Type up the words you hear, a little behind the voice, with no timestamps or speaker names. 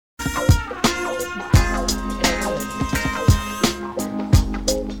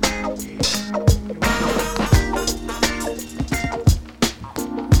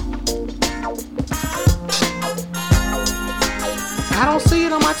I don't see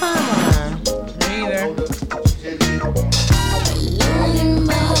it on my timeline. Me either. Lonely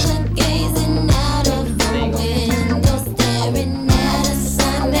mother gazing out of the window, staring at a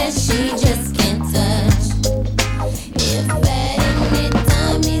sun that she just can't touch. If at any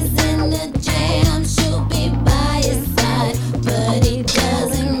time he's in the jam, she'll be by his side, but he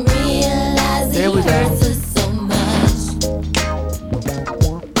doesn't realize he hurts her so much.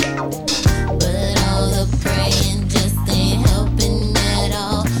 But all the praying just ain't helping at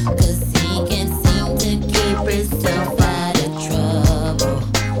all, 'cause he can't seem to keep himself out of trouble.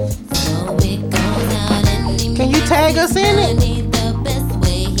 So he goes out and he Can you tag us in it? money the best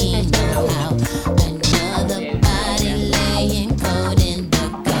way he knows how. Another body laying cold in the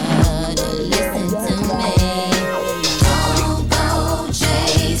gutter. Listen to me. Don't go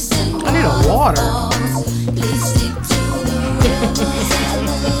chasing I need a water. waterfalls. Please stick to the rivers and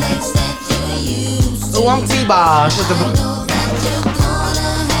the lakes that you're used to. Oh, I'm T-Boss with the. Know that you're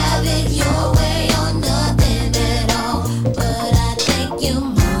gonna have it your way or nothing at all, but I think you're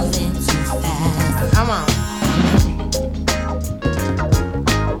moving too fast. Come on.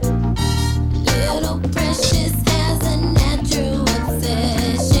 Little Precious has a natural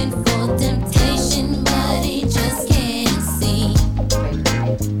obsession for temptation, but he just can't see.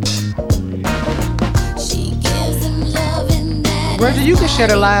 She gives him loving that Reggie, you can share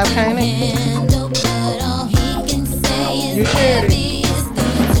the live, can't it? handle, but all he can say is You shared it. baby is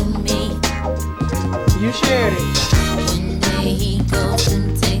good to me. You shared it. One day he goes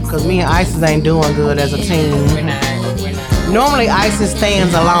and takes Because me and Isis ain't doing good as a team. We're not. Normally Isis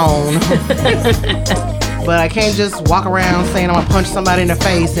stands alone. But I can't just walk around saying I'm going to punch somebody in the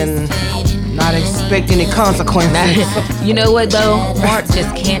face and not expect any consequences. You know what though? Mark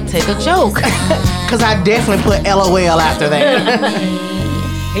just can't take a joke. Because I definitely put LOL after that.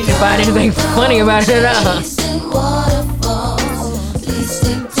 He didn't find anything funny about it at all. chasing waterfalls. Please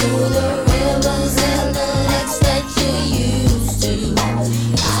stick to the rivers and the lakes that you're used to.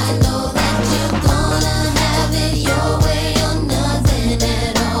 I know that you're gonna have it your way or nothing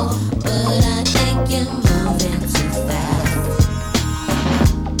at all, but I think you're moving too fast.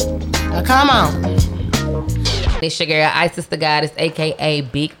 Now, come on. It's your girl Isis the Goddess, aka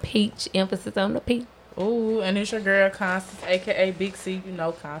Big Peach. Emphasis on the P. Ooh, and it's your girl Constance, aka Big C. You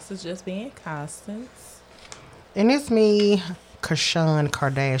know, Constance just being Constance. And it's me, Kashawn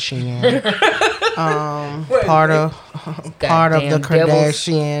Kardashian. Part of the Goddamn devils.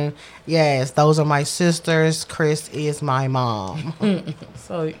 Kardashian. Yes, those are my sisters. Chris is my mom.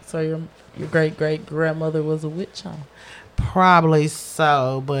 So your great great grandmother was a witch, huh? Probably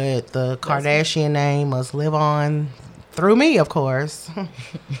so, but the Kardashian name must live on through me, of course.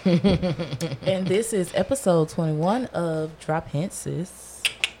 And this is episode 21 of Drop Hints, sis.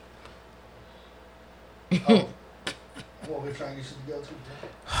 Well, we're trying to get you to go to.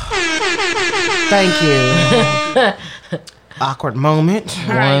 Thank you. Awkward moment.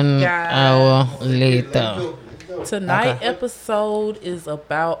 All right, 1 guys. hour later. Tonight Okay. episode is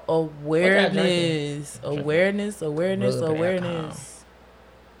about awareness. Awareness. Rub.com.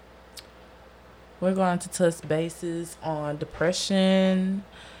 We're going to touch bases on depression,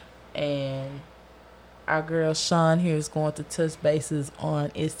 and our girl Sean here is going to touch bases on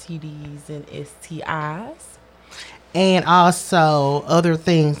STDs and STIs. And also other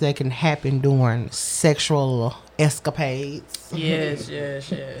things that can happen during sexual escapades. Yes.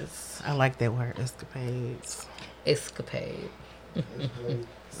 I like that word, escapades. Escapade.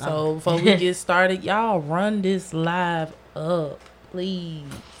 So before we get started, y'all run this live up, please.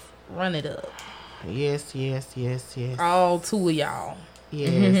 Run it up. Yes. All two of y'all.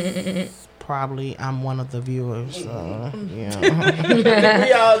 Yes. Probably I'm one of the viewers. So, yeah.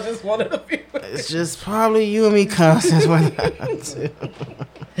 We all just wanted to be. It's just probably you and me, Constance.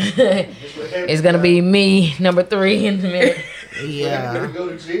 It's gonna be me, number 3 in a minute. Yeah. Go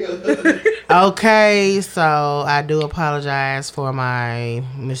to jail. Okay, so I do apologize for my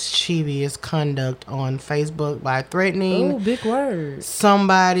mischievous conduct on Facebook by threatening Ooh, big words.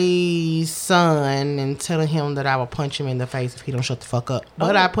 somebody's son and telling him that I will punch him in the face if he don't shut the fuck up.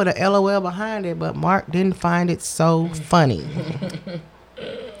 But I put a LOL behind it, but Mark didn't find it so funny.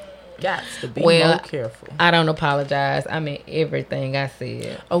 Got to be Well, more careful. I don't apologize. I mean everything I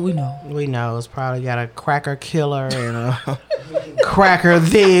said. Oh, we know. We know it's probably got a cracker killer and a cracker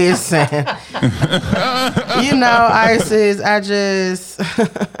this and you know, Isis, I just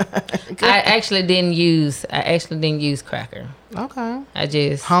I actually didn't use cracker. Okay. I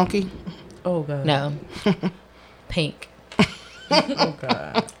just Honky. Oh God. no pink Oh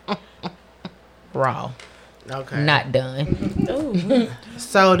God. raw, Okay. not done. Oh.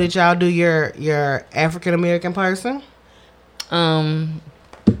 So did y'all do your African American person?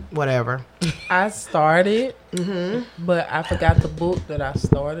 Whatever. I started, but I forgot the book that I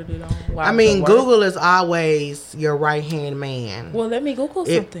started it on. while I was mean, at work. Google is always your right hand man. Well, let me Google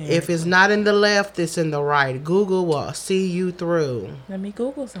If, something. if it's not in the left, it's in the right. Google will see you through. Let me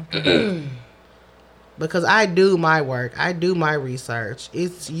Google something. Because I do my work. I do my research.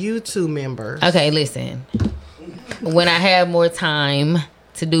 It's YouTube members. Okay, listen. When I have more time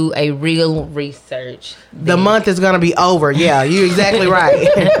to do a real research, The month is going to be over. Yeah, you're exactly right.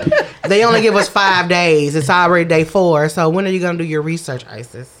 They only give us 5 days. It's already day 4. So when are you going to do your research,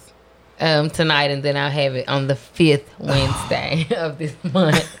 Isis? tonight, and then I'll have it on the 5th Wednesday of this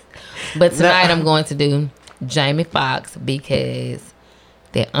month. But tonight I'm going to do Jamie Foxx because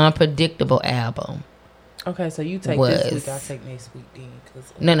the Unpredictable album. Okay, so you take Was- this week, I'll take next week then.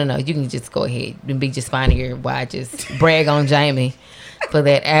 'cause- No. You can just go ahead and be just fine here while I just brag on Jamie for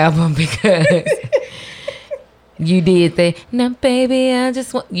that album because you did that. Now, baby, I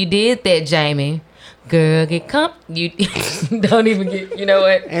just want you did that, Jamie. Girl, get you don't even get. You know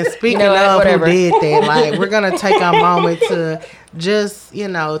what? And speaking You know what? of Whatever. who did that, like we're gonna take a moment to just,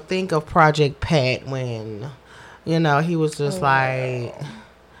 think of Project Pat when, he was just like,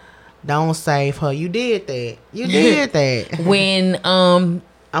 don't save her. You did that. You did that. When I'm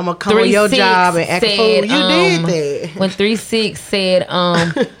gonna come on your 3-6 job and act a fool. said, You did that. When 3-6 said,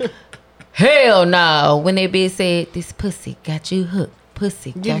 hell no. When they bitch said, this pussy got you hooked.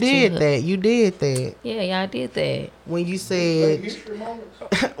 Pussy got You did hooked. that. You did that. Yeah, y'all did that. When you Like said, history moments.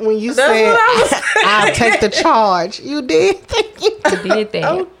 when you said, I'll take the charge. You did that. You did that.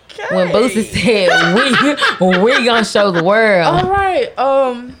 Okay. When Boosie said, we gonna show the world. All right.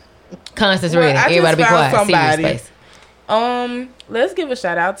 Constance Well, reading. I just Everybody be found quiet. See your somebody. space. Let's give a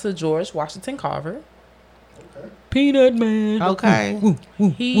shout out to George Washington Carver. Peanut man. Okay.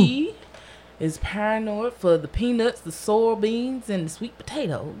 He is paranoid for the peanuts, the soybeans, and the sweet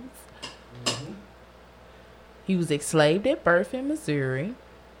potatoes. He was enslaved at birth in Missouri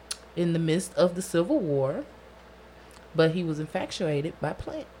in the midst of the Civil War, but he was infatuated by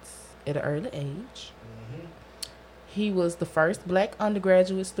plants at an early age. He was the first black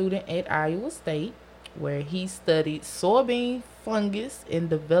undergraduate student at Iowa State, where he studied soybean fungus and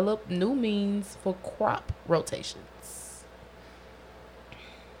developed new means for crop rotations.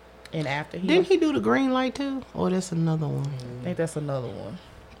 And after he, Didn't he do the green light too? Or that's another one? I think that's another one.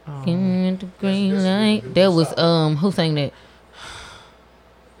 In the green light. That was who sang that?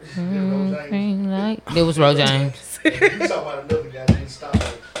 Green light. That was Ro James. You talking about another guy that didn't stop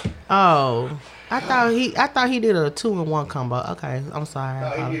it. Oh. I thought he did a 2-in-1 combo. Okay, I'm sorry.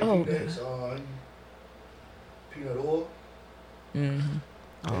 I No, he apologize. did peanuts. Peanut oil.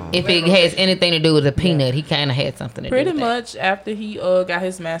 If it has anything to do with a peanut, he kind of had something to do Pretty with much after he got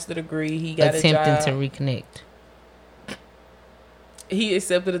his master degree, he got that. a job. Attempting to reconnect. He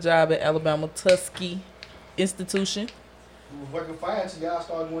accepted a job at Alabama Tuskegee Institution. He was working fine till y'all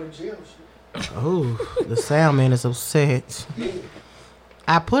started going to jail and shit. Oh, the sound man is upset.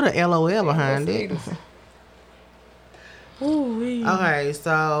 I put a LOL behind it. Okay,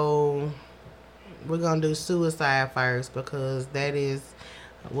 so we're gonna do suicide first because that is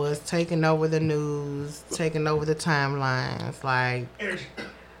what's taking over the news, taking over the timelines. Like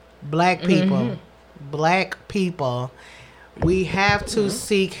black people, we have to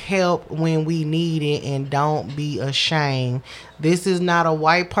seek help when we need it and don't be ashamed. This is not a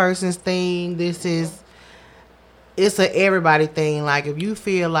white person's thing. It's a everybody thing. Like if you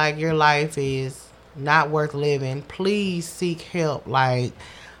feel like your life is not worth living, please seek help. Like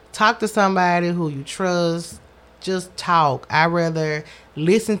talk to somebody who you trust. Just talk. I'd rather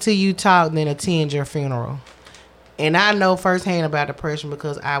listen to you talk than attend your funeral. And I know firsthand about depression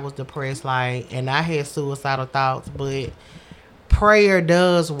because I was depressed, and I had suicidal thoughts, but prayer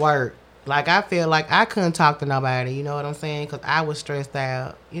does work. Like, I feel like I couldn't talk to nobody, you know what I'm saying? Because I was stressed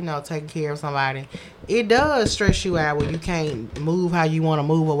out, taking care of somebody. It does stress you out when you can't move how you want to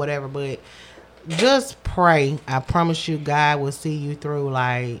move or whatever, but just pray. I promise you God will see you through.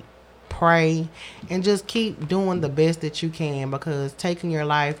 Pray and just keep doing the best that you can, because taking your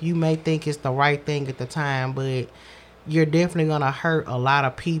life, you may think it's the right thing at the time, but you're definitely going to hurt a lot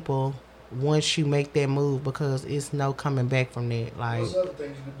of people once you make that move, because it's no coming back from that. What's other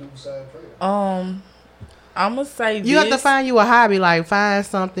things you can do besides prayer? I'm gonna say You have to find you a hobby, find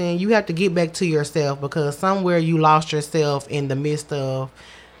something. You have to get back to yourself, because somewhere you lost yourself in the midst of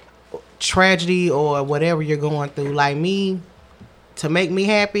tragedy or whatever you're going through. Like me, to make me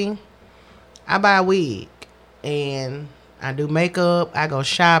happy, I buy a wig and I do makeup. I go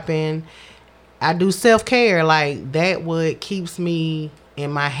shopping. I do self-care. Like, that what keeps me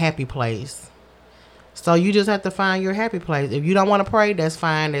in my happy place. So you just have to find your happy place. If you don't want to pray, that's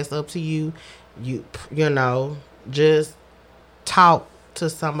fine. That's up to you. You know, just talk to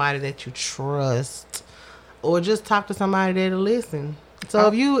somebody that you trust, or just talk to somebody that'll listen. So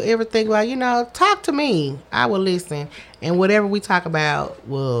if you ever think about, talk to me, I will listen. And whatever we talk about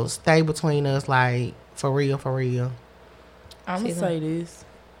will stay between us, like, for real, for real. I'm going to say this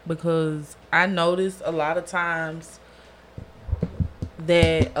because I notice a lot of times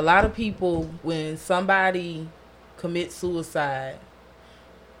that a lot of people, when somebody commits suicide,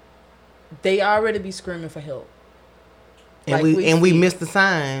 they already be screaming for help. And Like we miss the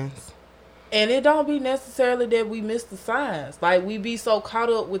signs. And it don't be necessarily that we miss the signs. Like, we be so caught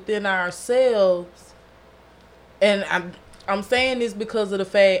up within ourselves. And I'm saying this because of the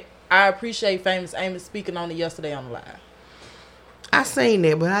fact I appreciate Famous Amos speaking on it yesterday on the live. I seen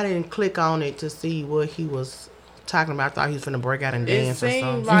that, but I didn't click on it to see what he was talking about. I thought he was finna break out and dance or It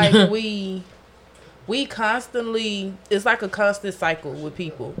something. seems like we constantly, it's like a constant cycle with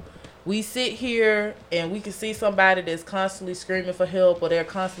people. We sit here and we can see somebody that's constantly screaming for help, or they're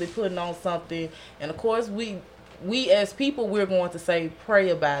constantly putting on something. And of course, we as people, we're going to say, pray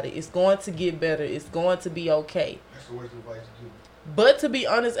about it. It's going to get better. It's going to be okay. That's the worst advice to do. But to be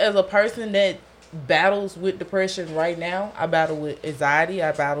honest, as a person that battles with depression right now, I battle with anxiety,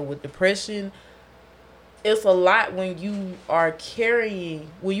 I battle with depression. It's a lot when you are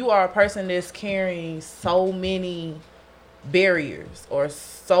a person that's carrying so many barriers or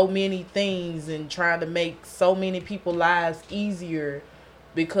so many things and trying to make so many people's lives easier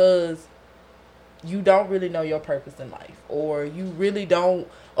because you don't really know your purpose in life, or you really don't,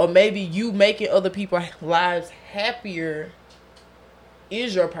 or maybe you making other people's lives happier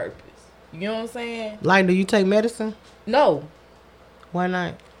is your purpose. You know what I'm saying? Like, do you take medicine? No, Why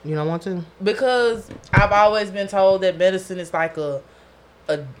not? You don't want to? because I've always been told that medicine is like a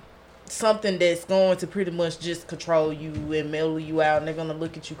something that's going to pretty much just control you and mellow you out, and they're gonna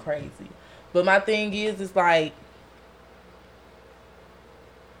look at you crazy. But my thing is, it's like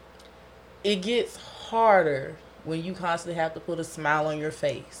it gets harder when you constantly have to put a smile on your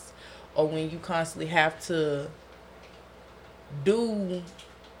face, or when you constantly have to do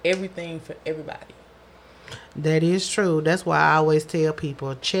everything for everybody. That is true. That's why I always tell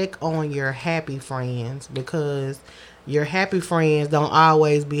people, check on your happy friends, because your happy friends don't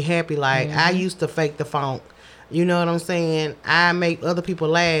always be happy. Like, I used to fake the funk. You know what I'm saying? I make other people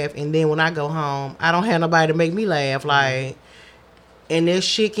laugh, and then when I go home, I don't have nobody to make me laugh. Like, and this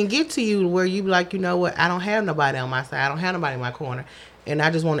shit can get to you where you be like, you know what? I don't have nobody on my side. I don't have nobody in my corner. And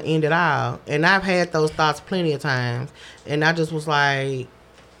I just want to end it all. And I've had those thoughts plenty of times. And I just was like,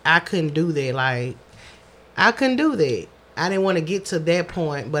 I couldn't do that. Like, I couldn't do that. I didn't want to get to that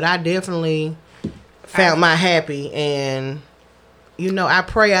point. But I definitely found my happy. And, I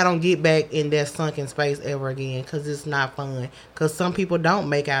pray I don't get back in that sunken space ever again, because it's not fun. Because some people don't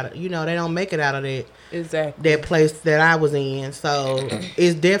make out, they don't make it out of that. Exactly. That place that I was in. So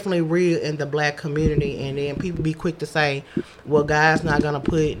it's definitely real in the black community. And then people be quick to say, well, God's not going to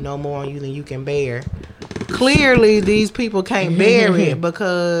put no more on you than you can bear. Clearly, these people can't bear it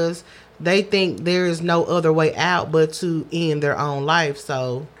because they think there is no other way out but to end their own life.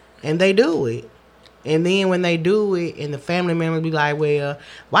 So, and they do it. And then when they do it, and the family members be like, well,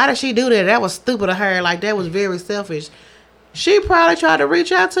 why did she do that? That was stupid of her. Like, that was very selfish. She probably tried to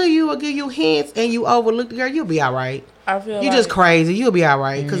reach out to you or give you hints, and you overlooked. Girl, you'll be all right. I feel You like just crazy. You'll be all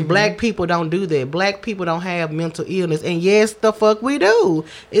right. Because black people don't do that. Black people don't have mental illness. And yes, the fuck we do.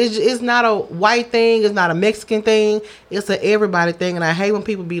 It's not a white thing. It's not a Mexican thing. It's a everybody thing. And I hate when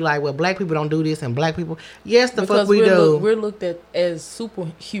people be like, well, black people don't do this, and black people. Yes, the fuck we do. We're looked at as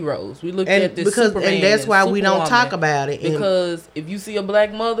superheroes. We looked at this Superman, and that's why we don't Superwoman. talk about it. And Because if you see a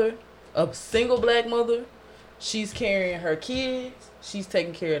black mother, a single black mother, she's carrying her kids. She's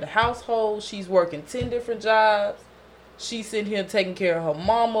taking care of the household. She's working 10 different jobs. She's sitting here taking care of her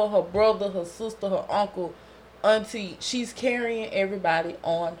mama, her brother, her sister, her uncle, auntie. She's carrying everybody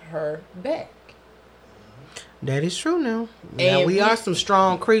on her back. that is true now. Now, And we are some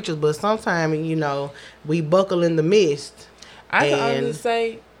strong creatures, but sometimes, we buckle in the mist. I can And- honestly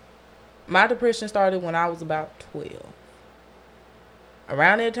say my depression started when I was about 12.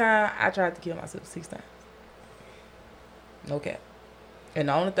 Around that time, I tried to kill myself 6 times. No cap. And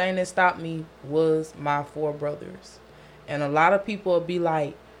the only thing that stopped me was my 4 brothers. And a lot of people will be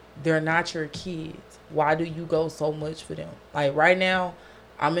like, they're not your kids. Why do you go so much for them? Like, right now,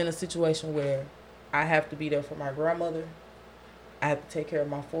 I'm in a situation where I have to be there for my grandmother. I have to take care of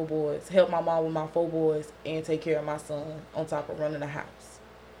my 4 boys, help my mom with my 4 boys, and take care of my son on top of running the house.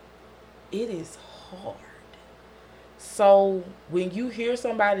 It is hard. So when you hear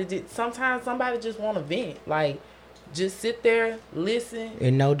somebody, sometimes somebody just want to vent. Like, just sit there, listen.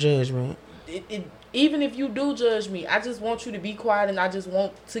 And no judgment. Even if you do judge me, I just want you to be quiet, and I just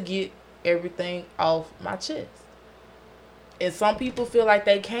want to get everything off my chest. And some people feel like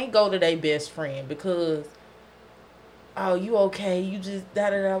they can't go to their best friend because, oh, you okay? You just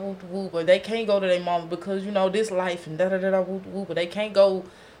da-da-da whoop whoop. Or they can't go to their mama because, you know, this life and da-da-da whoop whoop. But they can't go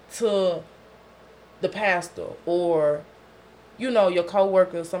to the pastor or, you know, your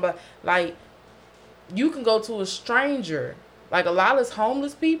coworker or somebody. Like, you can go to a stranger. Like, a lot of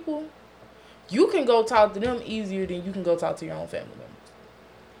homeless people, you can go talk to them easier than you can go talk to your own family members.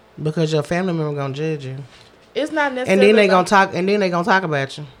 Because your family member gonna judge you. It's not necessarily. And then they gonna talk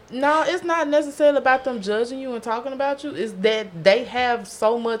about you. No, it's not necessarily about them judging you and talking about you. It's that they have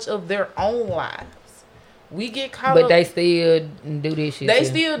so much of their own lives. We get caught up. But they still do this shit. They too.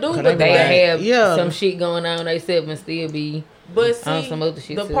 still do, Cause but They have Yeah. some shit going on themselves and still be But on see, some other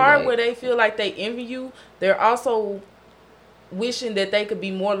shit the too, part like- where they feel like they envy you, they're also wishing that they could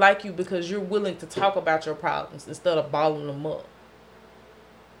be more like you because you're willing to talk about your problems instead of balling them up.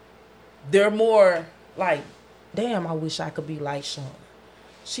 They're more like, damn, I wish I could be like Shauna.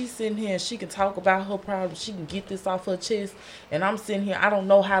 She's sitting here and she can talk about her problems. She can get this off her chest. And I'm sitting here, I don't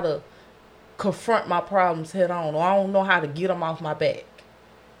know how to confront my problems head on, or I don't know how to get them off my back.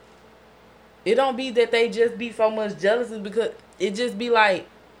 It don't be that they just be so much jealous, because it just be like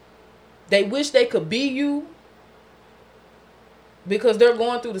they wish they could be you because they're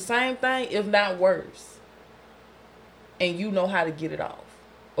going through the same thing, if not worse. And you know how to get it off,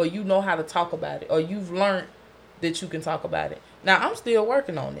 or you know how to talk about it, or you've learned that you can talk about it. Now, I'm still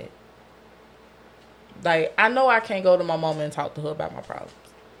working on it. Like, I know I can't go to my mama and talk to her about my problems.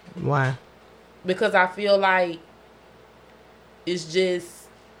 Why? Because I feel like it's just,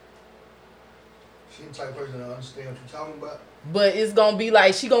 She the type of person that understand what you're talking about. but it's going to be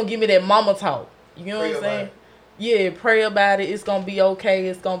like, she going to give me that mama talk. You know Pray what I'm about saying? it. Yeah, pray about it. It's going to be okay.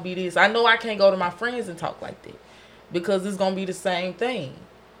 It's going to be this. I know I can't go to my friends and talk like that because it's going to be the same thing.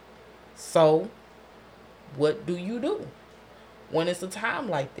 So, what do you do when it's a time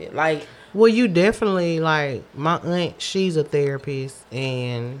like that? Like, Well, you definitely, like, my aunt, she's a therapist,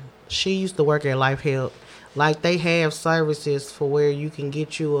 and she used to work at Life Help. Like, they have services for where you can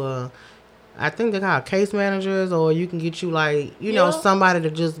get you I think they call case managers, or you can get you, like, you know, Yeah. somebody to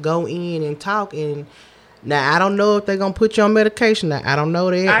just go in and talk. And now, I don't know if they're going to put you on medication. Now, I don't know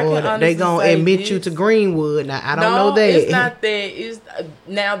I that. can Or they honestly going to say admit you this. to Greenwood. Now, I don't know that. It's not that. It's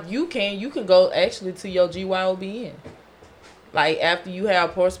now you can go actually to your GYOBN. Like, after you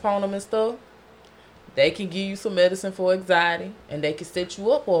have postpartum and stuff, they can give you some medicine for anxiety, and they can set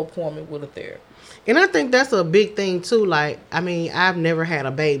you up for an appointment with a therapist. And I think that's a big thing too. Like, I mean, I've never had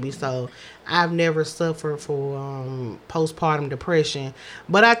a baby, so I've never suffered for postpartum depression.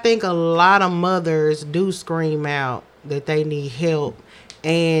 But I think a lot of mothers do scream out that they need help,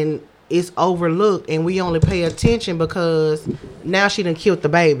 and it's overlooked, and we only pay attention because now she done killed the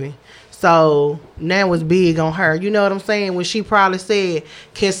baby. So now it's big on her. You know what I'm saying? When she probably said,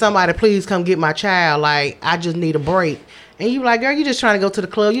 "Can somebody please come get my child? Like, I just need a break." And you like, girl, you just trying to go to the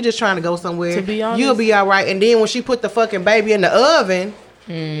club. You just trying to go somewhere. To be honest- You'll be all right. And then when she put the fucking baby in the oven,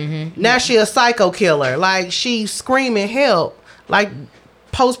 now she a psycho killer. Like, she screaming help. Like,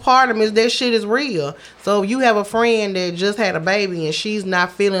 postpartum is, that shit is real. So if you have a friend that just had a baby and she's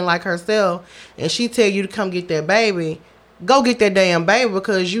not feeling like herself, and she tell you to come get that baby, go get that damn baby,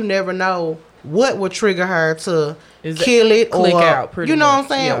 because you never know what will trigger her to kill it, click or out, pretty you know what I'm much,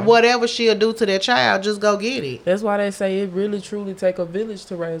 saying? yeah. Whatever she'll do to that child, just go get it. That's why they say it really truly take a village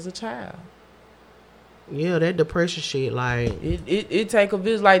to raise a child. Yeah, that depression shit, like, It take a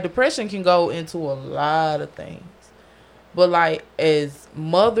village. Like, depression can go into a lot of things, but like, as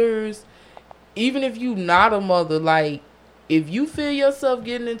mothers, even if you not a mother, like, if you feel yourself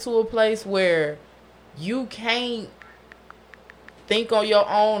getting into a place where you can't think on your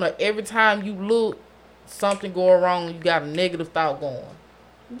own, or every time you look, something going wrong, you got a negative thought going,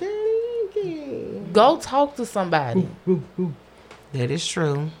 go talk to somebody. that is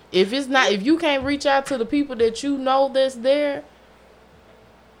true. If you can't reach out to the people that you know that's there,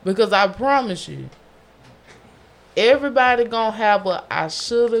 because I promise you, everybody gonna have a I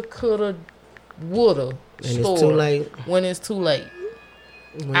shoulda, coulda, woulda And story it's too late. when it's too late.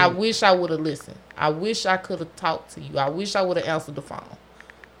 I wish I would have listened. I wish I could have talked to you. I wish I would have answered the phone.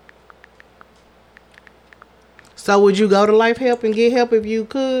 So would you go to Life Help and get help if you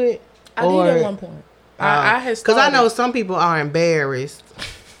could? I did at one point. I had Because I know started- some people are embarrassed.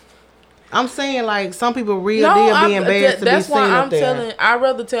 I'm saying like some people real No, deal I'm- be embarrassed to be that's seen why up I'm there. telling. I'd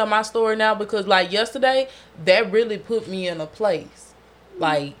rather tell my story now because, like yesterday, that really put me in a place.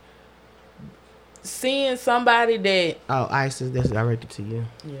 Like seeing somebody that, Oh, Isis, that's directed to you.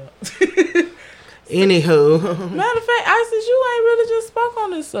 yeah. Anywho, Matter of fact, Isis, you ain't really just spoke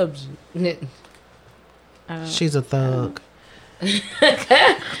on this subject. she's a thug.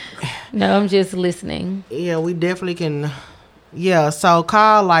 No, I'm just listening. Yeah, we definitely can. Yeah, so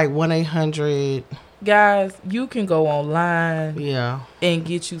call like 1-800. Guys, you can go online Yeah, and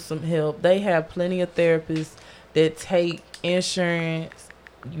get you some help. They have plenty of therapists that take insurance.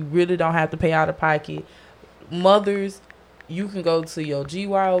 You really don't have to pay out of pocket. Mothers, you can go to your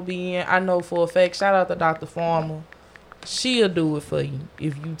GYOBN. I know for a fact, shout out to Dr. Farmer. She'll do it for you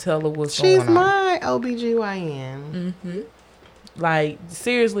if you tell her what's she's going on. my OBGYN. Like,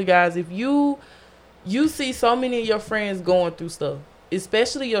 seriously, guys, if you see so many of your friends going through stuff,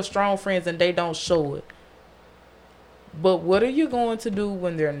 especially your strong friends, and they don't show it. But what are you going to do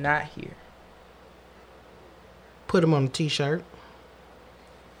when they're not here? Put them on a t-shirt.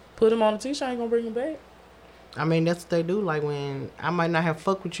 Put them on a t-shirt, ain't gonna bring them back. I mean, that's what they do. Like when I might not have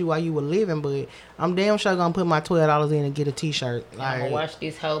fucked with you while you were living, but I'm damn sure gonna put my $12 in and get a t-shirt. I'm Like, gonna watch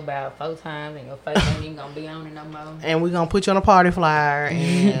this hoe about 4 times and your face ain't even gonna be on it no more. and we're gonna put you on a party flyer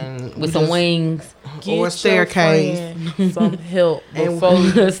and we With some just- wings. Or a Your staircase. friend some help And before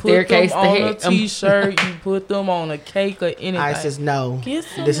you put staircase them to on a heck. t-shirt. You put them on a cake or anything. Isis, no. Get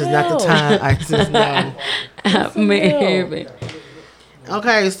some This is not the help. time. Isis, no. Man,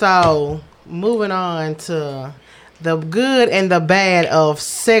 Okay, so moving on to the good and the bad of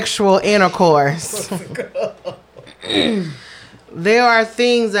sexual intercourse. There are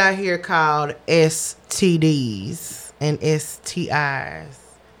things out here called STDs and STIs.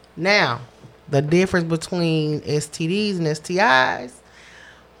 Now, the difference between STDs and STIs,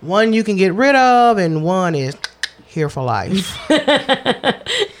 one you can get rid of and one is here for life.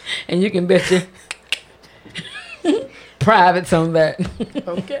 and you can bet your privates on that.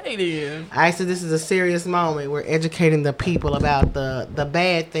 Okay, then. I said this is a serious moment. We're educating the people about the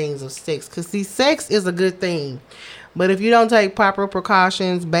bad things of sex. Because, see, sex is a good thing. But if you don't take proper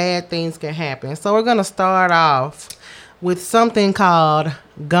precautions, bad things can happen. So we're going to start off with something called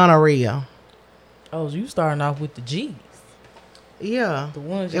gonorrhea. Oh, you starting off with the G's. Yeah. The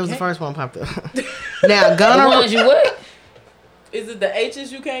ones It you was the can't- first one popped up. Now, The ones gonorrhea. you what? Is it the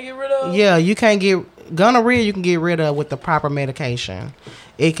H's you can't get rid of? Yeah, you can't get gonorrhea. You can get rid of with the proper medication.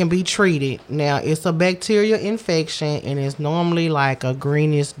 It can be treated. Now, it's a bacterial infection, and it's normally like a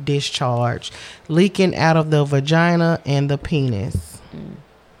greenish discharge leaking out of the vagina and the penis.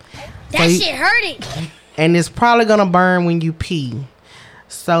 That you- shit hurting. And it's probably gonna burn when you pee.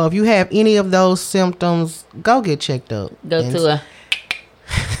 So if you have any of those symptoms, go get checked up. Go And to a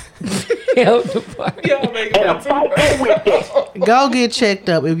health department. Y'all make it go get checked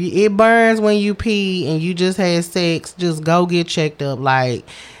up. If you, it burns when you pee and you just had sex, just go get checked up. Like,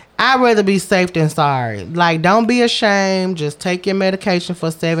 I'd rather be safe than sorry. Like, don't be ashamed. Just take your medication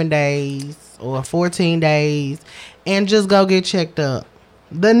for 7 days or 14 days and just go get checked up.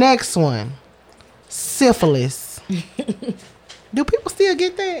 The next one, syphilis. Do people still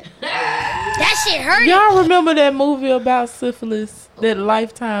get that? That shit hurting. Y'all remember that movie about syphilis? That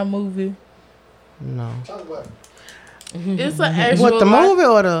Lifetime movie? No. Talk about it. It's an actual What, the movie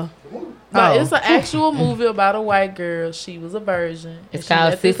or the? No, Oh. it's an actual movie about a white girl. She was a virgin. and It's she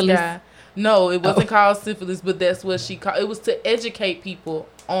called met this Syphilis? guy. No, it wasn't called syphilis, but that's what she called. It was to educate people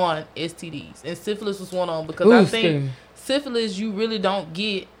on STDs, and syphilis was one of them because I Ooh, think scary. syphilis you really don't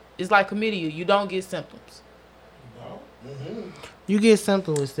get. It's like chlamydia. You don't get symptoms. You get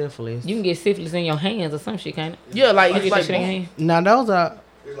something with syphilis. You can get syphilis in your hands or some shit, can't it? Yeah, like You it's get like that shit in your hand. Now those are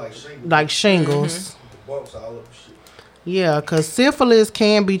It's like shingles. like shingles. Bumps all up shit. Yeah, because syphilis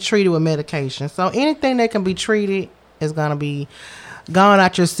can be treated with medication. So anything that can be treated is going to be gone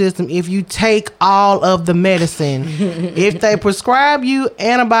out your system if you take all of the medicine. If they prescribe you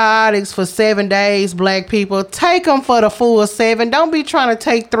antibiotics for 7 days, black people, take them for the full 7. Don't be trying to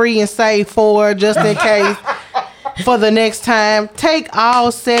take 3 and save 4 just in case for the next time. Take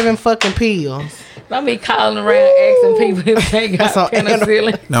all 7 fucking pills. Don't be calling around asking people if they got So,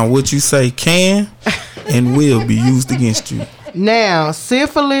 penicillin. Now, what you say can and will be used against you. Now,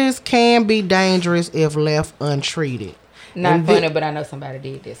 syphilis can be dangerous if left untreated. Not And funny, but I know somebody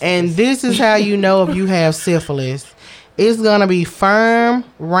did this. And this is how you know if you have syphilis. It's going to be firm,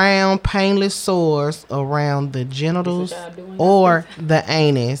 round, painless sores around the genitals y'all doing, or the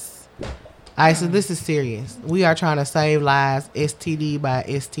anus. I said, this is serious. We are trying to save lives, STD by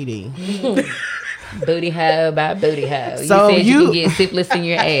STD. Booty hole by booty hole. So you said you you- can get syphilis in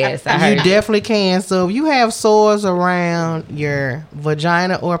your ass. I You heard definitely can. So if you have sores around your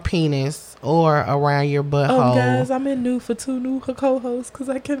vagina or penis or around your butthole, Guys, I'm in new for 2 new co-hosts because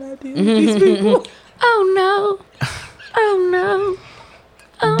I cannot deal with these people. Oh no. Oh no.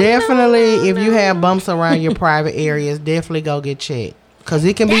 Oh, definitely if you have bumps around your private areas, definitely go get checked. Cause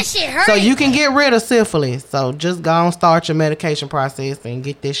it can be so you can get rid of syphilis. So just go and start your medication process and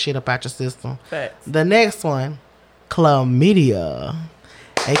get this shit up out your system. Facts. The next one, chlamydia,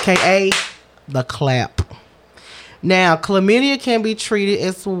 aka the clap. Now, chlamydia can be treated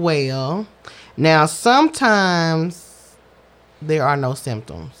as well. Now, sometimes there are no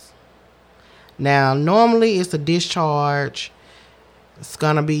symptoms. Now, normally it's a discharge. It's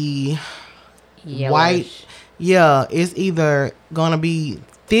gonna be Yellowish. white. Yeah, it's either gonna be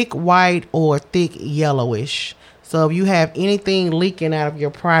thick white or thick yellowish. So if you have anything leaking out of your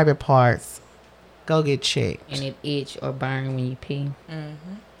private parts, go get checked. And it itch or burn when you pee. And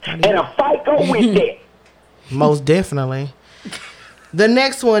a fight go with that. Most definitely. The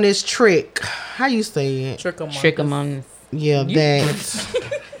next one is trick. How you say it? Trick them on. Yeah,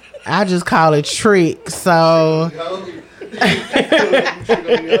 that. I just call it trick. So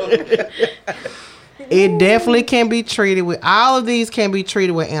it definitely can be treated with, all of these can be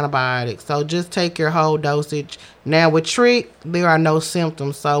treated with antibiotics. So just take your whole dosage. Now with trick, there are no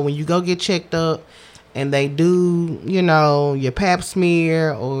symptoms. So when you go get checked up and they do, you know, your pap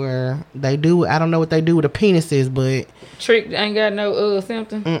smear, or they do, I don't know what they do with the penises, but Trick ain't got no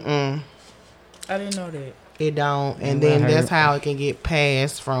symptom. mm-mm, I didn't know that. it don't. And I then heard. that's how it can get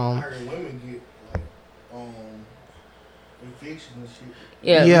passed I from. heard women get like infections and shit.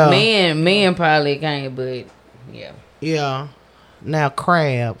 Yeah, Yeah. men probably can't, but yeah. Yeah. Now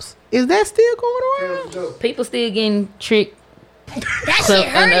crabs. Is that still going around? Let's go. People still getting tricked. I'm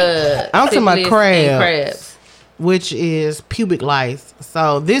talking about syphilis crabs. and crabs. Which is pubic lice.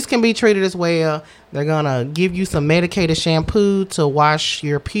 So this can be treated as well. They're gonna give you some medicated shampoo to wash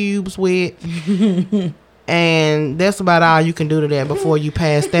your pubes with. And that's about all you can do to that before you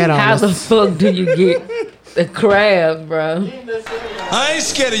pass that on. How the us. fuck do you get the crab, bro? I ain't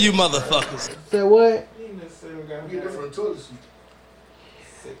scared of you motherfuckers. Say what? Get that from the toilet seat.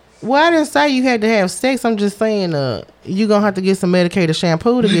 Well, I didn't say you had to have sex. I'm just saying you gonna have to get some medicated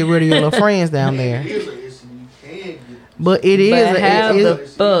shampoo to get rid of your little friends down there. It is an issue. You can get But it is But how the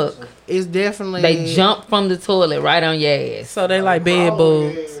fuck? it's definitely They jump from the toilet right on your ass. So they like bed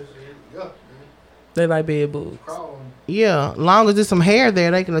bugs. Yeah, They like bed bugs. crawling. Yeah, long as there's some hair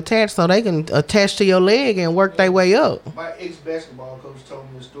there, they can attach, so they can attach to your leg and work their way up. My ex-basketball coach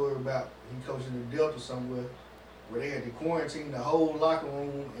told me a story about he coached in the Delta somewhere where they had to quarantine the whole locker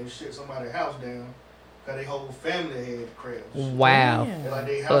room and shut somebody's house down because their whole family had crabs. Wow. And like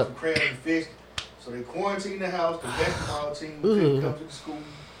their house was crab infested. So they quarantined the house, the basketball team Ooh. couldn't come to the school.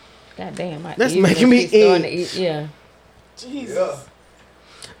 God damn, my That's ears making and me shit starting to itch. Yeah. Yeah.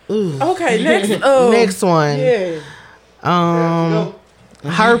 Ooh. Okay, next. Next one, Yeah.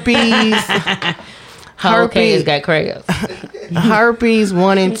 herpes. Whole cans herpes, got crabs. herpes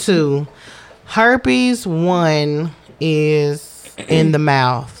 1 and 2. Herpes 1 is in the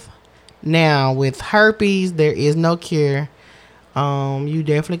mouth. Now with herpes, there is no cure. You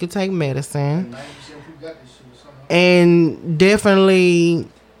definitely can take medicine, 90% of people got this shit somehow. and definitely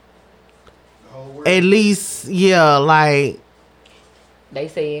The whole world. at least, yeah, like They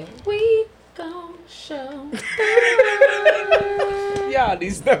said, we gon' show. Y'all need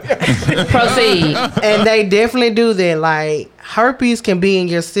stuff. Proceed. and they definitely do that. Like herpes can be in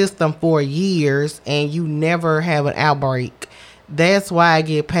your system for years and you never have an outbreak. That's why I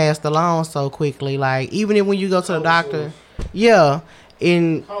get passed along so quickly. Like even if when you go to the doctor, yeah,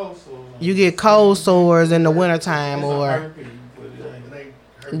 and you get cold sores in the wintertime, or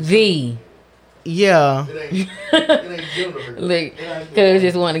V. yeah, It ain't genital herpes. Look, cuz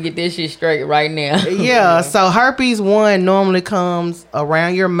just want to get this shit straight right now. yeah. So herpes 1 normally comes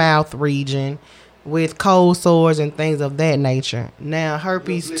around your mouth region with cold sores and things of that nature. Now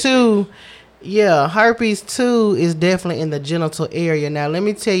herpes 2, yeah, herpes 2 is definitely in the genital area. Now let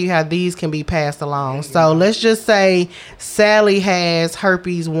me tell you how these can be passed along. So let's just say Sally has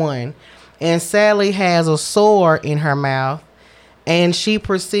herpes 1 and Sally has a sore in her mouth and she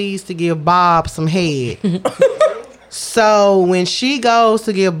proceeds to give Bob some head. So when she goes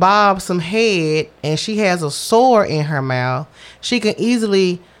to give Bob some head and she has a sore in her mouth, she can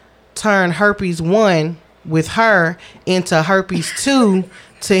easily turn herpes 1 with her into herpes 2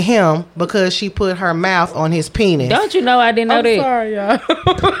 to him because she put her mouth on his penis. Don't you know I didn't know I'm that? sorry, y'all.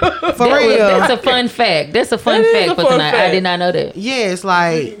 For real. That's a fun fact. That's a fun That is fact a for fun tonight. I fact. did not know that. Yeah, it's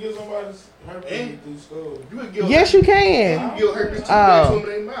like And you can give Yes, you you can. can give herpes too. Oh. In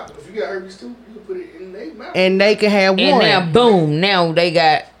their mouth. If you got herpes too, you can put it in their mouth. And they can have And now, one. boom, now they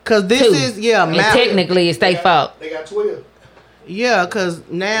got Cause this 2. is And mouth. technically, it's their fault. They got 12. Yeah, cause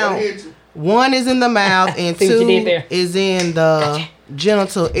One now head too. one is in the mouth and See what you did 2 there. is in the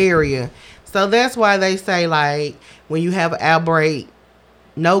genital area. So that's why they say like when you have an outbreak,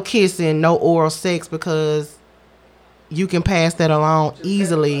 no kissing, no oral sex, because you can pass that along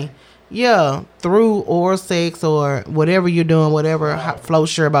easily. Yeah, through oral sex or whatever you're doing, whatever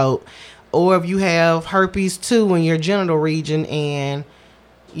floats your boat. Or if you have herpes too in your genital region and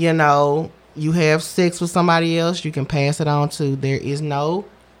you know you have sex with somebody else, you can pass it on too. There is no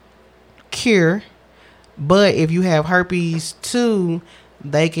cure, but if you have herpes too,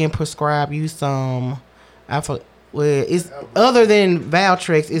 they can prescribe you some. It's other than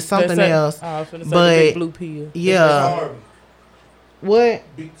Valtrex. It's something They say- else. Oh, I was finna say the but big blue pill. yeah, what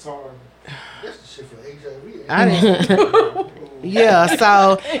That's the shit for HIV. I didn't. Yeah,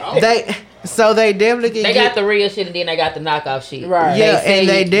 so they definitely can. They get, got the real shit and then they got the knockoff shit. Right. yeah, say and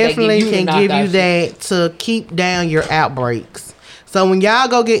they give definitely you the can give you knockoff shit. that to keep down your outbreaks. So when y'all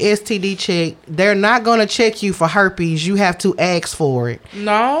go get STD checked, they're not gonna check you for herpes. You have to ask for it.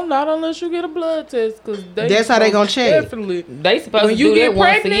 No, not unless you get a blood test, cause That's how they gonna check. Definitely. They supposed When to you do get that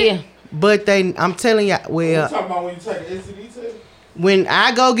once a pregnant, year. But I'm telling you, well, talking about when you take an STD test? when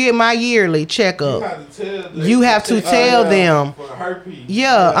I go get my yearly checkup, You have to tell them. for herpes.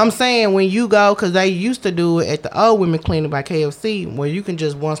 Yeah, I'm saying when you go, because they used to do it at the old women clinic by KFC, where you can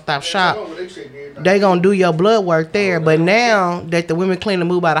just one-stop shop. They gonna do your blood work there. But now that the women clinic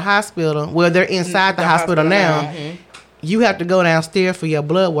moved by the hospital, well, they're inside the hospital now. You have to go downstairs for your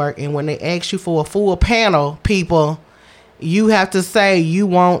blood work, and when they ask you for a full panel, people, you have to say you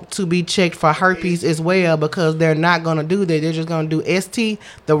want to be checked for herpes as well, because they're not gonna do that. They're just gonna do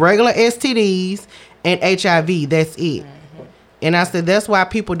the regular STDs and HIV. That's it. And I said that's why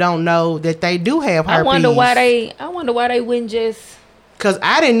people don't know that they do have herpes. I wonder why they wouldn't just. Because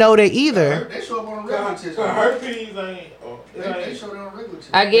I didn't know that either. They show up on a regular test. Herpes ain't. They show up on a regular test.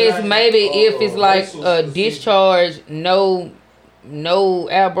 I guess maybe if it's like racial a specific. discharge, no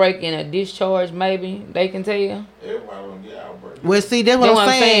outbreak in a discharge, maybe they can tell you. Everybody gonna get outbreak. Well, see, that's what I'm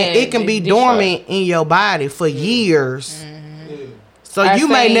saying. It can be It's dormant in your body for years. Yeah. So I you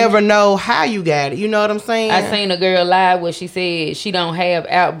may seen- never know how you got it. You know what I'm saying? I seen a girl live where she said she don't have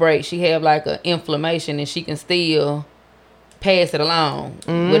outbreak. She have like a inflammation and she can still pass it along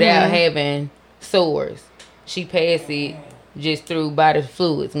without having sores. She passed it just through body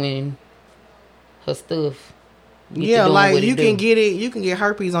fluids when her stuff. get to Yeah, doing like what it you do. can get it. You can get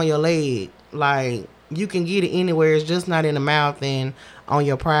herpes on your leg. Like you can get it anywhere. It's just not in the mouth and on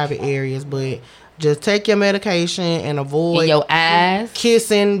your private areas. But just take your medication and avoid in your eyes.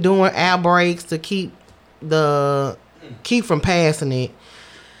 kissing during outbreaks to keep from passing it.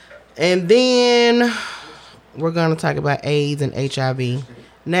 And then we're gonna talk about AIDS and HIV.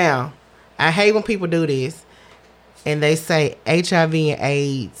 Now, I hate when people do this and they say HIV and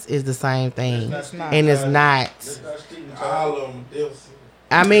AIDS is the same thing, and it's not. All of them.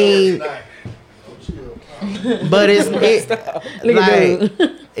 I mean, but it's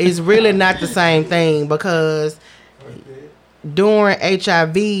it's really not the same thing, because during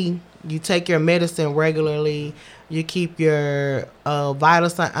HIV you take your medicine regularly. You keep your vital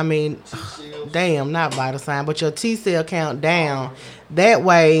sign. I mean, not vital sign, but your T cell count down. That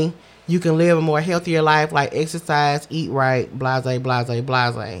way you can live a more healthier life, like exercise, eat right, blase, blase,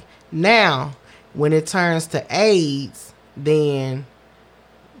 blase. Now, when it turns to AIDS, then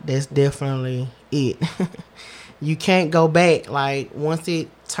that's definitely it. You can't go back. Like once it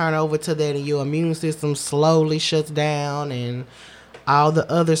turn over to that and your immune system slowly shuts down and all the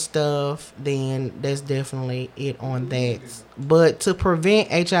other stuff, then that's definitely it on that. But to prevent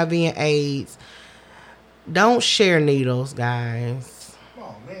HIV and AIDS, don't share needles, guys. Come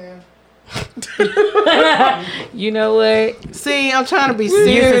on, man. You know what? See, I'm trying to be You're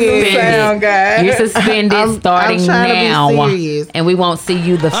serious. suspended. guy. You're suspended I'm starting trying to be now, serious. and we won't see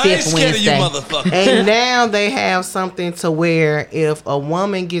you the I ain't 5th scared of you, Wednesday. motherfucker. And now they have something to where if a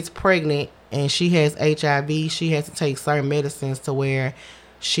woman gets pregnant and she has HIV, she has to take certain medicines to where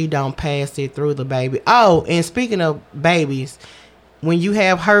she don't pass it through the baby. Oh, and speaking of babies, when you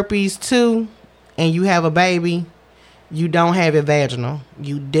have herpes too and you have a baby, you don't have it vaginal.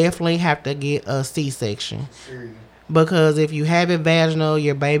 You definitely have to get a C-section. Serious. Because if you have it vaginal,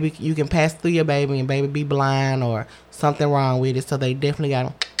 your baby, you can pass through your baby and baby be blind or something wrong with it. So they definitely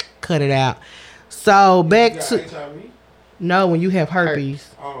got to cut it out. So back to... HIV? No, when you have herpes.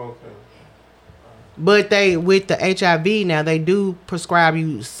 Oh, okay. But they, with the HIV now, they do prescribe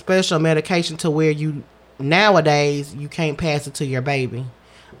you special medication to where you, nowadays, you can't pass it to your baby.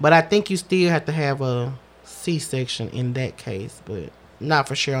 But I think you still have to have a C-section in that case, but not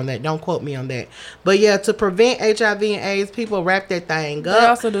for sure on that. Don't quote me on that. But yeah, to prevent HIV and AIDS, people wrap that thing They up.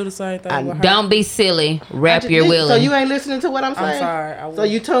 also do the same thing with her. Don't be silly. Wrap your willy. So you ain't listening to what I'm saying? I'm sorry. I So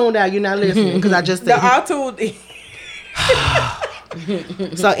you tuned out. You're not listening because I just No, said. I told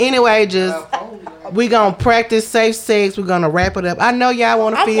So anyway, just we gonna practice safe sex. We're gonna wrap it up. I know y'all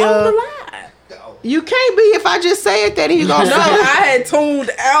want to I'm feel. on the line. You can't be if I just say it that you gonna No, say it. I had tuned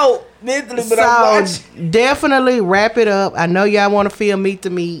out mentally, but I'm So watching. definitely wrap it up. I know y'all want to feel meat to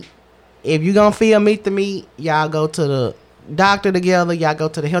meat. If you gonna feel meat to meat, y'all go to the doctor together. Y'all go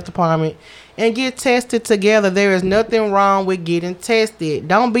to the health department and get tested together. There is nothing wrong with getting tested.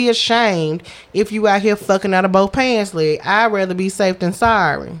 Don't be ashamed if you out here fucking out of both pants leg. I'd rather be safe than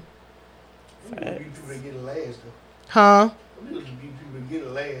sorry. People that get it last though. Huh? People that get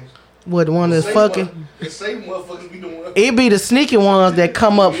it last. What, the one that's Same fucking? one- The same motherfuckers be the one. It be the sneaky ones that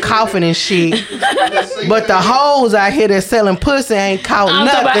come up coughing and shit. But the hoes out here that selling pussy ain't caught I'm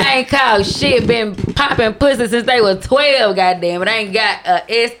talking about nothing. I ain't caught shit. Been popping pussy since they were 12. Goddamn it, I ain't got a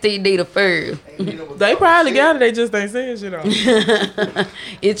STD to first. They probably got it. They just ain't saying shit on it.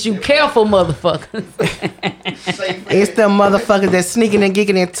 It's you careful, motherfuckers. It's them motherfuckers that's sneaking and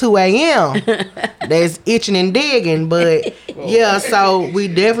geeking at 2 a.m. that's itching and digging. But yeah, so we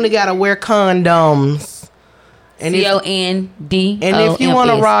definitely gotta wear condoms. And if, COND. and if you want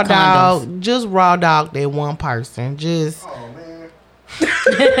to raw dog, just raw dog that one person. Just Oh man.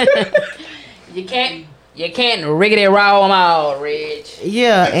 You can't riggedy raw them all, Rich.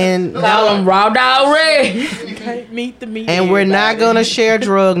 yeah, and Call them raw dog Rich. Okay, meet the meat. and we're not gonna share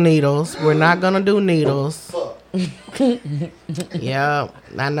drug needles. We're not gonna do needles. Fuck. Yeah,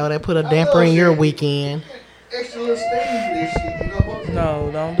 I know that put a damper in your weekend. Extra little stain for this shit. You know what I'm saying? No,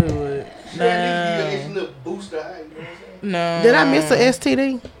 don't do it. That nigga No, get extra little booster high. You know what I'm saying? no. Did I miss a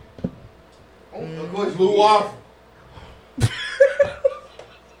STD? Of course, blue waffle.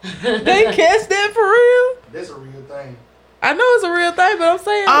 They catch that for real? That's a real thing. I know it's a real thing, but I'm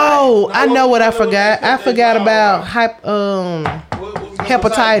saying. Oh, I know what I forgot. I forgot about hepatitis.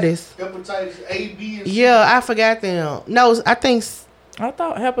 Hepatitis A, B, and C. Yeah, I forgot them. No, I think I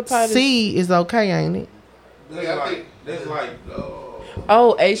thought hepatitis. C is okay, ain't it? That's like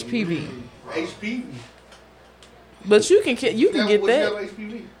Oh, HPV. HPV. But you can get What you that. have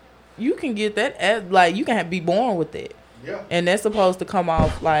HPV? You can get that at, like, you can be born with it. Yeah. And that's supposed to come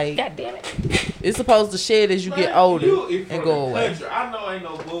off like God damn it. it's supposed to shed as you get older and go away. I know ain't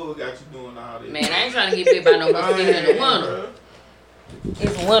no bug got you doing all this. Man, I ain't trying to get bit by no mosquito in the winter.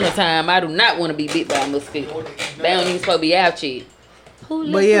 It's winter time. I do not want to be bit by a mosquito. They don't even supposed to be out yet.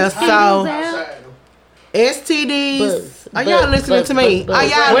 But yeah, so Outside though. STDs. Buzz, Are y'all buzz, listening buzz, to me? buzz, Are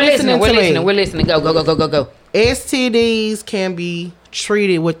buzz. y'all We're listening We're to listening. me? We're listening. Go, go, go, go, go, go. STDs can be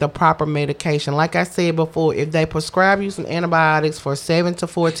treated with the proper medication. Like I said before, if they prescribe you some antibiotics for 7 to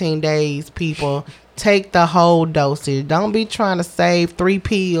 14 days, people, take the whole dosage. Don't be trying to save 3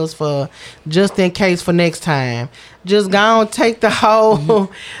 pills for just in case for next time. Just go and take the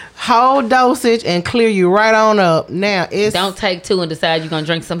whole dosage and clear you right on up. Now, it's Don't take 2 and decide you're going to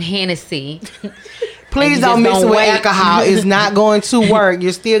drink some Hennessy. please you don't just mix it gonna with wait. alcohol. It's not going to work.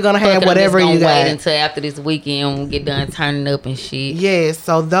 You're still going to have Fuck it, I'm whatever just you gonna wait got. until after this weekend when we get done turning up and shit. Yes,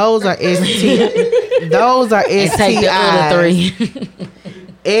 so those are those are And take the other STIs. 3.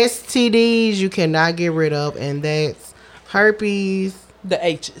 STDs you cannot get rid of, and that's herpes. The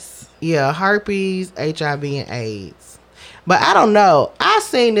H's. Yeah, herpes, HIV, and AIDS. But I don't know. I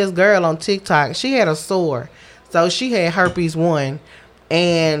seen this girl on TikTok. She had a sore, so she had herpes 1,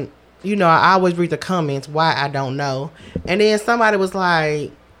 and you know I always read the comments. Why I don't know. And then somebody was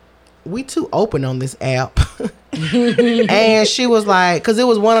like, "We too open on this app." And she was like, because it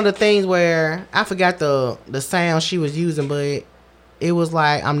was one of the things where I forgot the sound she was using, but it was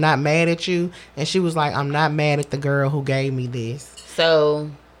like, I'm not mad at you. And she was like, I'm not mad at the girl who gave me this. So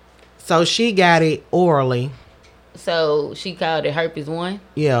she got it orally. So she called it herpes 1.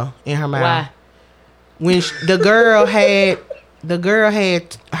 Yeah, in her mouth. Why? When the girl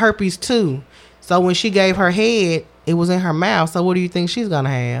had herpes 2. So when she gave her head, it was in her mouth. So what do you think she's going to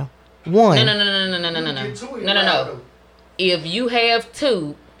have? 1. No. If you have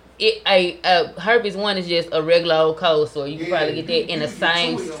 2, herpes 1 is just a regular old cold sore. You can probably get that in the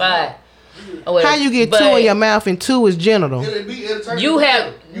same spot. Or whatever. How you get But 2 in your mouth and 2 is genital? It'll turn You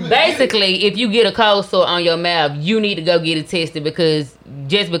have you basically, if you get a cold sore on your mouth, you need to go get it tested because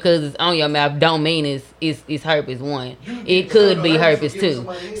just because it's on your mouth don't mean it's herpes 1. It could be herpes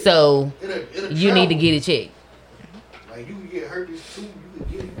 2. So you need to get it checked. Like you can get herpes 2, you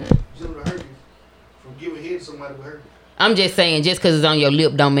can get genital herpes from giving head to somebody with herpes. I'm just saying, just because it's on your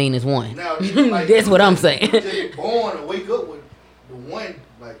lip don't mean it's 1. Now, like, That's what I'm saying. You just born and wake up with the 1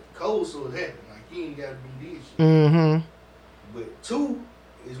 like cold sores happen. Like you ain't gotta do this shit. Mm-hmm. But 2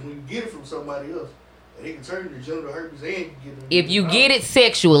 is when you get it from somebody else, and it can turn into genital herpes and you get it. If you get it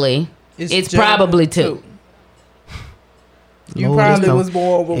sexually, it's genital probably 2. You Lord, probably it's the- was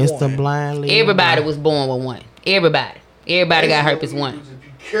born with It's one. the blind leading Everybody the was born with 1. Everybody got herpes 1. Just be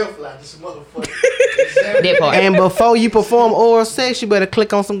careful out this motherfucker. Examine, That part. And before you perform oral sex, you better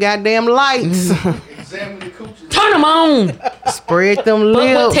click on some goddamn lights. examine the coochies. Turn them on. Spread them Look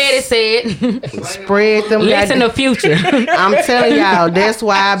what lips. Teddy said. Spread them. Listen to Future. I'm telling y'all, that's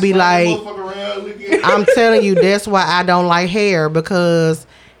why I be like, Motherfucker around looking at I'm telling you, that's why I don't like hair, because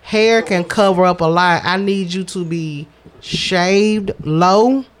hair can cover up a lot. I need you to be shaved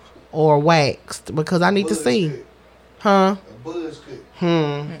low or waxed because I need to buzz see. cut. Huh? A buzz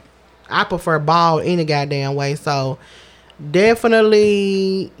cut. I prefer bald any goddamn way. So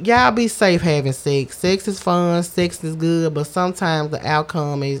definitely, y'all be safe having sex. Sex is fun. Sex is good, but sometimes the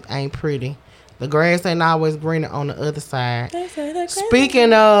outcome ain't pretty. The grass ain't always greener on the other side.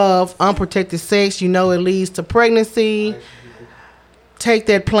 Speaking of unprotected sex, you know it leads to pregnancy. Take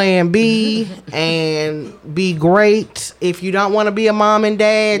that plan B and be great. If you don't want to be a mom and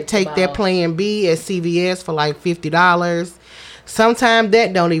dad, take that plan B at CVS for like $50. Sometimes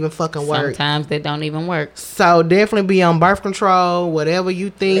that don't even fucking work. Sometimes that don't even work. So definitely be on birth control, whatever you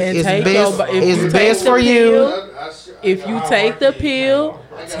think And is take best, your- if is you best take for the you. pill, If you take the pill,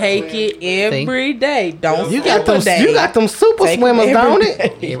 take it every day. Don't You skip got them. a day. You got them super Take 'em swimmers, every don't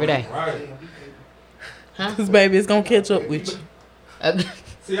day. it? Every day. Right. Cause baby, it's gonna catch up with you.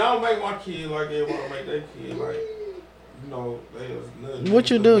 See, I don't make my kid like they want to make their kid like, you know, they was nothing. What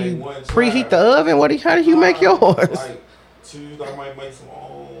you Just do? make You one preheat the try. oven? How do you make yours? Like Tuesday, I might make some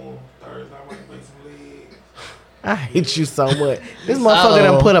on. Thursday, I might make some legs. I hate you so much. This motherfucker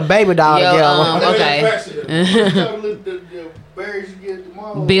done Uh-oh. put a baby doll Yo, together. okay. The berries you get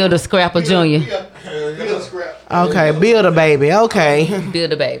tomorrow. Build a Scrapper Junior. Build a scrap. Okay, build a baby. Okay,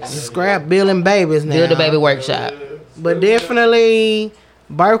 Build a baby. scrap building babies now. Build a baby workshop. But definitely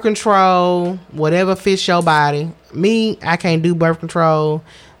birth control, whatever fits your body. Me, I can't do birth control,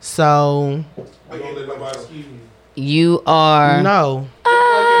 so I don't let nobody excuse me. You are no.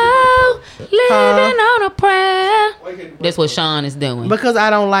 living on a prayer. Why you can't do That's what Sean is doing. Because I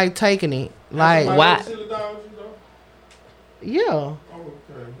don't like taking it. Like, Why? Silly dogs, you know? yeah, Oh,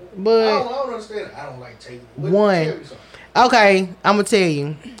 okay. but I don't understand it. I don't like taking it. One. Tell me something. okay, I'm gonna tell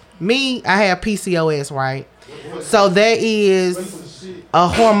you. Me, I have PCOS, right? So that is a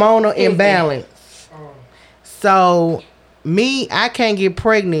hormonal imbalance. So me, I can't get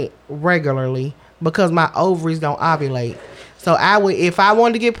pregnant regularly because my ovaries don't ovulate. So if I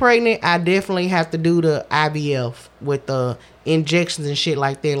wanted to get pregnant, I definitely have to do the IVF with the injections and shit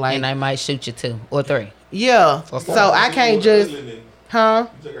like that. Like, And they might shoot you 2 or 3. yeah. Or So 4. I can't just, huh?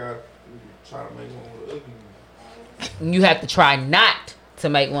 You just gotta try to make one with ugly. You have to try not to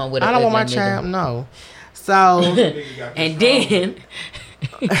make one with a I don't want my ugly nigga. child. No. So Nigga got And this then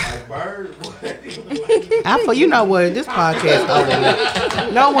like bird. you know what? This podcast over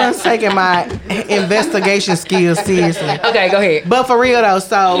with. No one's taking my investigation skills seriously. okay, go ahead. But for real though,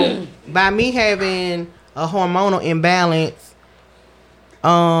 so by me having a hormonal imbalance,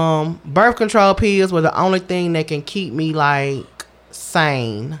 birth control pills were the only thing that can keep me like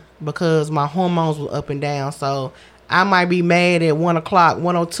sane because my hormones were up and down. So I might be mad at 1 o'clock,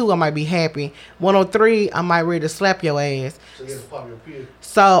 1:02 I might be happy, 1:03 I might ready to slap your ass. So you have to pop your pill.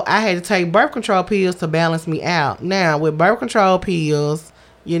 So I had to take birth control pills to balance me out. Now with birth control pills,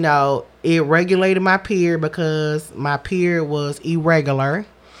 you know, it regulated my period because my period was irregular.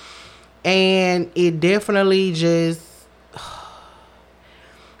 And it definitely just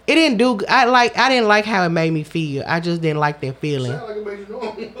it didn't do I didn't like how it made me feel. I just didn't like that feeling. Sound like it makes you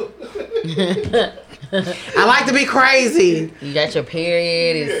normal. I like to be crazy. You got your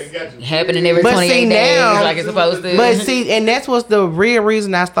period. Yeah, It's you got your happening every But 28 see, days now- like it's supposed to. But see, and that's what's the real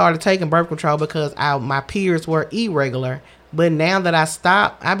reason I started taking birth control because my periods were irregular. But now that I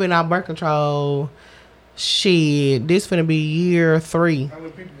stopped, I've been on birth control. Shit, this finna be year 3. How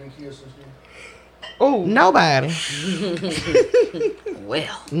many people been killed since then? Oh, nobody,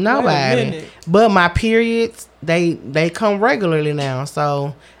 well, nobody. minute. But my periods, they come regularly now,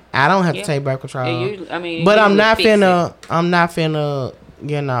 so I don't have to Yeah. take birth control. Yeah, usually, I mean, but I'm usually not fix it. finna,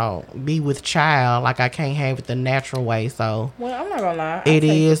 you know, be with child. Like I can't have it the natural way. So Well, I'm not gonna lie. I it take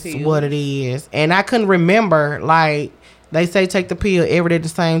the is pills. what it is. And I couldn't remember, like, they say take the pill every day at the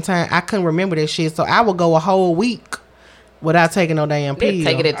same time. I couldn't remember that shit. So I would go a whole week without taking no damn pill. They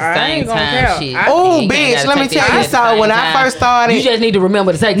take it at the I same ain't gonna time. count. Shit. Oh, You ain't bitch, gotta let me take that tell you shit at the something. same When I time. first started... You just need to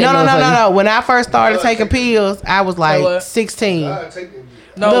remember to take that. No. When I first started taking pills, I was like what? 16. God, take that.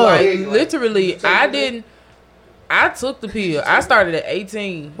 No, Look. like literally, I didn't. I took the pill. I started at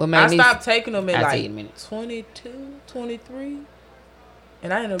 18. What made I me- stopped taking them at I'll tell you in a like minute. 22, 23.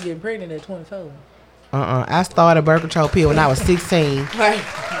 And I ended up getting pregnant at 24. I started birth control pill when I was 16. Like,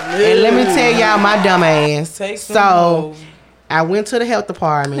 And let me tell y'all my dumb ass. take some So more. I went to the health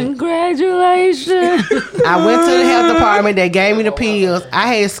department. Congratulations. I went to the health department. They gave me the pills.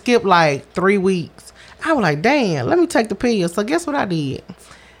 I had skipped like 3 weeks. I was like, damn, let me take the pills. So guess what I did?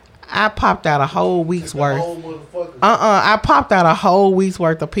 I popped out a whole week's The worth. whole motherfucker. I popped out a whole week's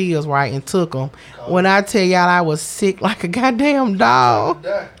worth of pills, right, and took them. When I tell y'all I was sick like a goddamn dog.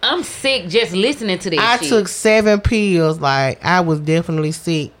 Die. I'm sick just listening to this I shit. took 7 pills. Like, I was definitely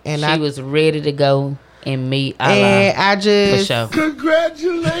sick. And She I was ready to go and meet and Allah I for just sure.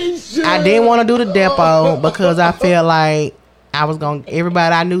 Congratulations. I didn't want to do the depot because I felt like I was gonna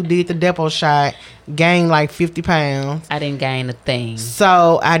everybody I knew did the depot shot, gained like 50 pounds. I didn't gain a thing.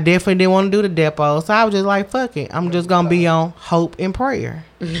 So I definitely didn't want to do the depot. So I was just like, fuck it. I'm just gonna be on hope and prayer.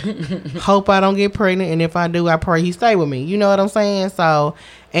 Hope I don't get pregnant, and if I do, I pray he stay with me. You know what I'm saying? So,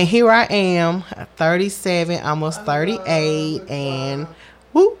 and here I am, 37, almost 38, and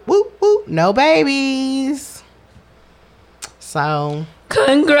whoop whoop whoop, no babies. So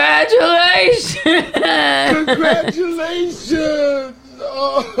Congratulations. Congratulations.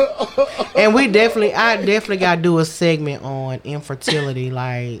 and I definitely gotta do a segment on infertility,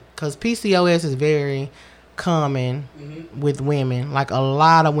 like, cause PCOS is very common with women. Like a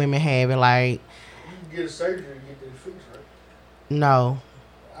lot of women have it. Like, You can get a surgery and get that fixed, right? no,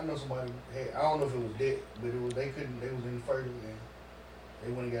 I know somebody had, I don't know if it was that, but it was, they was infertile and they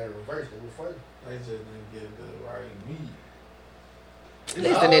went and got it reversed. They were fertile. They just didn't get the right meat.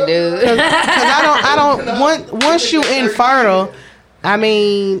 Listen to dude. cause I don't. Once you infertile, I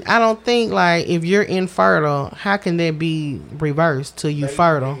mean, I don't think like if you're infertile, how can that be reversed till you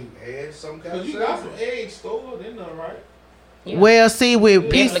fertile? They add some kind Cause of you got surgery. some eggs stored in there, right? Yeah. Well, see with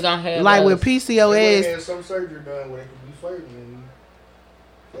Definitely gonna have like those. with They PCOS. had some surgery done where they could be fertile and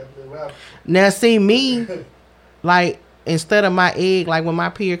that blew out. Now see me, like instead of my egg, like when my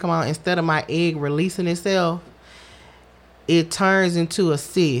period come out, instead of my egg releasing itself, it turns into a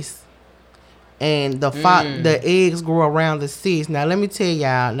cyst, and the eggs grow around the cyst. Now let me tell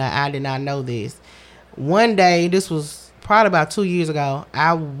y'all. Now I did not know this. One day, this was probably about 2 years ago,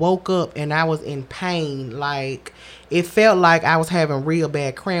 I woke up and I was in pain. Like it felt like I was having real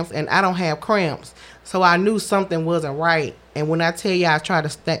bad cramps, and I don't have cramps, so I knew something wasn't right. And when I tell y'all, I tried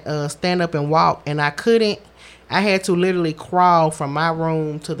to stand up and walk, and I couldn't. I had to literally crawl from my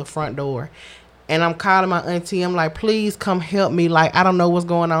room to the front door. And I'm calling my auntie. I'm like, please come help me. Like, I don't know what's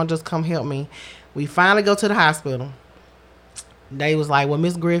going on. Just come help me. We finally go to the hospital. They was like, well,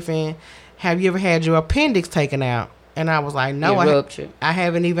 Miss Griffin, have you ever had your appendix taken out? And I was like, no, It ruptured. I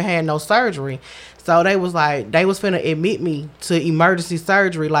haven't even had no surgery. So they was like, they was finna admit me to emergency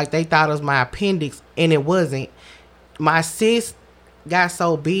surgery. Like they thought it was my appendix, and it wasn't. My cyst got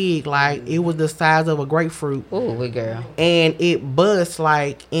so big, like it was the size of a grapefruit. Ooh, we girl. And it bust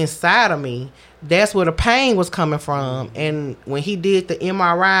like inside of me. That's where the pain was coming from. And when he did the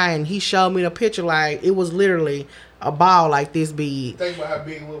MRI and he showed me the picture, like it was literally a ball like this big. Think about how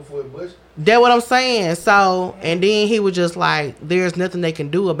big it was before it busted. That's what I'm saying. So, and then he was just like, there's nothing they can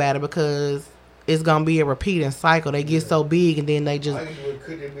do about it because it's gonna be a repeating cycle. They get so big and then they just, I can do it,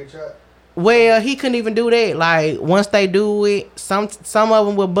 cut that bitch out. well, he couldn't even do that. Like once they do it, some of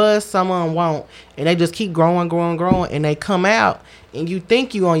them will bust, some of them won't, and they just keep growing, and they come out, and you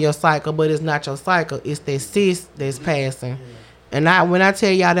think you on your cycle, but it's not your cycle. It's that cyst that's passing. And when I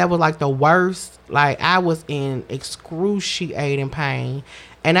tell y'all that was like the worst, like I was in excruciating pain,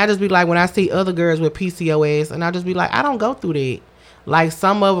 and I just be like, when I see other girls with PCOS, and I just be like, I don't go through that. Like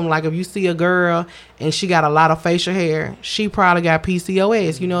some of them, like if you see a girl and she got a lot of facial hair, she probably got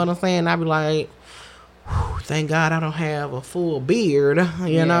PCOS. You know what I'm saying? I be like, whew, thank God I don't have a full beard.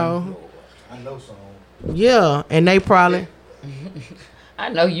 You know? I know some. Yeah, and they probably. I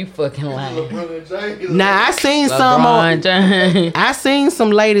know you fucking lying. LeBron James. Now I seen some. LeBron James. I seen some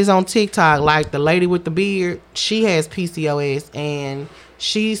ladies on TikTok, like the lady with the beard. She has PCOS, and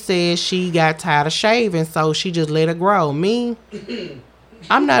she said she got tired of shaving, so she just let it grow. Me,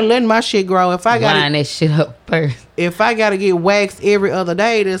 I'm not letting my shit grow. If I Line gotta, that shit up first. if I gotta get waxed every other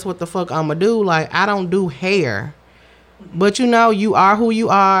day, that's what the fuck I'ma do. Like, I don't do hair. But you know, you are who you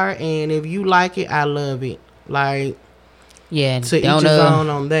are, and if you like it, I love it. Like, Yeah, to each don't his own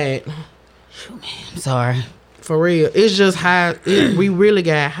on that. I'm sorry. For real, it's just high. We really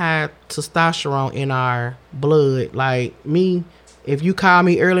got high testosterone in our blood. Like me, if you call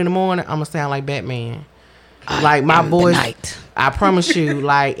me early in the morning, I'ma sound like Batman. Like my voice, I promise you.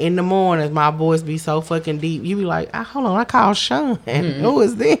 Like in the mornings, my voice be so fucking deep. You be like, hold on, I call Sean. Who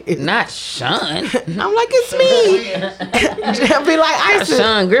is this? Not Sean. I'm like, it's me. Be like, Not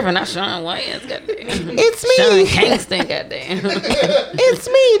Sean Griffin, not Sean Wayans, goddamn. It's me. Sean Kingston, goddamn. It's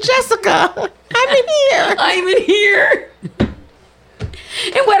me, Jessica. I'm in here. I'm in here.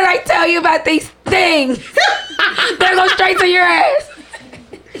 And what did I tell you about these things? They're going straight to your ass.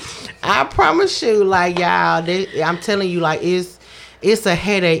 I promise you, like y'all, I'm telling you, like it's a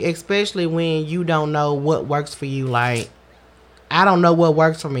headache, especially when you don't know what works for you. Like I don't know what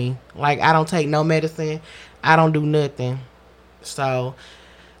works for me. Like I don't take no medicine. I don't do nothing. So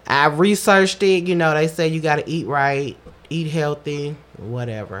I researched it. You know, they say you got to eat right, eat healthy,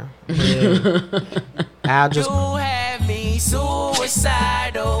 whatever. But I'll just have me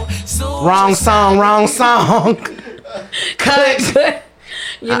suicidal. wrong song. Cut.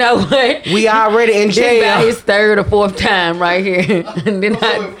 You know what? We already in This about jail. his third or fourth time right here. And then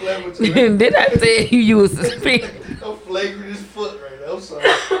did I tell you was suspicious? I'm flagrant his foot right now.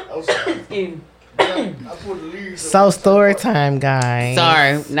 I'm sorry. I put the leaves So story time, guys.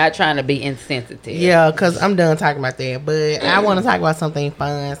 Sorry, not trying to be insensitive. Yeah, because I'm done talking about that. But I want to talk about something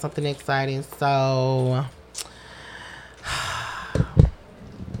fun, something exciting. So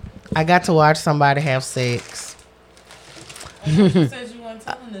I got to watch somebody have sex. You said you weren't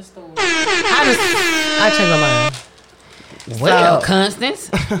telling this story. I changed my mind. Well, So- Constance,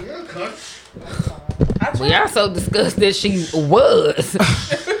 we also discussed that she was.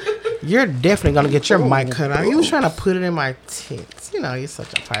 You're definitely going to get your mic cut out. You was trying to put it in my tits. You know, you're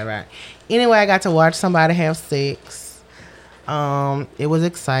such a pirate. Anyway, I got to watch somebody have sex. It was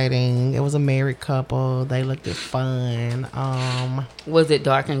exciting. It was a married couple. They looked fun. Was it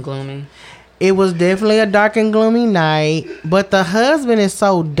dark and gloomy? It was definitely a dark and gloomy night, but the husband is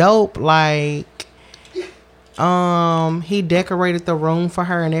so dope. Like, he decorated the room for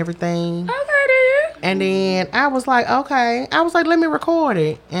her and everything. Okay, And then I was like, okay. I was like, let me record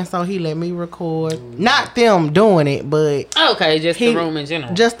it. And so he let me record. Not them doing it, but Okay, just the room in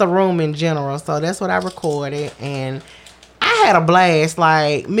general. just the room in general. So that's what I recorded, and I had a blast.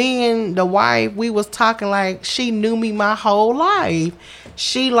 Like, me and the wife, we was talking like she knew me my whole life.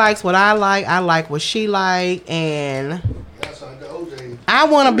 She likes what I like what she like, and That's like the OJ. I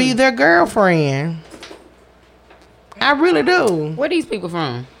want to be their girlfriend. I really do. Where these people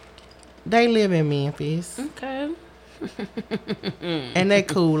from? They live in Memphis, Okay. and they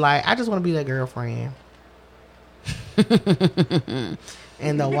cool. Like, I just want to be their girlfriend.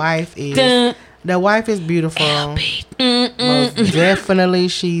 And the wife is Dun. beautiful. Mm-mm. Most definitely,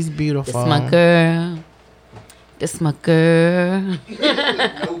 she's beautiful. This my girl. This my girl.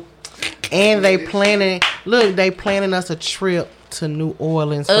 And they planning us a trip to New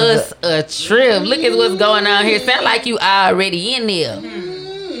Orleans. For Us a trip. Look at what's going on here. Sound like you already in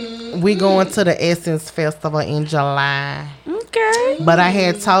there. we going to the Essence Festival in July. Okay. But I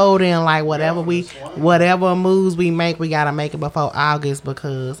had told him, like, whatever moves we make, we gotta make it before August,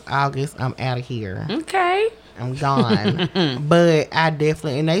 because August I'm out of here. Okay. I'm gone. But I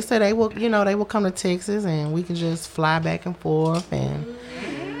definitely, and they said they will come to Texas and we can just fly back and forth. And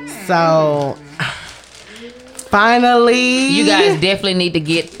so finally, You guys definitely need to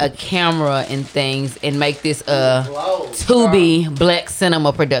get a camera and things and make this a Tubi Black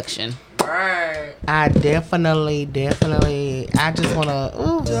Cinema production. Right. I definitely, I just want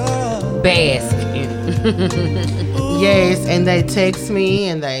to, Bask. yes. And they text me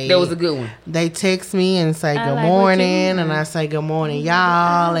and That was a good one. they text me and say good like what morning, and I say good morning,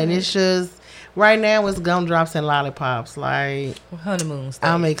 y'all. And it's just, right now it's gumdrops and lollipops. Like, Honeymoon stage.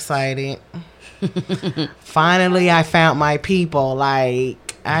 I'm excited. Finally, I found my people. Like,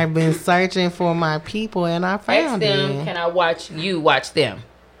 I've been searching for my people, and I Ask found them, it. can I watch you watch them?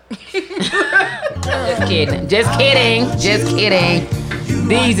 Just kidding. Just kidding.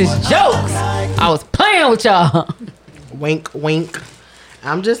 These is jokes. I was playing with y'all. Wink, wink.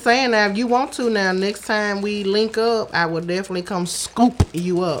 I'm just saying, now, if you want to, now, next time we link up, I will definitely come scoop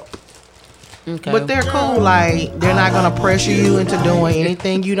you up. Okay. But they're cool. Like, they're not going to pressure you into doing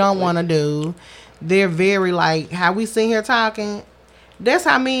anything you don't want to do. They're very, like, how we sitting here talking. That's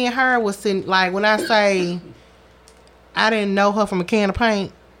how me and her was sitting. Like, when I say I didn't know her from a can of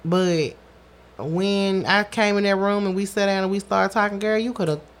paint, but when I came in that room and we sat down and we started talking, girl,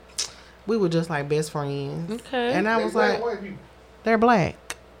 we were just like best friends. Okay. And I was Black like, white people. they're black.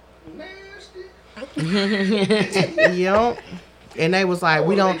 Nasty. Yup. And they was like,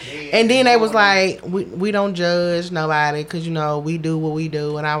 we don't. And then they was like, we don't judge nobody because we do what we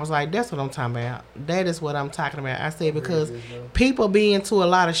do. And I was like, that's what I'm talking about. That is what I'm talking about. I said because people be into a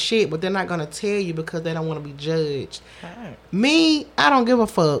lot of shit, but they're not gonna tell you because they don't want to be judged. Me, I don't give a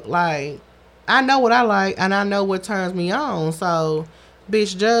fuck. Like, I know what I like and I know what turns me on. So,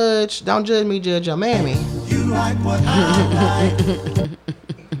 bitch, don't judge me, judge your mammy. You like what I like.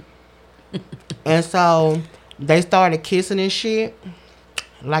 And so they started kissing and shit.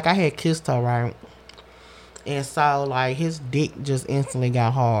 Like I had kissed her, right? And so like his dick just instantly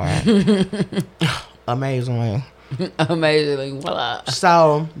got hard. Amazingly. Amazingly, voila.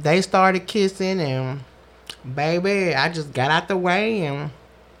 So they started kissing and baby, I just got out the way and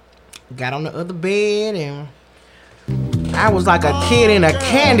got on the other bed and I was like a kid in a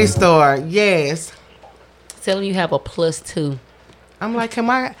candy store. Yes. Tell him you have a +2. I'm like, can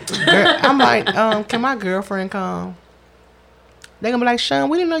my girlfriend come? They gonna be like, Sean,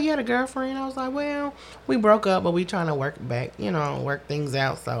 we didn't know you had a girlfriend. I was like, well, we broke up, but we trying to work back, work things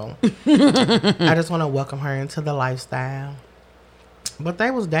out. So I just want to welcome her into the lifestyle. But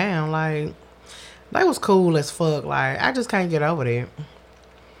they was down, like, they was cool as fuck. Like, I just can't get over that.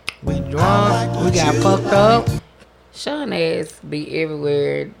 We drunk, we got fucked up. Sean ass be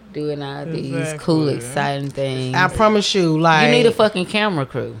everywhere doing all these cool, exciting things. I promise you, like, you need a fucking camera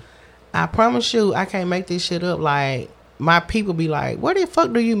crew. I promise you, I can't make this shit up. Like, my people be like, where the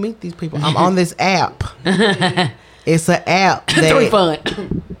fuck do you meet these people? I'm on this app. It's an app. 3 fun.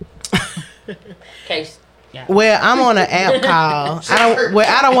 Case. Yeah. Well, I'm on an app called.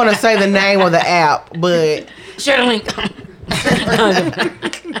 I don't want to say the name of the app, but Share the link.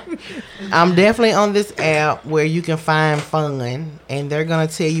 I'm definitely on this app where you can find fun, and they're gonna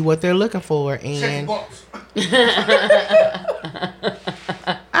tell you what they're looking for. And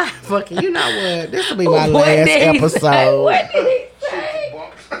I fucking, you know what? This will be my last episode. What did he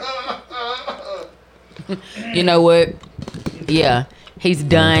say? You know what? Yeah, he's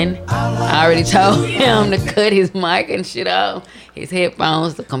done. I already told him to cut his mic and shit off. His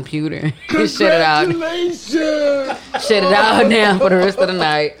headphones, the computer. Shut it out. Shut it all down for the rest of the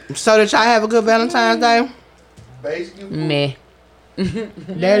night. So did y'all have a good Valentine's Day? Basically, Meh.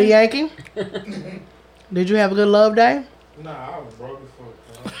 Daddy Yankee? Did you have a good love day? Nah, I was broke as fuck.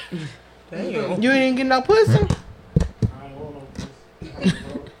 You didn't get no pussy? I ain't want no pussy.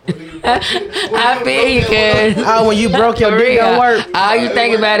 I feel you, cuz. Oh, when you broke your For dick real. don't work. All you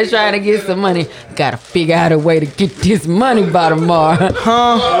think about is trying to get some money. Gotta figure out a way to get this money by tomorrow.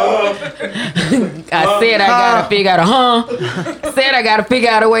 Huh? I said I gotta figure out Said I gotta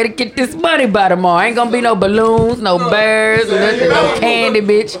figure out a way to get this money by tomorrow. Ain't gonna be no balloons, no bears, nothing, no candy,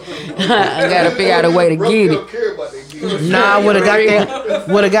 bitch. I gotta figure out a way to get it. Nah, I would have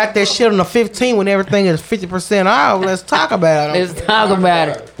got that shit on the 15 when everything is 50% off. Let's talk about it. Let's talk about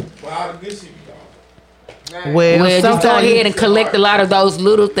it. Well, all the good shit be gone. Well, Well, just go sometimes ahead and collect a lot of those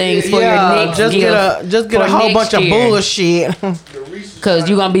little things for your next just gift. get a for whole next bunch of year. bullshit. Cause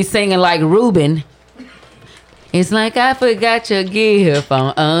you're gonna be singing like Ruben. It's like I forgot your gift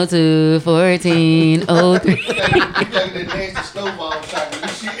on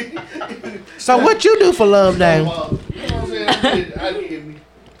 02-14-03. So what you do for Love Day?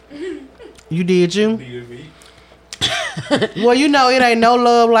 You did you? DV. Well, you know it ain't no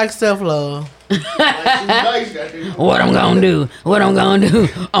love like self-love. What I'm gonna do?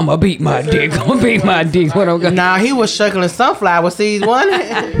 I'ma beat my dick. What I'm gonna Nah, he was shuckling sunflower seeds, wasn't it?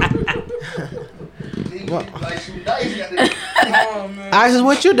 Isis,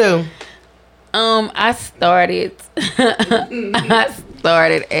 what you do? I started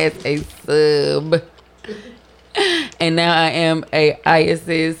as a sub. And now I am a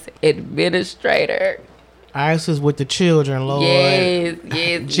ISS administrator. Isis with the children, Lord. Yes.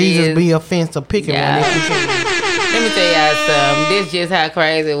 Jesus yes. be offensive picking Yeah. one. Let me tell y'all something. This just how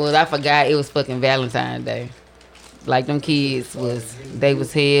crazy it was. I forgot it was fucking Valentine's Day. Like them kids was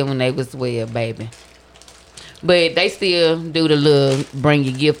here when they was well, baby. But they still do the little bring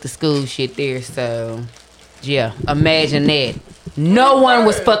your gift to school shit there. So yeah, imagine that. No one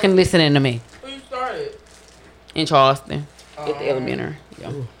was fucking listening to me. Who you started? In Charleston, at the elementary.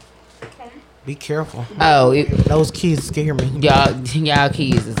 Yeah. Be careful. Oh, Those kids scare me. y'all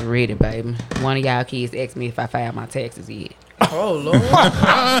kids is ready, baby. One of y'all kids asked me if I filed my taxes yet. Oh Lord.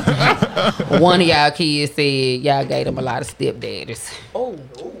 One of y'all kids said y'all gave them a lot of stepdadders. Oh.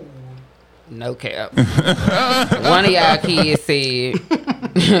 No cap. One of y'all kids said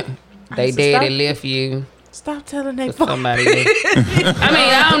they daddy left you Stop telling they for somebody else. I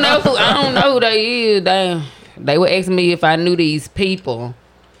mean, I don't know who they is. They were asking me if I knew these people.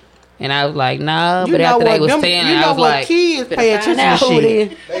 And I was like, nah, You but know after they what, was them- saying, you I know was what like, kids finna pay find attention out to who it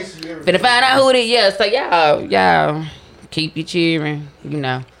shit. is. They see everything. Finna find out who it is. Yeah, so y'all keep your cheering. You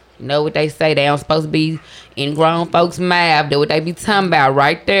know what they say. They don't supposed to be in grown folks' mouth. That's what they be talking about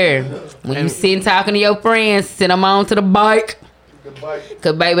right there. When you sitting talking to your friends, send them on to the bike. The bike.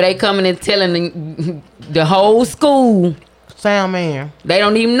 Cause baby, they coming and telling the whole school. Sound man. They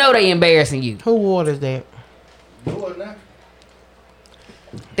don't even know they embarrassing you. Who orders that? No, it's not.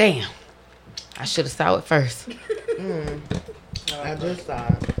 Damn. I should have saw it first. I just saw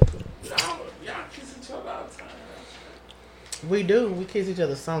it. Y'all kiss each other all the time. We do. We kiss each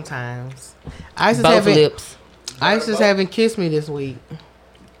other sometimes. Isis Both haven't. lips. Isis haven't kissed me this week.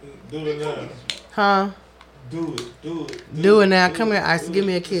 Do it now. Huh? Do it. Do it now. Come here, Isis. Give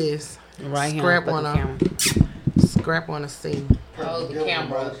me a kiss. Right here. Scrap on one the up. camera. Scrap one to see. Hold the Devil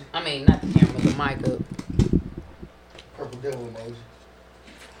camera. emoji. I mean, not the camera, the mic up. Purple devil emoji.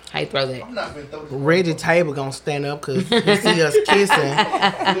 How you throw that? I'm not finna throw this. Reggie Table gonna stand up because he see us kissing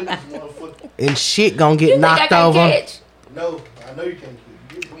Flip this motherfucker. and shit gonna get You think I knocked can over. catch? No, I know you can't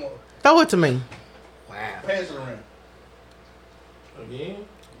keep it. Come on. Throw it to me. Wow. Pass it around. Again?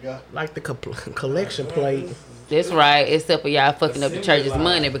 Yeah. Like the collection plate. That's right, except for y'all fucking up the church's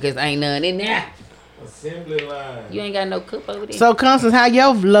money because ain't none in there. Assembly line. You ain't got no cup over there. So, Constance, how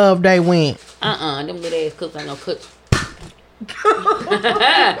your love day went? Them little ass cups ain't gonna cook.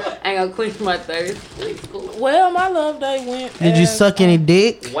 Ain't gonna quench my thirst. It's cool. Well, my love day went. Did you as- suck any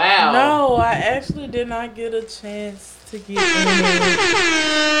dick? Wow. No, I actually did not get a chance to get in.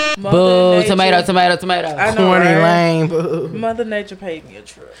 Boo, tomato. I know, Corny right? lame. Boo. Mother Nature paid me a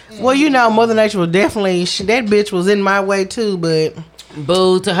trip. Well, you know, Mother Nature was definitely that bitch was in my way too, but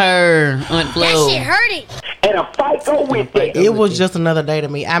Boo to her, Aunt Flo. hurting. it was just another day to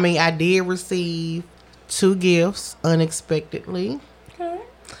me. I mean, I did receive 2 gifts unexpectedly. Okay.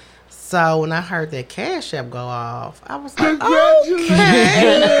 So when I heard that Cash App go off, I was like,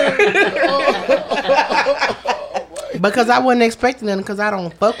 okay. Because I wasn't expecting them because I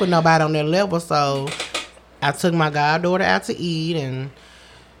don't fuck with nobody on that level. So I took my goddaughter out to eat and,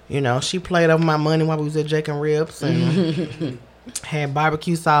 you know, she played over my money while we was at Jake and Rips and had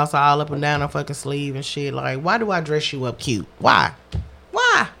barbecue sauce all up and down her fucking sleeve and shit. Like, why do I dress you up cute? Why?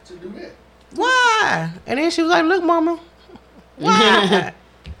 Why? To do that. Why? And then she was like, look, mama. Why?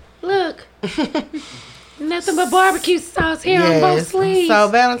 Look. Nothing but barbecue sauce here on both sleeves. So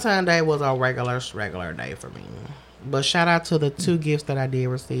Valentine's Day was a regular day for me. But shout out to the 2 gifts that I did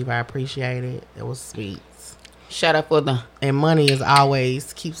receive. I appreciate it. It was sweet. Shout out for the And money as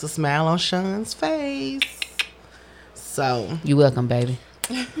always keeps a smile on Sean's face. So you welcome, baby.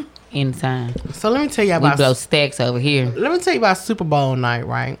 Anytime. let me tell you We blow about stacks over here. let me tell you about Super Bowl night,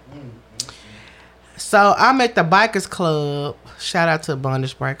 right? So I'm at the Bikers Club. Shout out to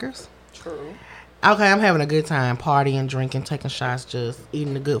Bondage Breakers. True. Okay, I'm having a good time, partying, drinking, taking shots, just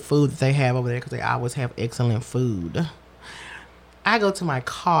eating the good food that they have over there because they always have excellent food. I go to my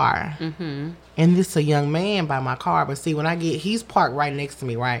car, and this is a young man by my car. But see, he's parked right next to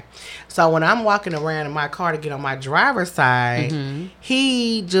me, right? So when I'm walking around in my car to get on my driver's side,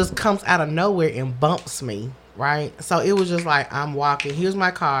 he just comes out of nowhere and bumps me, right? So it was just like, I'm walking. Here's my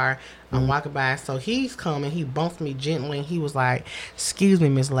car. I'm walking by. So he's coming. He bumps me gently. And he was like, excuse me,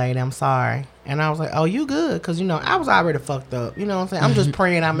 Miss Lady, I'm sorry. And I was like, oh, you good? Because, you know, I was already fucked up. You know what I'm saying? I'm just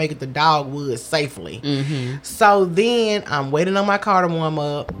praying I make it to Dogwood safely. So then I'm waiting on my car to warm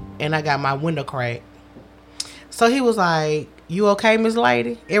up. And I got my window cracked. So he was like, you okay, Miss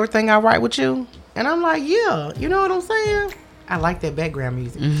Lady? Everything all right with you? And I'm like, yeah. You know what I'm saying? I like that background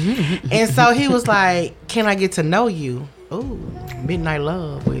music. And so he was like, can I get to know you? Ooh, Midnight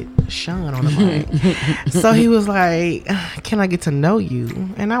Love with Sean on the mic. So he was like, can I get to know you?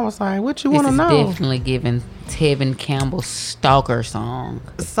 And I was like, what you This want to is know? definitely giving Tevin Campbell's Stalker song.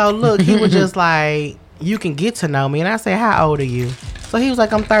 So look, he was just like, you can get to know me. And I said, how old are you? So he was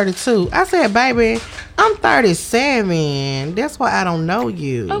like, I'm 32. I said, baby, I'm 37. That's why I don't know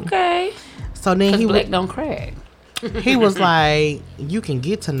you. Okay. So then Because he black was, don't crack. he was like, you can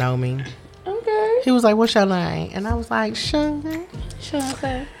get to know me. Okay. He was like, what's your name? And I was like, Sean. Sure,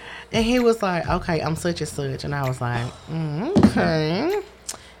 okay. And he was like, okay, I'm such and such. And I was like, okay.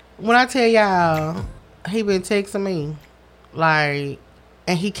 When I tell y'all, he been texting me, like,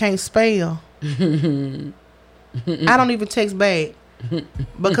 and he can't spell. I don't even text back.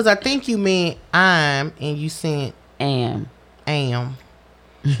 Because I think you meant I'm, and you sent Am. am.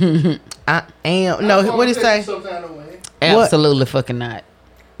 I am. No, what did he say? Sometime though, man. Absolutely fucking not.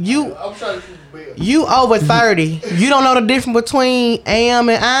 You I'm trying to shoot the bell. you over 30. You don't know the difference between am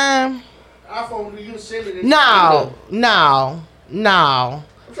and I'm? iPhone, you send it. No. I'm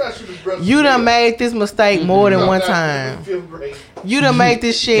trying to shoot the brother. You done made this mistake more than one Sometime time. in 5th grade. You done made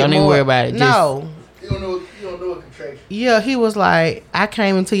this shit Don't even more. worry about it. No. You don't know a contraction. Yeah, he was like, I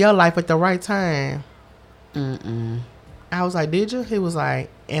came into your life at the right time. I was like, did you? He was like,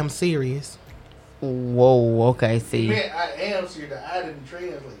 I'm serious. Whoa, okay, see. Man, I am serious. The I didn't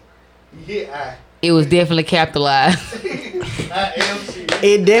translate. Yeah, It was definitely capitalized. I am serious.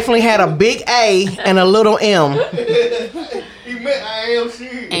 It definitely had a big A and a little M. He meant I am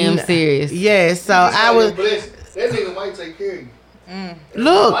serious. I'm serious. Yeah, so I was, That nigga might take care of you.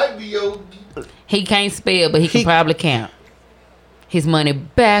 look, Might be your. He can't spell, but he can probably count. His money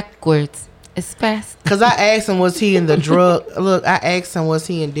backwards as fast. because I asked him, was he in the drug, look, I asked him, was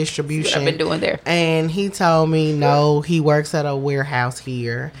he in What I've been distribution? doing there. And he told me, no, he works at a warehouse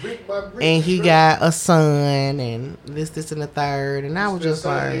here. Brick by brick. And he got a son and this, and the third. And I was just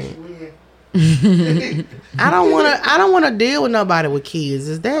like, I don't want to deal with nobody with kids.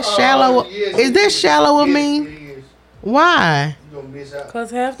 Is that shallow? yes, Is that shallow of me? Yes. Why? You gonna miss out.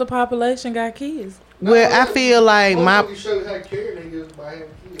 Cause half the population got kids. Well, I feel like You show you how to care niggas by having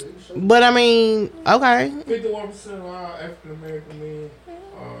kids. You show- but I mean, okay. 51% of all African American men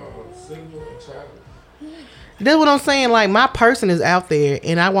are single and childless. That's what I'm saying. Like, my person is out there,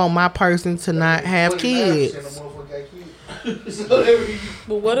 and I want my person to not have 29% kids. of motherfuckers got kids. So that means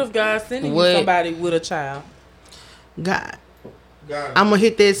But what if God's sending What? you somebody with a child? God, God, I'm gonna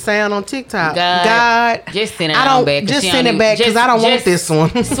hit that sound on TikTok. God, God, just send it I on don't back. 'cause just she send don't it back because I don't want just this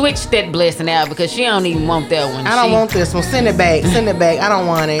one. Switch that blessing out because she don't even want that one. I don't want this one. Send it back. Send it back. I don't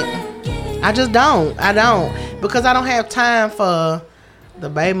want it. I just don't. I don't because I don't have time for the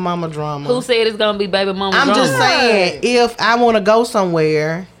baby mama drama. Who said it's gonna be baby mama? I'm just drama? saying, if I want to go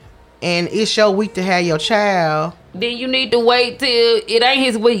somewhere and it's your week to have your child, Then you need to wait till it ain't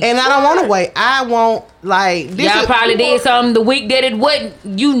his week. and I don't want to wait. I want like this. Y'all is, probably did something the week that it wasn't.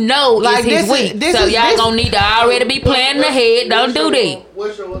 You know, Like, it's his this is- week, this so is- y'all this- gonna need to already be planning ahead. Don't do that.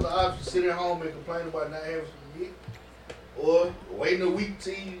 What's your other option? Sit at home and complain about not having some kids? Or waiting a week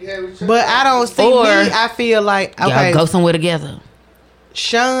till you have a child? But I don't see Or- me. I feel like okay, Y'all go somewhere together.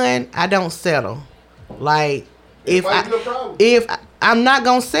 Sean, I don't settle. Like It might be a problem. if I'm not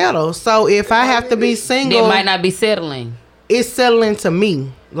gonna settle, so if I have to be They single, might not be settling. it's settling to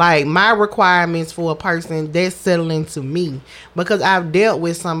me. Like my requirements for a person, that's settling to me because I've dealt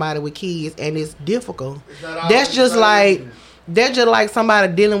with somebody with kids and it's difficult. It's not all That's the just same. like that's just like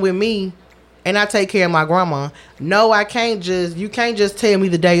somebody dealing with me, and I take care of my grandma. No, I can't just. You can't just tell me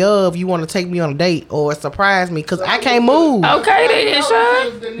the day of you want to take me on a date or surprise me because I can't move. Okay then,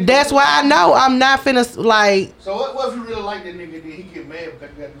 Sean. That's why I know I'm not finna like. So what if you really like that nigga? Then he get mad because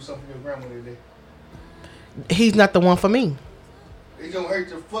you gotta do something for your grandma that day. He's not the one for me. It's gonna hurt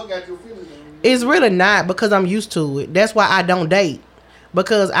the fuck out your feelings. It's really not because I'm used to it. That's why I don't date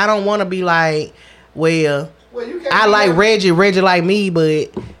because I don't want to be like, well, Well, you can't I be like that- Reggie like me,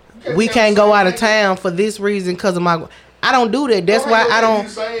 but we have can't the go same out of thing. town for this reason because of my. I don't do that. That's why I don't.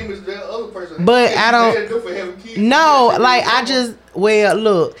 Same as the other person. But You I can't don't- be mad at them for having kids. No, like I just well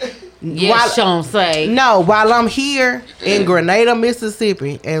look. Yes, Sean say. No, while I'm here in Grenada,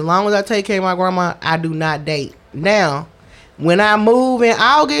 Mississippi, as long as I take care of my grandma, I do not date. Now, when I move in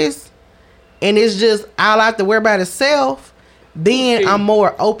August and it's just all I have to worry about itself, then I'm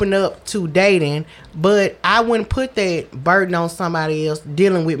more open up to dating. But I wouldn't put that burden on somebody else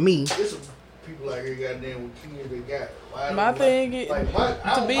dealing with me. There's some people out here goddamn with kids that got. why My don't thing like- is, like my-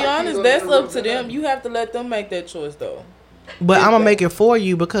 I to don't be like honest, kids that's on the up to road. them. You have to let them make that choice, though. But I'm gonna make it for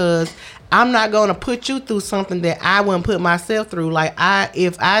you because I'm not gonna put you through something that I wouldn't put myself through. Like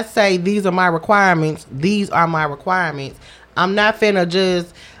if I say these are my requirements, these are my requirements. I'm not finna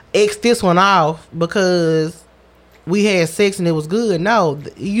just X this one off because we had sex and it was good. No,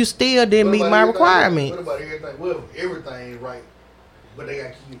 you still didn't What meet about my everything- requirements. What about everything? Well, everything ain't right, but they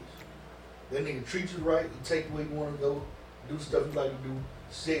got kids. That nigga treat you right. He take you where you want to go. Do stuff you like to do.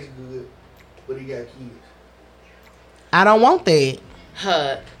 Sex good, but he got kids. I don't want that.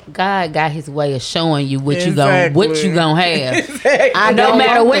 God got his way of showing you what Exactly. you gonna have. I No don't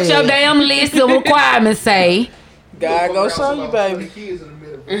matter want what your that. damn list of requirements say. God Fuck gonna around show you, somebody, baby. 20 kids in the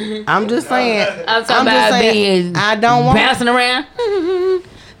middle. I'm just saying. I'm talking I'm just about saying. being I don't want. bouncing around.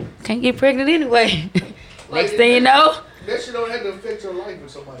 Can't get pregnant anyway. Next thing you know, That shit don't have to affect your life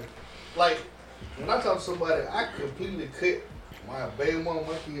with somebody. Like, when I talk to somebody, I completely cut my baby mama,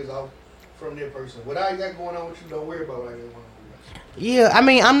 my kids off from that person. What I got going on with you, don't worry about what I got going on with you. Yeah, I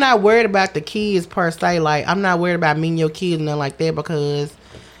mean, I'm not worried about the kids per se. Like, I'm not worried about meeting your kids and nothing like that because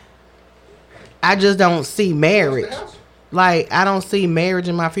I just don't see marriage. Like, I don't see marriage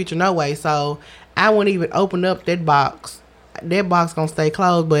in my future no way. So, I wouldn't even open up that box. That box gonna stay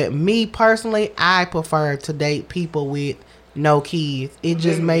closed. But me personally, I prefer to date people with no kids. It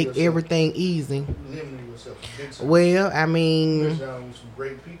just make everything easy. Limiting yourself. Big time. Well, I mean, Miss out on some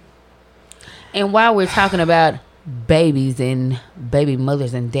great people. And while we're talking about babies and baby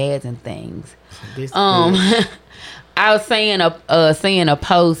mothers and dads and things, this I was seeing a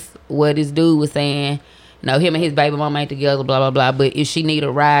post where this dude was saying, you know, him and his baby mama ain't together, blah blah blah. But if she need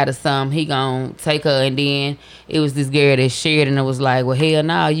a ride or something, he gonna take her. And then it was this girl that shared, and it was like, well, hell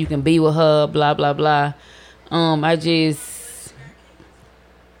no, you can be with her, blah blah blah. I just,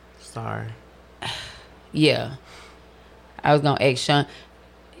 sorry. yeah, I was gonna ask Sean.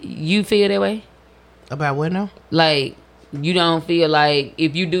 You feel that way? About what now? Like, you don't feel like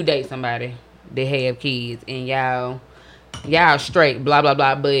if you do date somebody that have kids and y'all straight, blah blah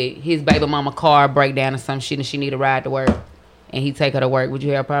blah, but his baby mama car break down or some shit and she need a ride to work and he take her to work, would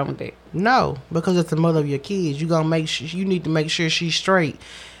you have a problem with that? No, because it's the mother of your kids. You gonna make sure you need to make sure she's straight.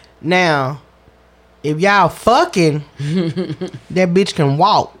 Now, if y'all fucking, that bitch can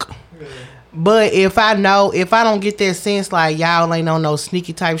walk. But if I don't get that sense like y'all ain't on no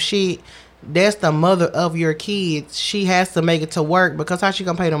sneaky type shit, that's the mother of your kids. She has to make it to work because how she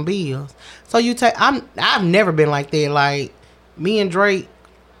gonna pay them bills? So I've never been like that. Like, me and Drake,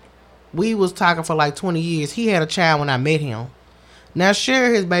 we was talking for like 20 years. He had a child when I met him. Now,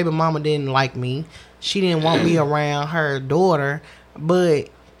 sure, his baby mama didn't like me. She didn't want me around her daughter, but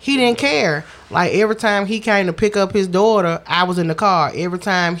he didn't care. Like, every time he came to pick up his daughter, I was in the car. Every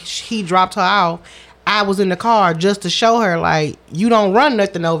time he dropped her off, I was in the car just to show her, like, you don't run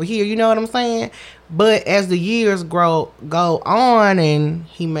nothing over here. You know what I'm saying? But as the years go on and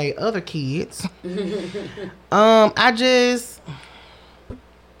he made other kids, I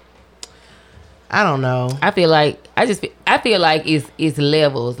don't know. I feel like it's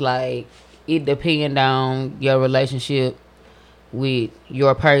levels. Like, it depends on your relationship with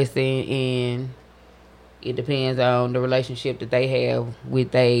your person, and it depends on the relationship that they have with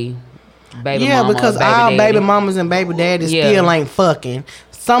they baby mama. Yeah, because baby all daddy. baby mamas and baby daddies still ain't fucking.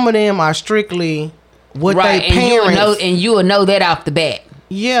 Some of them are strictly what they parents. And you will know that off the bat.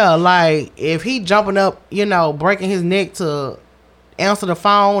 Yeah, like, if he jumping up, breaking his neck to answer the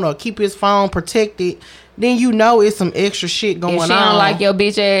phone or keep his phone protected, then you know it's some extra shit going on. If she don't like your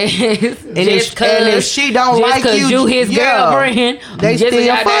bitch ass, and if she don't like you his girlfriend, they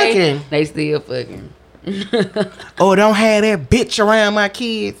still fucking. They still fucking. Or don't have that bitch around my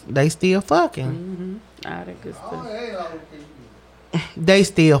kids. They still fucking. Mm-hmm. All that good stuff. They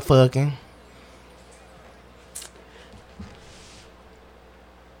still fucking.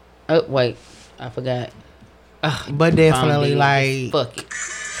 Oh wait, I forgot. Ugh, but definitely, like, fuck it.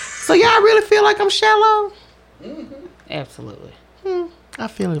 So y'all really feel like I'm shallow? Mm-hmm. Absolutely. I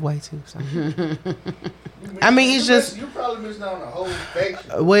feel it way too. So. I mean, it's just you probably missed out on the whole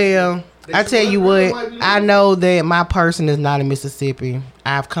spectrum. Well, I tell you what, I know that my person is not in Mississippi.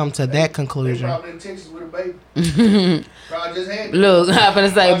 I've come to that conclusion. They probably in Texas with a baby. Probably just had Look, I'm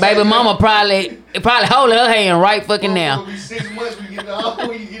gonna say, baby mama probably holding her hand right fucking now. It'll be 6 months when you get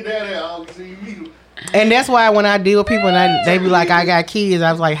down there. I'll see you meet them. And that's why when I deal with people and they be like, I got kids,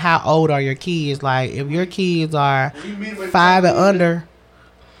 I was like, how old are your kids? Like, if your kids are 5 and under.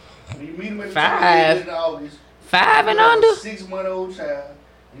 5 and under? 6-month-old child.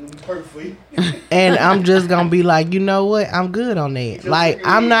 It'll be perfect for you. And I'm just going to be like, you know what? I'm good on that. Like,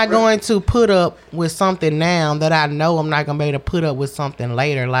 I'm not going to put up with something now that I know I'm not going to be able to put up with something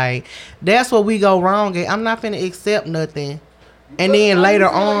later. Like, that's what we go wrong at. I'm not going to accept nothing. And then later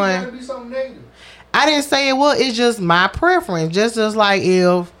on, I didn't say it was. It's just my preference. Just like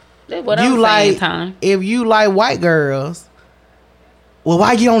if you like white girls, well,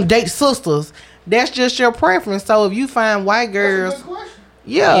 why you don't date sisters? That's just your preference. So if you find white girls,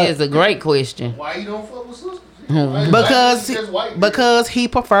 it's a great question. Why you don't fuck with sisters? Because he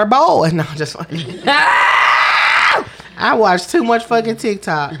prefer boys. No, just funny. I watch too much fucking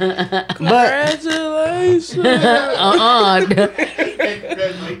TikTok. Congratulations.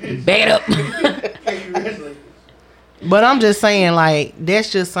 Bad up. But I'm just saying, like,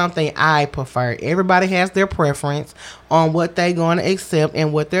 that's just something I prefer. Everybody has their preference on what they're going to accept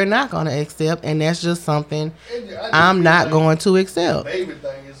and what they're not going to accept, and that's just something I'm not going to accept. Baby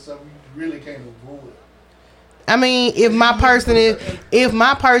thing is something you really can't avoid. I mean, if my person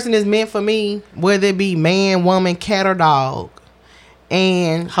is meant for me, whether it be man, woman, cat, or dog,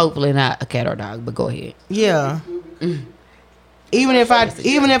 and hopefully not a cat or dog, but go ahead. Yeah. even if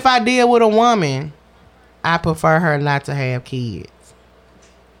I deal with a woman, I prefer her not to have kids.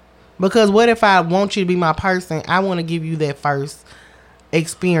 Because what if I want you to be my person? I want to give you that first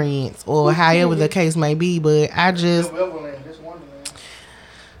experience or however the case may be. But I just,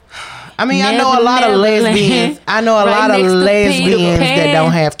 I mean, I know a lot of lesbians. I know a lot of lesbians that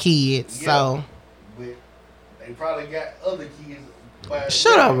don't have kids. So But they probably got other kids.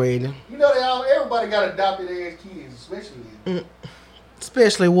 Shut up, Raiden. You know, everybody got adopted ass kids,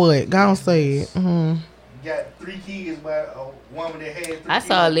 Especially what? Go on, say it. You got 3 kids by a woman that had 3 I kids.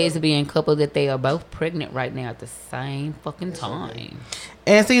 saw a lesbian couple that they are both pregnant right now at the same fucking time.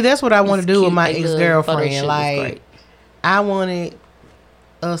 And see, that's what I want to do with my They look- ex-girlfriend. photo shoot was Like, great. I wanted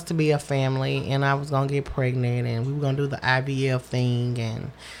us to be a family, and I was gonna get pregnant, and we were gonna do the IVF thing.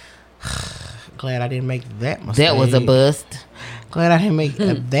 And glad I didn't make that mistake. That was a bust. Glad I didn't make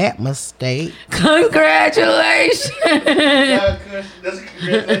that mistake. Congratulations.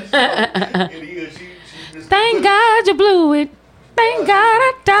 Thank God you blew it. Thank God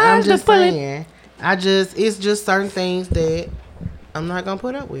I I'm dodged the just bullet. saying. It's just certain things that I'm not gonna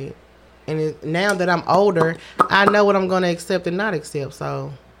put up with. And now that I'm older, I know what I'm gonna accept and not accept.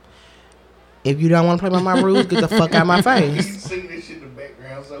 So if you don't want to play by my rules, get the fuck out of my face. Sing this shit in the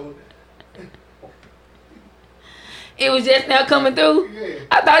background, so It was just now coming through. yeah.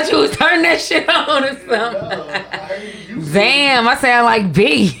 I thought you was turning that shit on or something. No, I heard you. Damn, I sound like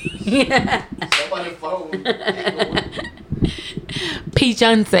B. Somebody phone. Peach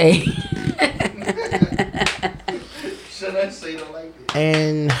Unsafe. Should I say don't like that?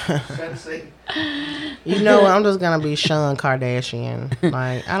 And Should I say? you know, I'm just gonna be Sean Kardashian.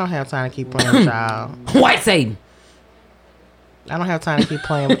 Like, I don't have time to keep playing with y'all. White Satan. I don't have time to keep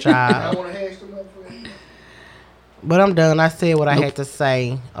playing with I y'all. want to hash them up for you. But I'm done. I said what I had to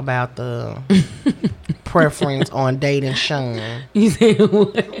say about the preference on dating Sean. You said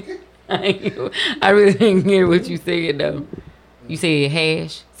what? I really didn't hear what you said though. You said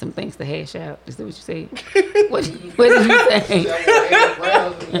hash, some things to hash out. Is that what you said? What did you I say? want to hash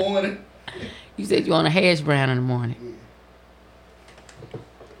browns in the morning. You said you want a hash brown in the morning.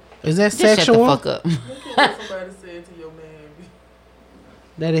 Is that Just sexual? shut the fuck up. Somebody said to your man.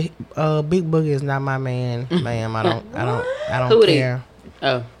 That Big Boogie is not my man, ma'am. I don't Who it is? care.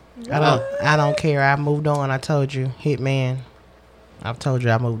 Oh. I don't care. I moved on. I told you, Hitman. I've told you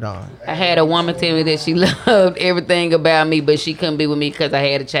I moved on. I had a woman tell me that she loved everything about me, but she couldn't be with me because I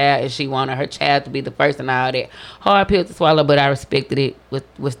had a child and she wanted her child to be the first and all that. Hard pill to swallow, but I respected it.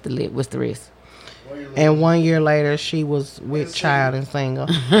 What's the rest? And 1 year later, she was with child and single.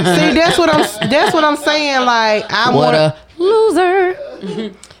 See, that's what I'm saying. Like, What a loser.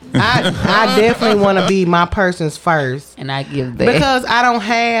 I definitely want to be my person's first. And I give that. Because I don't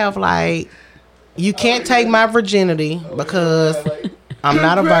have, like, you can't take my virginity because I'm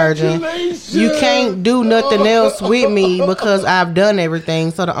not a virgin. You can't do nothing else with me because I've done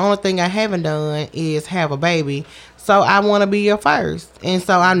everything. So the only thing I haven't done is have a baby. So I want to be your first. And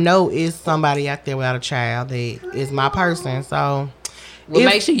so I know it's somebody out there without a child that is my person. So well,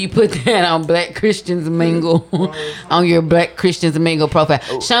 make sure you put that on Black Christians Mingle on your Black Christians Mingle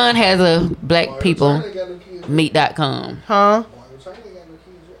profile. Sean has a Black People Meet.com. Huh?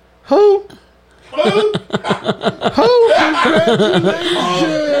 Who? Who?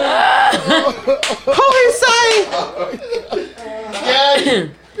 Who he say?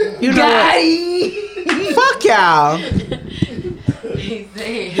 You know what? Fuck y'all.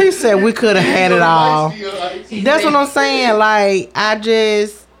 He said we could have had it all. That's what I'm saying. Like,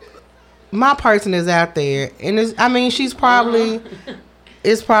 my person is out there, and she's probably,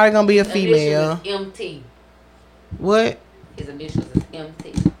 it's probably gonna be a female. MT. What? His initials is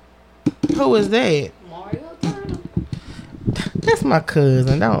MT. Who is that? Mario Turner. That's my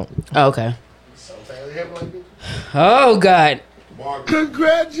cousin. Don't. Oh, okay. Oh God.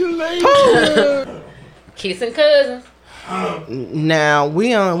 Congratulations. Kissing cousins. Now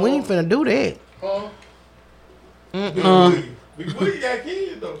we ain't finna do that. Big Boogie got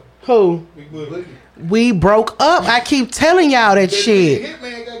kids though. Who? Big Boogie. We broke up. I keep telling y'all that shit.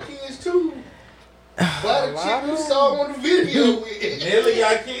 Hitman got kids too. Why the chick you saw on the video with? Nelly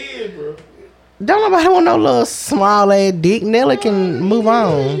got kids, bro. Don't nobody want no little small ass dick. Nelly can move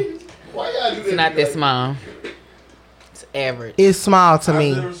on. Why y'all do that? It's not that small. It's average. It's small to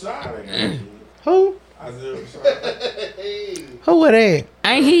me. Isaiah Rashad ain't got kids. Who? Isaiah Rashad. Hey, Who are that?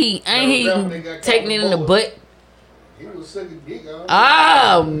 Ain't he taking it in the butt? he was sucking dick on.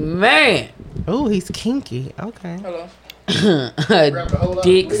 Oh man. Oh, he's kinky. Okay. Hello.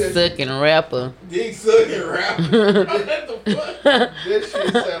 Dick sucking rapper. Dick sucking rapper. What the fuck? That shit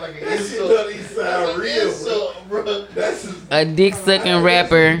sound like an That shit insult. doesn't even sound That's an real, bro. insult, bro. A dick sucking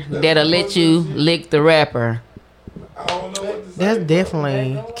rapper that'll let you lick the rapper. I don't know what to say. That's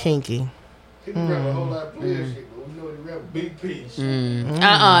definitely kinky. He can rap a whole lot of player shit, but we know what he rap. Big piece.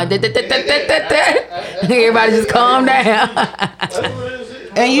 Everybody just calm down. That's real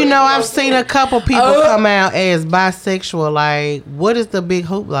shit. And you know, I've seen a couple people come out as bisexual. Like, what is the big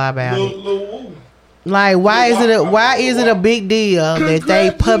hoopla about it? Lil Woo. Like, why is it a big deal that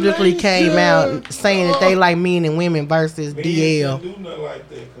they publicly came out saying that they like men and women versus Men DL? shouldn't do nothing like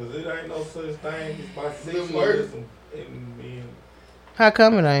that because it ain't no such thing as bisexualism in men. How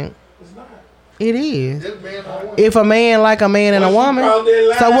come it ain't? It's not. It is. This man don't want If a man like a man and a woman,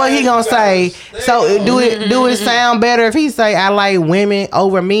 so what he gonna say? So do it sound better if he say I like women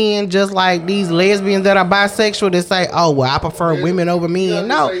over men, just like these lesbians that are bisexual that say, oh well, I prefer women over men.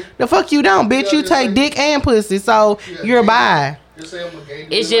 No, the fuck you don't, bitch. You take dick and pussy, so you're bi. Just say I'm a gay.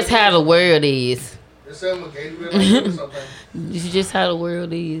 It's just how the world is. Just say I'm a gay. Like or something. It's just how the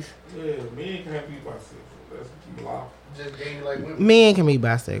world is. Yeah, men can't be bisexual. That's what you lie. Just gay like women. Men can be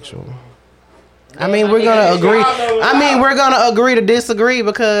bisexual. I mean, we're gonna agree. I mean, we're gonna agree to disagree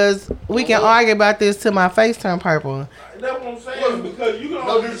because we can argue about this till my face turn purple. That's what I'm saying because you can No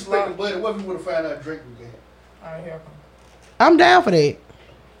always disrespect to Buddy. What if you would have found out Drake was gay? I'm down for that.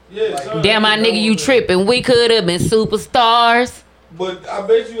 Yeah, son, Damn, my you nigga, know you that. tripping. We could have been superstars. But I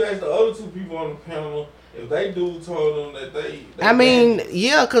bet you asked the other two people on the panel if they dude told them that they I mean,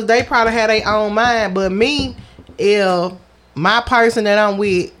 yeah, because they probably had their own mind. But me, if my person that I'm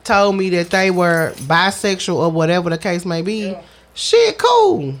with told me that they were bisexual or whatever the case may be, shit,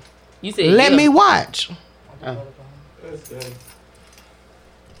 cool. You said Let yeah. me watch. That's gay.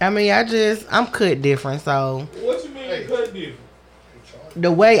 I mean, I'm cut different. So What you mean you cut different?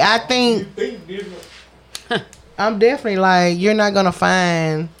 the way I You think, think different? I'm definitely like, you're not going to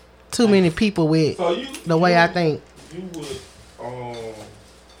find too many people with So you the way I think. you would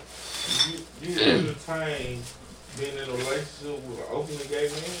you would entertain being in a relationship with an openly gay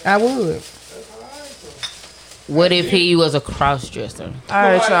man? I would. That's alright. So. What if he was a cross dresser? All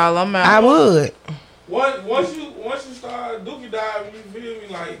right, y'all. I'm out. I would. Once you start dookie diving, you feel me?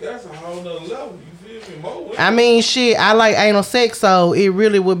 Like that's a whole nother level. You feel me? More women. I mean, shit, I like anal sex, so it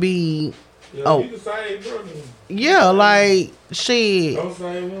really would be, Yeah, oh. you the same brother. yeah, like, shit. Don't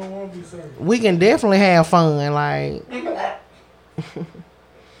say we don't want to be same. We can definitely have fun, like.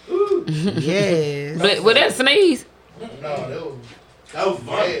 Yes. But with that sneeze, No, That was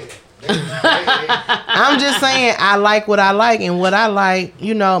funny. I'm just saying I like what I like, and what I like,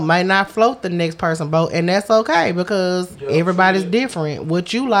 you know, might not float the next person boat, and that's okay because Yeah, everybody's yeah. different.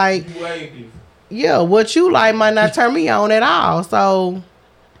 What you like, You ain't different. yeah, what you like might not turn me on at all. So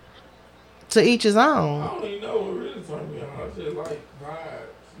to each his I own. don't even know what really turned me on. I just like vibes.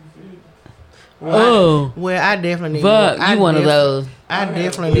 You feel me? oh, Well, I definitely need but more. you one of those. I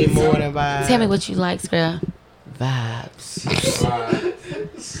definitely need more than vibes. Tell me what you like, girl. Vibes.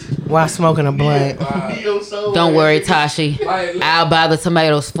 Vibes. While smoking a blunt. Vibes. Don't worry, Tashi. Like, I'll buy the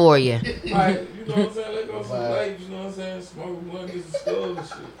tomatoes for you. like, you know what I'm saying? Let's go some lakes, you know what I'm saying? Smoke a blunt, get some skulls and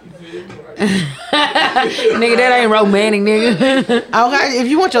shit. You feel me? Like, Nigga, that ain't romantic, nigga. Okay, if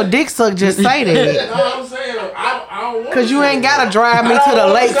you want your dick sucked, just say that. you know what I'm saying? I don't want Cause you ain't gotta drive me to the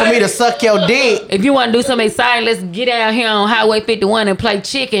lake for me to suck your dick. If you want to do something exciting, let's get out here on Highway 51 and play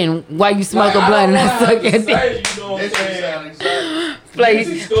chicken while you smoke a blunt and I suck your dick. You know what I'm That shit saying? sound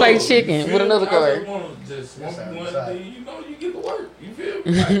exciting. Play chicken with another I card. just want to just smoke That one sounds thing, you know, you get to work. You feel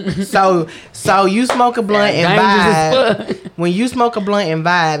me? Like, So you smoke a blunt and Dangerous vibe. as fuck. When you smoke a blunt and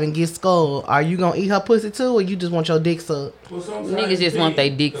vibe and get skulled, are you gonna eat her pussy too, or you just want your dick sucked? well, sometimes Niggas you just want they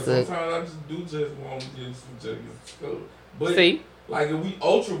can't, dick 'cause sucked. Sometimes I just do just want to get some skull. But See? like if we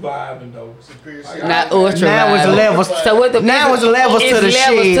ultra vibing though, Superior like, shit. Not ultra Now it's vibe. levels. So what the Now it's levels to the levels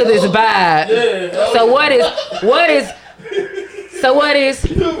shit. to this vibe. Yeah. So what is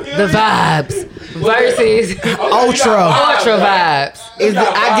the vibes versus ultra vibes? Is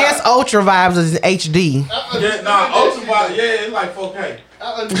I guess ultra vibes is HD. Yeah, nah, ultra vibe. Yeah, it's like 4K.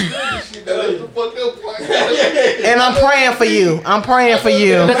 I understand this shit. That's the fucked up part. And I'm praying for you. I'm praying for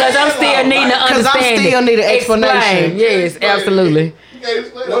you. Because I'm still needing to Because I'm understand still it. need an explanation. Explain. Yes, absolutely. You can't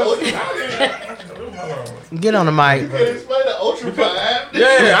explain the ultra. Get on the mic. You can't explain the ultra vibe.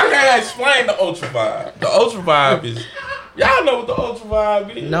 Yeah, I can't explain the ultra vibe. The ultra vibe is, y'all know what the ultra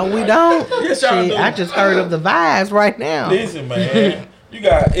vibe is. No, we don't. Yes, y'all Shit, do. I just heard of the vibes right now. Listen, man, you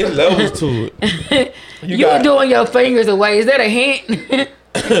got it levels to it. You were doing your fingers away. Is that a hint? You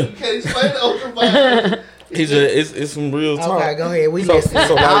can't explain the ultra vibe. It's some real talk. Okay, go ahead. We So- listen.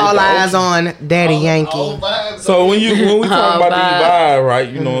 so like All the eyes ultra- on Daddy Yankee. All vibes. So when we talk Oh, about these vibe. vibe, right?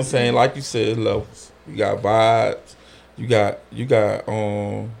 You know what I'm saying? Like you said, levels. You got vibes. You got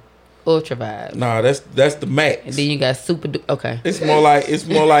Ultra vibe. Nah, that's the max. And then you got super. Okay. It's more like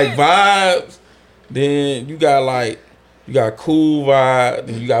vibes. Then you got cool vibes.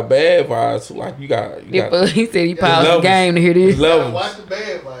 Then you got bad vibes. So like you got. He said he paused the game to hear this. Levels. Watch the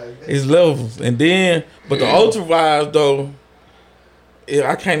bad vibes. It's levels, and then but the ultra vibes though.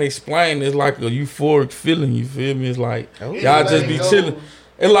 I can't explain. It's like a euphoric feeling. You feel me? It's like y'all just be chilling.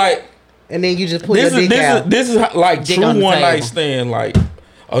 It's like, and then you just put your dick out. This is like Dick true on the one night table. stand. Like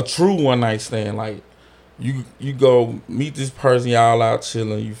a true one night stand. Like you go meet this person. Y'all out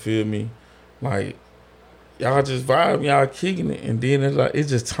chilling. You feel me? Like y'all just vibe. Y'all kicking it, and then it's like it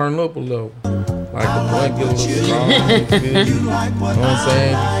just turn up a level. Like the blunt get a little strong. You feel me? You know what I'm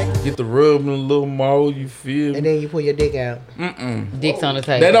saying? Get the rubbing a little more. You feel me? And then you pull your dick out. Dicks on the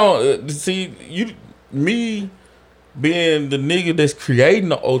table. They don't see you. Me being the nigga that's creating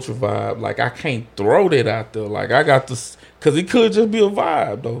the ultra vibe, like I can't throw that out there. Like I got this, cause it could just be a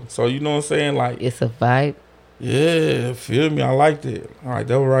vibe though. So you know what I'm saying? Like It's a vibe. yeah, feel me? I like that. All right,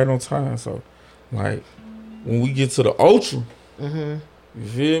 that was right on time. So like when we get to the ultra, you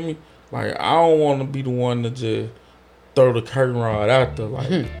feel me? Like I don't want to be the one to just throw the curtain rod out there. Like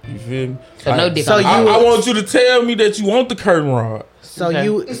you feel me? So Like, no dick so on the you- table. I want you to tell me that you want the curtain rod. So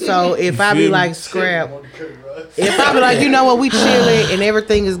Okay. so if I be feel me? like Scrap, if I be like, you know what, we chilling and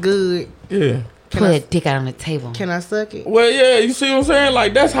everything is good, Yeah. Put a dick out on the table. can I suck it? Well, yeah, you see what I'm saying?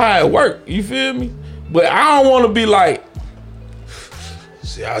 Like, that's how it work. You feel me? But I don't want to be like,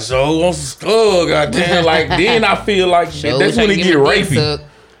 see, I sure want some skull, goddamn. Like, then I feel like Show that's when it you get my dick rapey. suck.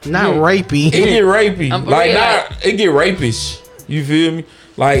 Not rapey. It get rapey. I'm for Like, real. it get rapish. You feel me?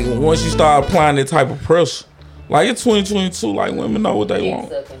 Like, once you start applying that type of pressure. Like, it's 2022. Like, women know what they Dick want.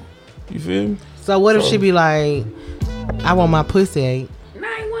 sucking. You feel me? So what if she be like, I want my pussy ate?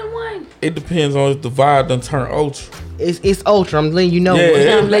 911. It depends on if the vibe done turn ultra. It's ultra. I'm letting you know.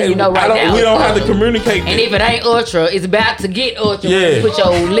 Yeah, I'm letting you know right now We it's don't have to ultra. communicate And that. if it ain't ultra, it's about to get ultra. Yeah. When you put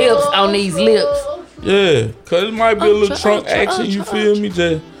your lips on these lips. Yeah, cause it might be a little Ultra, trunk ultra, action. You ultra, feel me?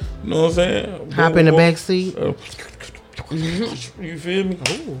 Just, you know what I'm saying? Hop in the back seat. You feel me?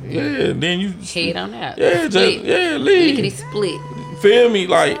 Yeah, then you Head on out. yeah, just Split. leave. Lickety split. Feel me?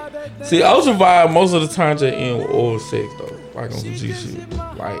 Like, see, ultra vibe most of the time just end with oral sex though, like on some G shit.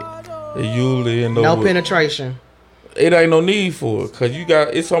 Like, it usually end up No with, penetration. it ain't no need for it, cause you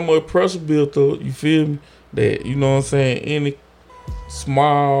got it's so much pressure built up. You feel me? That you know what I'm saying? Any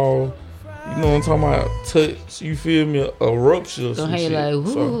small, you know what I'm talking about? Touch, you feel me? A rupture or So some hey, shit.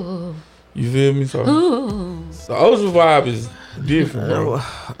 like, So, ooh, you feel me? So ooh. the ultra vibe is different, bro.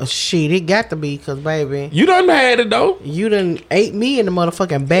 Shit, it got to be, cause baby, You done had it though. you done ate me in the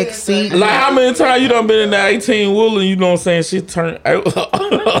motherfucking back seat. Like how many times you done been in the 18 wheeler and you know what I'm saying? Shit turn out.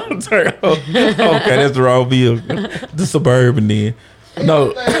 Okay, that's the wrong vehicle. The Suburban then. No,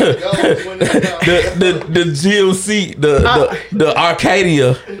 the GMC, the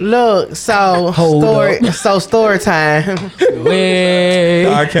Arcadia, Look, so story time.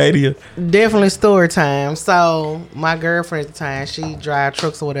 the Arcadia. Definitely story time. So my girlfriend at the time, she drive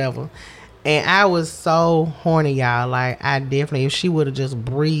trucks or whatever. And I was so horny, y'all. Like I definitely, if she would have just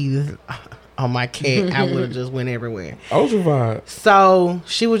breathed on my cat, I would have just went everywhere. Ultra vibe. So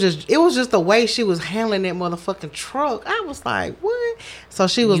she was just, it was just the way she was handling that motherfucking truck. I was like, what? So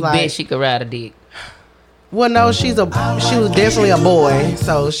she was You like, bet she could ride a dick. well, no, she was definitely a boy,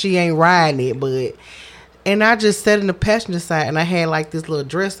 so she ain't riding it, but. And I just sat in the passenger side, and I had like this little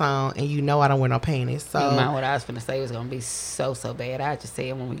dress on, and you know I don't wear no panties. So Mind what I was finna say was gonna be so bad. I just say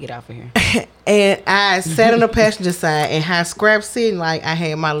it when we get off of here. And I sat on the passenger side, and how Scrap sitting, like I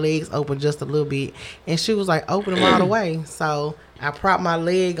had my legs open just a little bit, and she was like, open them all the way. So I propped my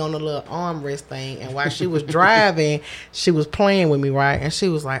leg on the little armrest thing, and while she was driving, she was playing with me, right? And she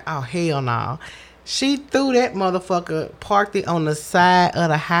was like, oh hell no. She threw that motherfucker, parked it on the side of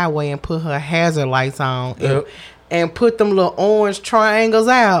the highway, and put her hazard lights on, and put them little orange triangles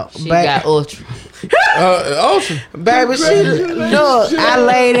out. She got ultra. Ultra. Baby, look, I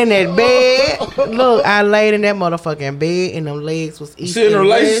laid in that bed. Look, I laid in that motherfucking bed, and them legs was east. She in a and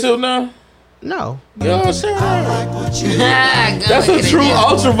west. relationship now? No. You know what I'm saying? That's That's a true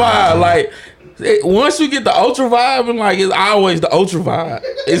ultra vibe. Like, once you get the ultra vibe, and like it's always the ultra vibe.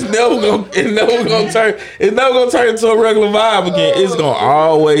 It's never gonna turn into a regular vibe again. It's gonna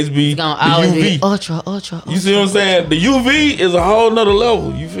always be It's gonna the always UV. be ultra. You see what I'm saying? The UV is a whole nother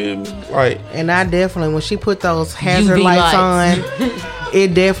level. You feel me? Like, And I definitely, when she put those hazard UV lights lights. on,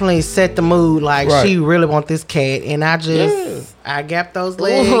 it definitely set the mood. Like Right. she really want this cat, and I gapped those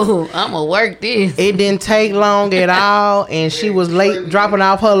legs. Ooh, I'm gonna work this. It didn't take long at all, and she was late dropping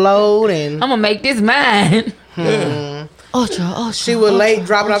off her load, and I'm gonna make this mine. Ultra. she was late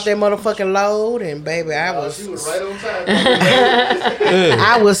dropping off that motherfucking load, and baby, I She was was right on time.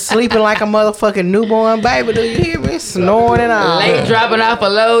 I was sleeping like a motherfucking newborn baby. Do you hear me snoring and all? Late dropping off a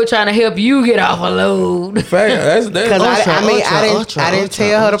load, trying to help you get off a load. That's Because I didn't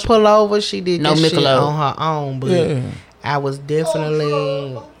tell her to pull over. She did No this shit Michelob. on her own, but Yeah. I was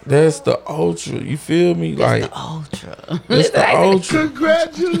definitely. That's the ultra. You feel me? Like Ultra. that's the ultra.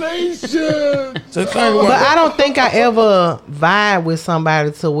 Congratulations. Just think But about I don't think I ever vibe with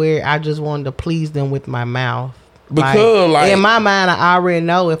somebody to where I just wanted to please them with my mouth. Because, like- in my mind, I already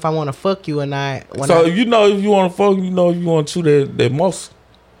know if I want to fuck you or not. When So I, you know if you want to fuck, you know if you want to chew that muscle.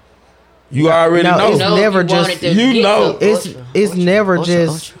 You already No, know. it's never just- you know. it's never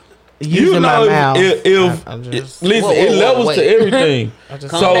just You using my know mouth. if I just, listen, Whoa, it whoa, levels wait. to everything.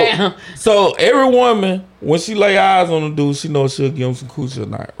 Calm down. So every woman when she lay eyes on a dude, she knows she'll give him some coochie or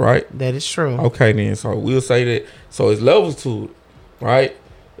not, right? that is true. Okay, then. So we'll say that. So it's levels to it, right?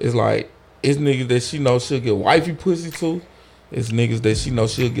 It's like it's niggas that she knows she'll get wifey pussy to. It's niggas that she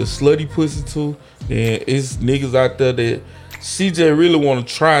knows she'll get slutty pussy to. Then it's niggas out there that she just really want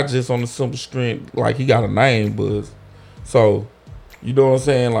to try just on the simple strength, like he got a name, Buzz. So you know what I'm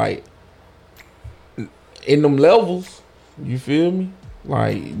saying? Like in them levels, you feel me?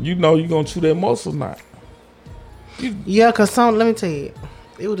 Like you know you gonna chew that muscle not. Yeah, cause let me tell you,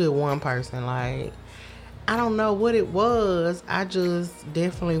 it was just one person. Like I don't know what it was. I just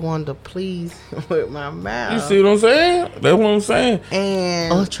definitely wanted to please with my mouth. You see what I'm saying? That's what I'm saying.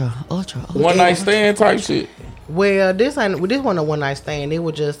 And Ultra. One night stand type shit. well, this wasn't a one night stand. It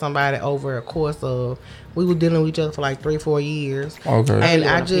was just somebody over a course of we were dealing with each other for like 3-4 years. Okay. And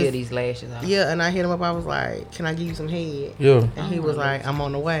I peel just these lashes off. and I hit him up. I was like, "Can I give you some head?" Yeah. And he was like, "I'm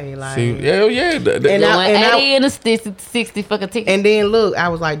on the way." Like, See, yeah. And Going I- 80 and a 60 fucking ticket. and then look, I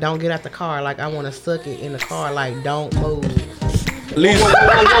was like, "Don't get out the car. Like, I want to suck it in the car. Like, don't move." Listen,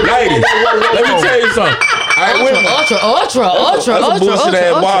 ladies, let me tell you something. Ultra. That's some bullshit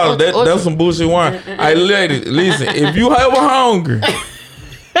ass bottle. That's some bullshit wine. Hey, ladies, listen. If you ever hungry,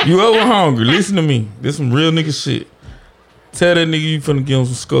 listen to me. This some real nigga shit. Tell that nigga you finna give him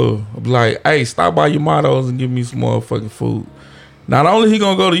some skull. Be like, hey, stop by Yamato's and give me some motherfucking food. Not only he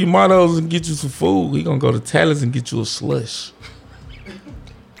gonna go to Yamato's and get you some food, he gonna go to Tallis and get you a slush.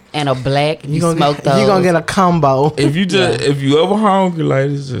 And a black. You gonna smoke get, those. you gonna get a combo. If you just if you ever hungry,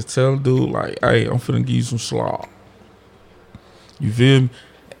 ladies, just tell the dude like, hey, I'm finna give you some slaw. You feel me?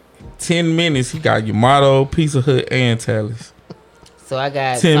 10 minutes, he got Yamato, Pizza Hut, and Tallis. So I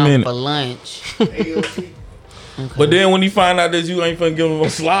got 10 something minutes. for lunch. But then when he find out that you ain't finna give him a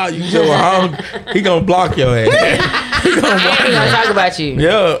slaw, you just hungry, he gonna block your ass. He gonna block He your gonna ass. talk about you.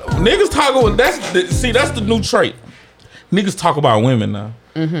 Yeah, niggas talk about that's the new trait. Niggas talk about women now.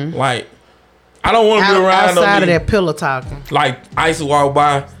 Like, I don't want to be around no Outside of nigga. that pillow talking. Like, I used to walk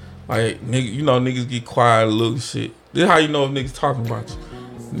by, like, nigga, you know, niggas get quiet, look shit. This how you know if niggas talking about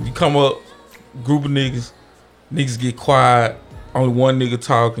you. You come up, group of niggas get quiet, only one nigga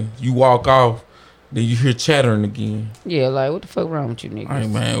talking. You walk off, then you hear chattering again. Yeah, like what the fuck wrong with you niggas? Hey,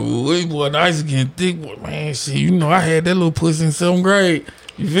 man, we boy, nice getting thick, but man, shit, you know, I had that little pussy in 7th grade.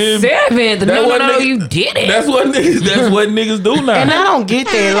 You feel me? 7th? No, you did it. That's what niggas do now. And I don't get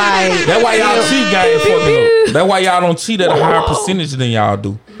that. Like, That's why y'all cheat game fucking up. That's why y'all don't cheat at a higher percentage than y'all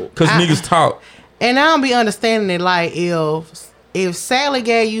do. Cause niggas talk. and I don't be understanding it. Like, if Sally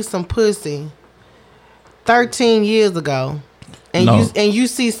gave you some pussy 13 years ago, and No. you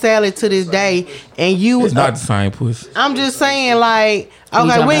see Sally to this day, and you It's not the same pussy. I'm just saying, like,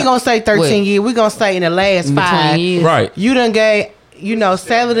 talking okay, we ain't about? gonna say 13 What? years. We gonna say in the last In between 5. years. Right. You done gave,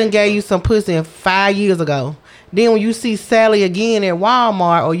 Sally done gave you some pussy 5 years ago. Then when you see Sally again at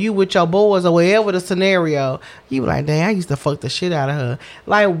Walmart, or you with your boys, or wherever the scenario, you be like, dang, I used to fuck the shit out of her.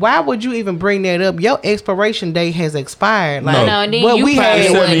 Like, why would you even bring that up? Your expiration date has expired. Like, No. No, and then what you we probably had,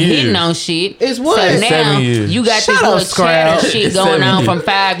 Seven wasn't years. hitting on shit. It's what? So It's now 7 years. you got Shut this up, little chatter Scrap. shit It's going 7 on years. from 5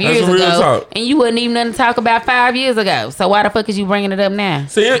 That's years some real ago, talk. and you wasn't even nothing to talk about 5 years ago. So why the fuck is you bringing it up now?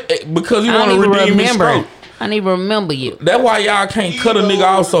 See, because you I want don't to even redeem his remember. stroke. I don't even remember you. That's why y'all can't cut a nigga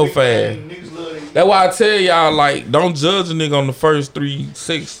off so fast. That's why I tell y'all, like, don't judge a nigga on the first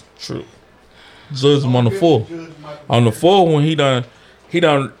 3-6 trip. Judge him on the 4th. On the 4th, when he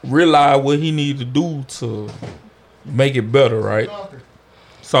done realize what he need to do to make it better, right?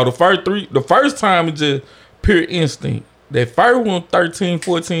 So the first time is just pure instinct. That first one, 13,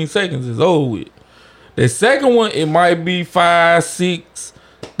 14 seconds is over with. The second one, it might be 5, 6.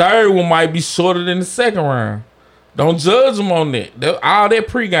 Third one might be shorter than the second round. Don't judge them on that. All that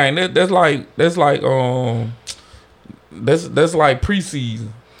pregame, that's like preseason,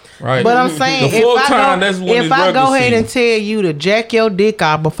 right? But I'm saying, the full time, that's when if it's I go regular ahead and season. tell you to jack your dick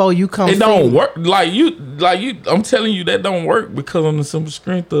off before you come, It see don't me, work like you. I'm telling you that don't work because on the simple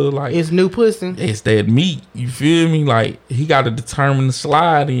strength of like it's new pussy. it's that meat. You feel me? Like he got to determine the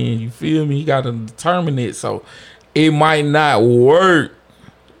slide in. You feel me? He got to determine it. So it might not work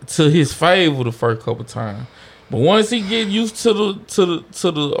to his favor the first couple times, but once he get used to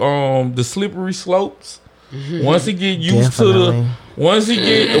the slippery slopes, once he get used Definitely. once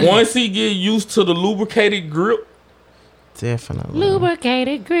he get used to the lubricated grip, Definitely.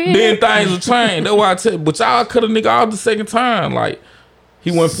 Lubricated grip. then things will change. That's why I tell you. But y'all cut a nigga off the second time. Like,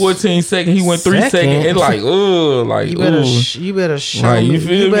 he went 14 seconds. He went 3 Second? seconds. It's like, like, You better, ooh. you better show Like, me. you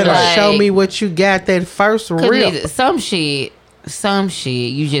feel You me? better Like- show me what you got that first 'Cause rip. listen, some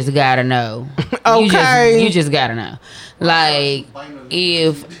shit you just gotta know. Okay. You just gotta know. Like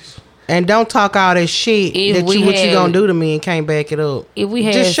if And don't talk all that shit If that we you what you had- gonna do to me and can't back it up. we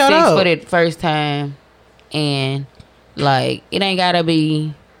had Just shut sex up. for that first time and like it ain't gotta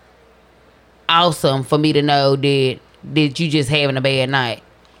be awesome for me to know that you just having a bad night.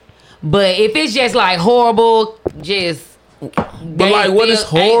 But if it's just like horrible, just But like, what is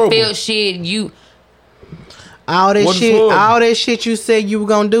horrible? Ain't felt shit. You All that What is shit, horrible? all that shit you said you were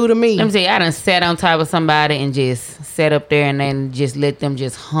gonna do to me. let me tell you, I done sat on top of somebody and just sat up there and then just let them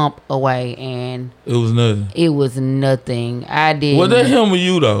just hump away, and It was nothing. it was nothing. I didn't. Was that him or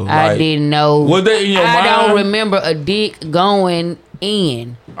you though? I Like, didn't know. Was that in your I mind? don't remember a dick going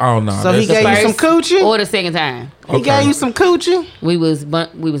in. Oh no. So he that's- gave you some coochie? or the second time. He gave you some coochie? We was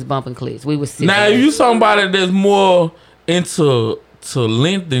bumping clits. We was sitting. Now, if you somebody that's more into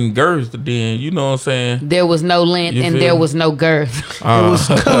length and girth, then you know what I'm saying. There was no length You and feel there me? was no girth. It was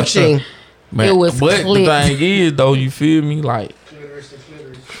coochie. Man, It was but clit. the thing is though, you feel me? Like,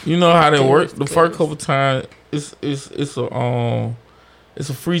 you know how that works. The first couple times, it's a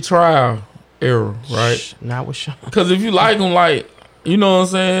free trial error, right? Not with Sean. Because if you like them, like, you know what I'm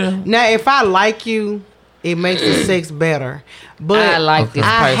saying. Now, if I like you, it makes the sex better. But I like this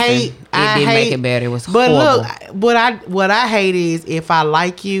I person. hate. It didn't make it better. It was But horrible. look, what I hate is if I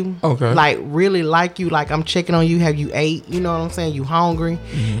like you, Okay. like really like you, like I'm checking on you, have you ate? You know what I'm saying? You hungry,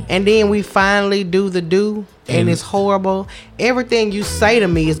 and then we finally do the do, and it's horrible. Everything you say to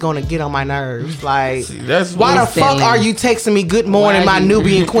me is gonna get on my nerves. Like, See, that's why the what- fuck are you texting me good morning, Why my you-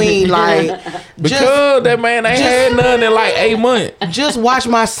 Nubian queen? Like, Because that man ain't had none in like 8 months. just watch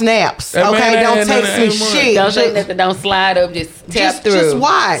my snaps, That man okay? ain't Don't had text nothing me in 8 months. shit. don't say Just- nothing. Don't slide up. Just tap through. just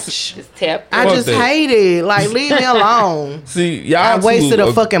watch. Just tap. I Fuck just that. hate it. Like, leave me alone. See, y'all I wasted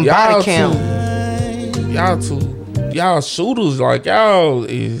a fucking body count. Y'all shooters, like y'all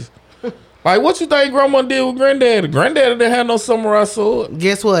is. Like, what you think grandma did with granddaddy? Granddaddy didn't have no samurai sword.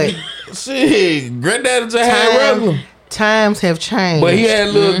 Guess what? Shit, granddaddy just had regular. Times have changed. But he had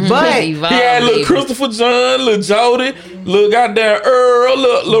little, But- he had little Christopher John, little Jody, little goddamn Earl,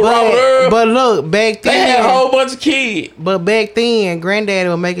 little Robert Earl. But look, back They had a then, whole bunch of kids. but back then, Granddaddy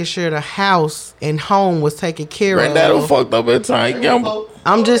was making sure the house and home was taken care Granddaddy was of. fucked up at time.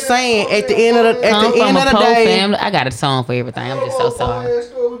 I'm just saying, at the end of the Come from a poor day, family. I got a song for everything. I'm just so sorry.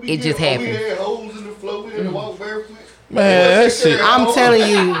 It just happened. We had holes in the floor. We had to walk barefoot. Man, that shit. I'm telling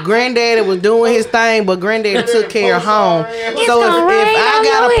you, Granddaddy was doing his thing, but Granddaddy took care of home. So gonna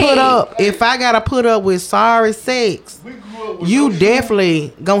rain if I gotta put up with sorry sex, We grew up with you no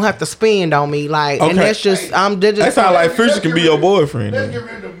definitely gonna have to spend on me. Like, and Okay. that's just that just That sound like Future can be your boyfriend. Let's then.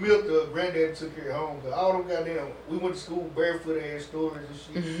 get rid of the milk that granddaddy took care of home. Cause all them goddamn, we went to school barefoot ass stories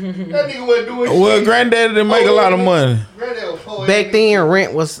and shit. That nigga wasn't doing Well, shit. granddaddy didn't make a lot of money. Granddaddy was poor. back then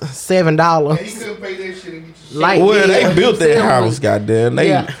rent was $7. And he couldn't pay that shit and get you Like- Well, they Yeah. built that house, goddamn.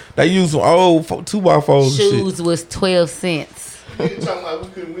 Yeah. They used some old 2x4s and shit. Shoes was 12 cents. Nigga talking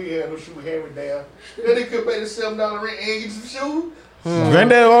about we had no shoe hand me down. Then they could pay the $7 rent and get some shoes.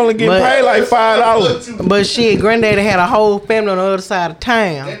 Granddaddy only get But- paid like $5 But shit, Granddaddy had a whole family on the other side of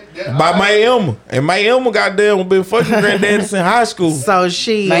town. by May Elma. And May Elma goddamn been fucking granddaddy since high school. So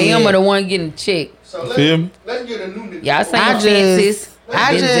she, My Emma the one getting checked. So Feel me? let's get a new nigga. Y'all I saying just- fences.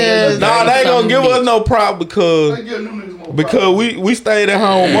 I Denzel just- Nah, they ain't gonna give us no prop Let's because get a new niggas more because we stayed at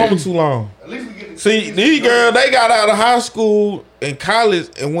home with mama too long. At least we get the See, these girls, they got out of high school and college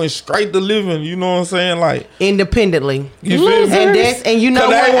and went straight to living. You know what I'm saying? Like, independently. you feel me? And you know Cause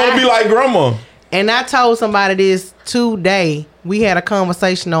they what? ain't want to be like grandma. And I told somebody this today. We had a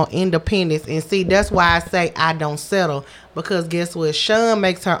conversation on independence. And see, that's why I say I don't settle. Because guess what? Sean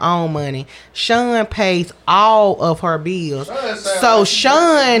makes her own money. Sean pays all of her bills. So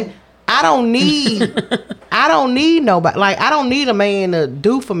Sean, I don't need nobody. Like, I don't need a man to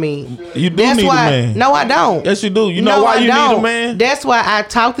do for me. You do That's need why, a man. No, I don't. Yes, you do. You know No, why I you don't. need a man? That's why I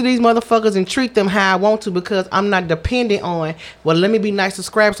talk to these motherfuckers and treat them how I want to, because I'm not dependent on, well, let me be nice to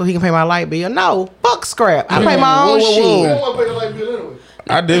Scrap so he can pay my light bill. No, fuck Scrap. I pay my own You shit. don't want to pay the light bill anyway.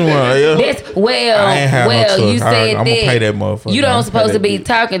 I didn't want to. Yeah. That's I ain't have no you choice. said I'm gonna pay that motherfucker. You I'm don't gonna supposed pay to that be bill.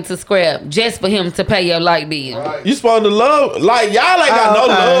 talking to Scrap just for him to pay your light bill. Right. You supposed to love, like y'all ain't got no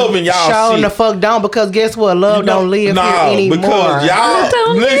love in y'all Show shit. the fuck don't, because guess what? Love You know- don't live nah, here anymore. because y'all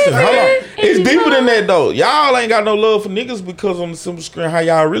Don't listen, live hold on. here It's deeper than that though. Y'all ain't got no love for niggas because on the simple screen how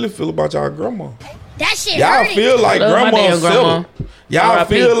y'all really feel about y'all grandma. That shit Y'all hurting. feel like Love my grandma damn grandma. settled. Y'all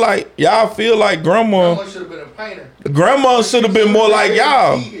R.I.P. feel like grandma. Grandma should have been a painter. Grandma should have been more like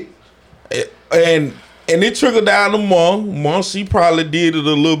y'all. And it trickled down to mom. Mom, she probably did it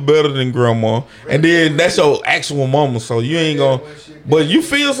a little better than grandma. And then that's your actual mama, so you ain't gonna. But you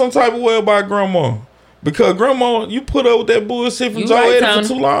feel some type of way about grandma. Because grandma, you put up with that bullshit from You Joe right, Eddie Tony.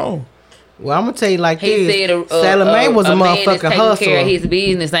 for too long. Well, I'm gonna tell you like He this. said Salome was a man that's motherfucking taking hustler. care of his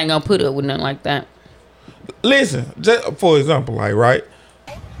business ain't gonna put up with nothing like that. Listen, just for example, like, right?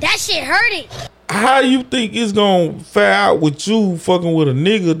 That shit hurting. How you think it's gonna fare out with you fucking with a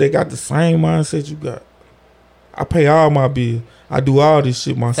nigga that got the same mindset you got? I pay all my bills. I do all this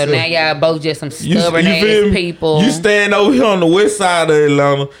shit So myself. now y'all both just some You stubborn feel ass me? people. You stand over here on the west side of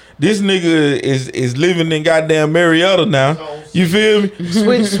Atlanta. This nigga is living in goddamn Marietta now. You feel me?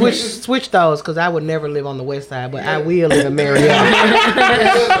 Switch those, because I would never live on the west side, but I will live in Marietta.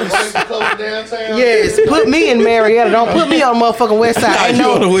 Downtown. Yes, put me in Marietta. Don't put me on the motherfuking west side. Nah, Ain't you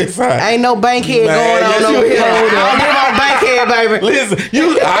no, on the west side. ain't no Bankhead Man, going on yes, over you here. is. I don't live on Bankhead, baby. Listen,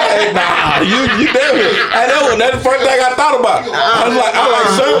 you definitely. That's the first thing I thought about. I was like,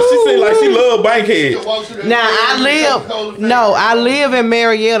 sure. She seemed like she loved Bankhead. Now I live in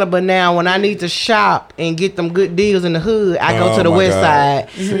Marietta, but now when I need to shop and get them good deals in the hood, I go Oh, to the my west God.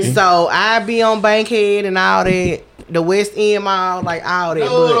 side. So I be on Bankhead and all that, the West End Mall, like all that.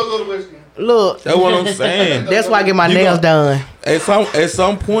 No, don't go to West End. But look, That's what I'm saying. that's why I get my You nails done. At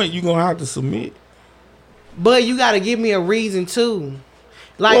some point, you gonna have to submit. But you got to give me a reason too.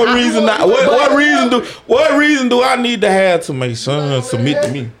 Like What reason do I need to have to make Sean submit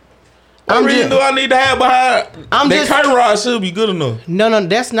to me? What I'm reason just- do I need to have behind? I'm that just- curtain rod should be good enough. No,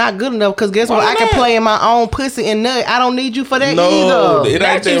 that's not good enough. Cause guess what? Why I can not? play in my own pussy and nut. I don't need you for that No, either. it ain't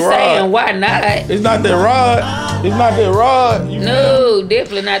Not you that saying rod. why not? It's not that rod. It's not that rod. You No,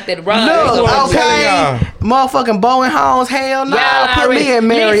 definitely not that rod. Look, what I'm okay, telling motherfucking Bowen Homes, hell no. Y'all Put already- me in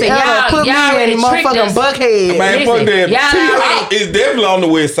Marietta. listen, y'all- Put y'all me already in tricked motherfucking us. Buckhead. Man, Listen, fuck that. y'all T-Hop already- is definitely on the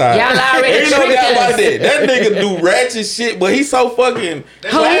west side. Y'all already Ain't no tricked doubt about us. that. That nigga do ratchet shit, but he's so fucking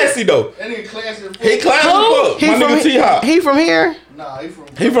classy though. That nigga classy. He classy Who? fuck. My nigga T-Hop. He from here? Nah, he from.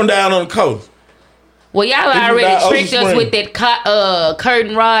 He from down on the coast. Well, y'all He from already down tricked Ocean us Spring. with that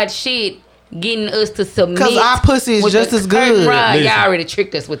curtain rod shit, getting us to submit. 'Cause our pussy is with just the as curtain good. Rod. Listen. Y'all already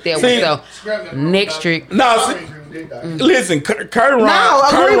tricked us with that See, one. So next trick. No, listen, curtain rod. No,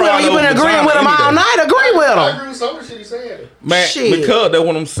 agree curtain with rod him. You over been agreeing vagina with him any all day. night. Agree with I him. agree with some of the shit he's saying. Man, Shit. because that's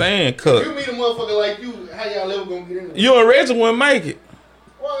what I'm saying. If Cause you meet a motherfucker like you, how y'all ever gonna get in there? you and Reggie wouldn't make it.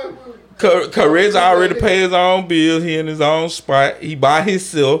 Why? Cause Reggie already pays his own bills. He in his own spot. He by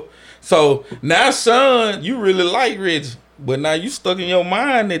himself. So now, son, you really like Reggie. But now you stuck in your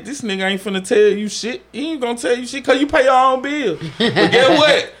mind that this nigga ain't finna tell you shit. He ain't gonna tell you shit cause you pay your own bill. But guess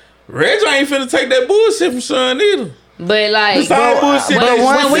what? Reggie ain't finna take that bullshit from son either. But like, The same bullshit but that-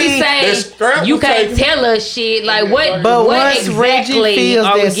 once when we he- that say scrap you was can't taken. tell us shit, like what? But what once Reggie exactly feels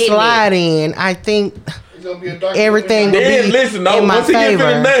are we that getting at? slide in, I think It's gonna be a dark everything will Then be listen, no, in my once he get favor.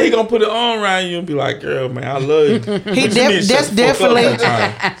 finna nut, he gonna put it on around you and be like, girl, man, I love you. But you need to shut that's the fuck up definitely-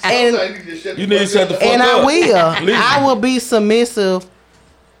 sometime. and You need to shut the fuck and up. I will. Listen. I will be submissive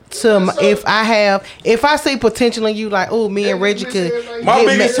to if I see potential in you, like, oh, me and Reggie could. My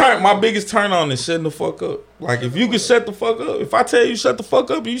get biggest turn on is shutting the fuck up. Like if you can shut the fuck up, if I tell you shut the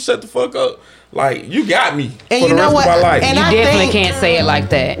fuck up and you shut the fuck up, like you got me And for you the know rest what? of my life. And You I definitely think- can't say it like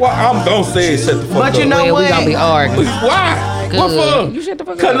that. Well, I'm gonna say it, shut the fuck up. But you know Well, we what? gonna be arguing. Why? Good. What for? You shut the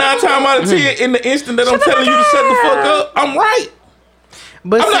fuck Cause up. 9 times out of 10, in the instant that I'm telling you to shut the fuck up, I'm right.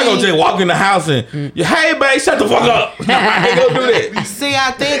 But I'm not gonna see, just walk in the house and, hey, babe, shut the fuck up. I ain't gonna do that. see,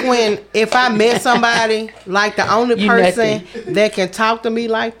 I think if I met somebody, like the only You person that can talk to me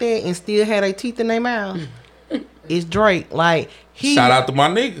like that and still have their teeth in their mouth is Drake. Like Shout out to my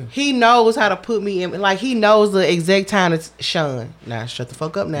nigga. He knows how to put me in. Like, he knows the exact time to Sean. Now, shut the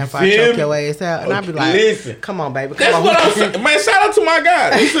fuck up now if I feel choke me? your ass out. And I be like, Listen. come on, baby. Come That's on. what I'm saying. Man, shout out to my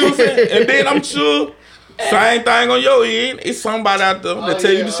guy. You see what I'm saying? And then I'm sure, same thing on your end. It's somebody out there that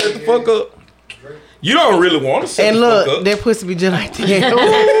tell you to shut the fuck up. You don't really want to shut And the fuck look, up. that pussy be just like that.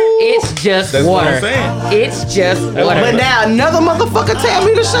 It's just That's what water. I'm saying. It's just what water. But now another motherfucker tell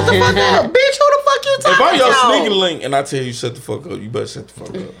me to shut the fuck up. Bitch, who the fuck you If talking I'm your to? sneaker link and I tell you shut the fuck up, you better shut the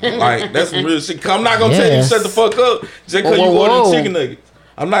fuck up. Like, that's some real shit. I'm not gonna tell you to shut the fuck up just because you Whoa. ordered chicken nuggets.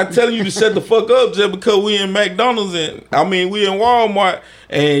 I'm not telling you to shut the fuck up just because we in McDonald's and we in Walmart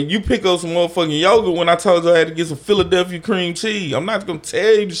and you pick up some motherfucking yogurt when I told you I had to get some Philadelphia cream cheese. I'm not gonna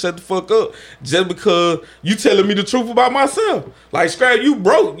tell you to shut the fuck up just because you telling me the truth about myself. Like, Scrap, you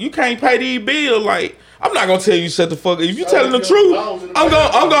broke. You can't pay these bills. Like, I'm not gonna tell you shut the fuck up. If you telling the truth, I'm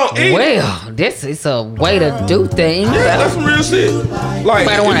gonna eat. Well, this is a way to do things. Yeah, that's some real shit. Like,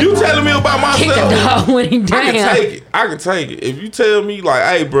 Better wanna if you telling me about Kick a myself, dog when he I can down. take it. I can take it. If you tell me, like,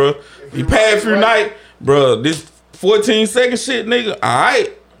 hey, bro, you passed through night, bro, this 14-second shit, nigga, all right,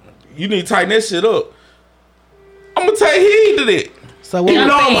 you need to tighten that shit up. I'm going to take heed to that. So what Even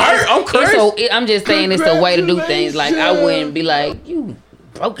though I'm hurt, I'm It's cursed. I'm just saying it's a way to do things. Like, I wouldn't be like, you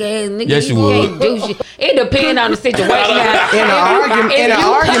broke ass nigga. Yes, you can't would. do shit. It depends on the situation. Now, In an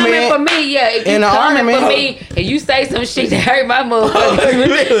coming argument, for me, yeah. If you in an coming for argument- me and you say some shit that hurt my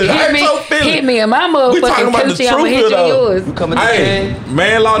motherfucking Hurt your feelings. hit me and my We talking motherfucking about the coochie, I'ma truth hit here, you though. yours. Coming to Hey, the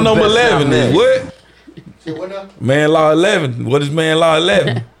man law number Best 11 time is next. what? Say what now? Man law 11. What is man law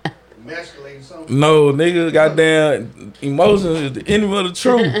 11? Emasculating something. No, nigga, goddamn, emotions is the enemy of the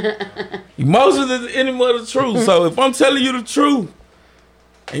truth. Emotions is the enemy of the truth. So if I'm telling you the truth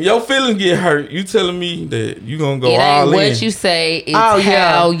and your feelings get hurt, you telling me that you gonna go It all ain't in. what you say, it's Oh,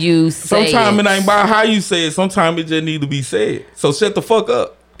 yeah. how you say Sometimes it it. ain't about how you say it. Sometimes it just need to be said. So shut the fuck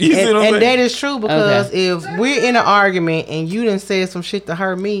up. You see and, what I'm and saying? that is true because if we're in an argument and you done said some shit to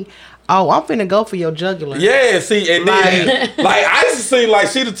hurt me, oh, I'm finna go for your jugular. Yeah, see, and then, like, I used to seem like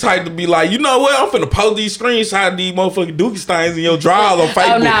she the type to be like, you know what, I'm finna post these screenshots of these motherfucking dookie stains in your drawers on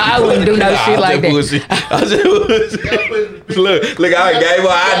Facebook. Oh, no, I wouldn't do no shit like that. I just bullshit. Look, I gave her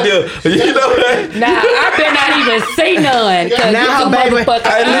an idea. You know what? Nah, I better not even see none. Cause Now her baby,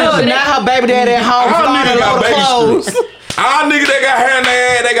 now her baby daddy at home All starting niggas a got load of baby clothes. screws. All niggas that got hair in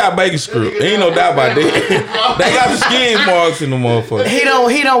their ass, they got bacon screw. Ain't no doubt about that. They got the skin marks in the motherfucker. He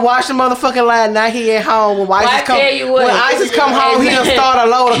don't wash the motherfucking line. Now he at home when I ISIS come. tell you what. When ISIS come home, he done start a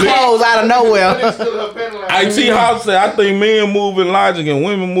load of clothes out of nowhere. IT House said, I think men move in logic and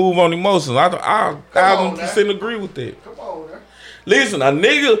women move on emotions. I 1,000% agree with that. Come on, man. Listen, a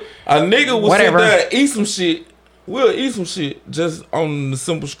nigga will Whatever. sit there and eat some shit. We'll eat some shit just on the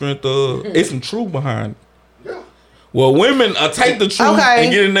simple strength of it's some truth behind it. Yeah. Well, women take the truth Okay.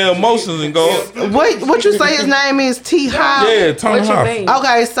 and get in their emotions and go, What you say his name is T Hop? yeah, Tony What you Hawk. mean?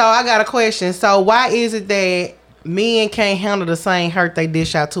 Okay, so I got a question. So why is it that men can't handle the same hurt they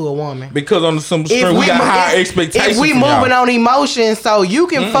dish out to a woman? Because on the simple strength, we got higher expectations. If we from y'all. moving on emotions, so you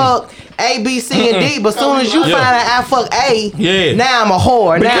can fuck A, B, C, and D, but soon as you Yeah. find out I fuck A, Yeah. now I'm a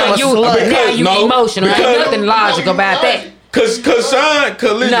whore. Now I'm a You, slut. now you no, emotional. Ain't because- nothing logical about that. Cause Sean,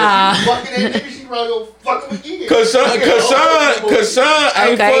 listen, Nah. Fucking that nigga, she probably gonna fuck him again. Cause Sean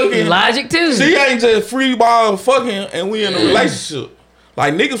ain't Okay, fucking. logic too. She ain't just free ball fucking, and we in a relationship.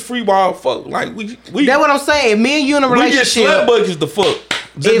 Like niggas free ball fuck. Like we That's what I'm saying. If me and you in a we get relationship, slut buckets to fuck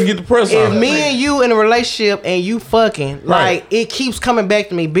just to get the press if on. me and you in a relationship and you fucking, Right. like it keeps coming back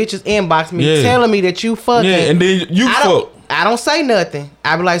to me, bitches inbox me Yeah. telling me that you fucking. Yeah, and then you fuck. I don't say nothing.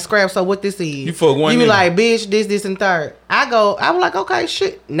 I be like, Scrap, so what this is? You fuck one You be nigga. like, bitch, this, and third. I be like, okay,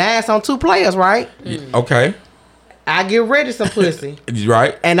 shit. Now it's on 2 players, right? Okay, I get ready some pussy.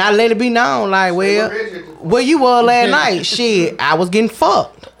 right. And I let it be known, like, well, where you were last night? Shit, I was getting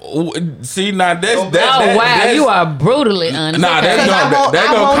fucked. See now that's Oh wow, you are brutally honest. Nah, Okay.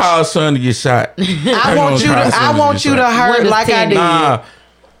 that's gonna cause son to get shot. I want you to hurt When like does I 10 did. Nah,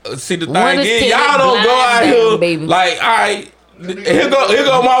 see the When thing is is, Teddy y'all don't go out blind here down, baby? like, all right, here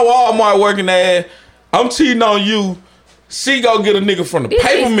go my Walmart working ass. I'm cheating on you. She go get a nigga from the This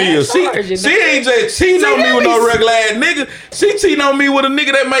paper is mill. not She charging. ain't just cheating on me with no regular ass nigga. She cheating on me with a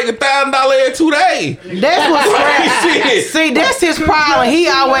nigga that make $1,000 every 2 days. That's what Scrap. Shit. See, that's his problem. He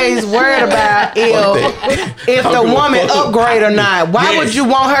always worried about if the woman upgrade or not. Why Yes. would you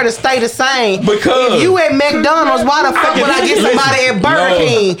want her to stay the same? Because- if you at McDonald's, why the fuck would I get somebody at Burger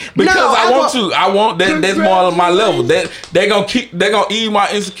King? Because No, I want that. That's more on my level. That they gonna ease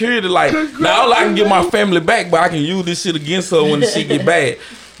my insecurity. Like now, I can get my family back, but I can use this shit against her when the shit get bad.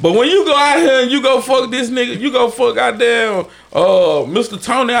 But when you go out here and you go fuck this nigga, you go fuck goddamn Mr.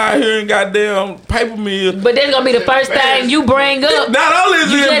 Tony out here and goddamn Paper Mill. But that's gonna be the first thing you bring up. Not only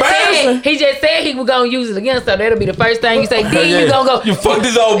is it embarrassing, he just said he was gonna use it again, so that'll be the first thing you say. Then you gonna go. You fuck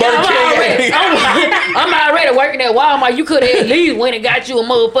this old Burger King. I'm already working at Walmart. You could have at least went and got you a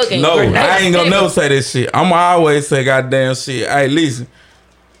motherfucking. No, grenade I ain't gonna stick. never say that shit. I'm always say goddamn shit. Hey, listen,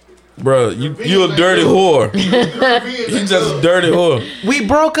 bro, you a dirty whore. You just a dirty whore. We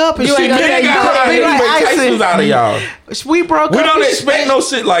broke up and You she ain't gonna couldn't say you Got be high like expectations out of y'all. We broke We up. don't and expect no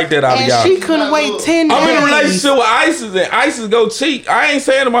shit like that out of And y'all. she couldn't wait 10 days. I'm in a relationship with Isis and Isis go cheat. I ain't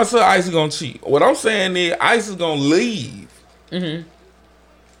saying to myself Isis gonna cheat. What I'm saying is Isis gonna leave.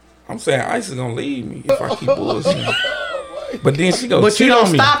 I'm saying Isis gonna leave me if I keep bullshitting. But then she go But cheat you on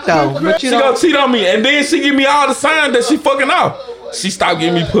don't me. stop though. But you She go don't. cheat on me, and then she give me all the signs that she fucking off. She stopped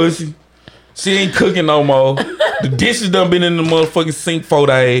giving me pussy. She ain't cooking no more. The dishes done been in the motherfucking sink 4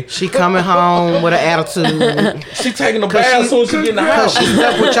 days. She coming home with an attitude. She taking a bath as soon as she get in the Cause house. she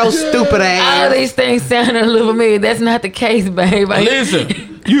slept with your stupid All ass. these things sound a little familiar. That's not the case, babe.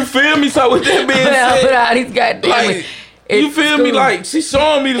 Listen, you feel me? So with that being Put said, all these goddamn. like, you feel me? Like, she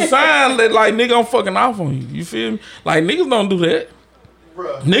showing me the sign that, like, nigga, I'm fucking off on you. You feel me? Like, niggas don't do that.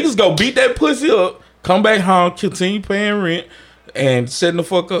 Bruh. Niggas go beat that pussy up, come back home, continue paying rent, and setting the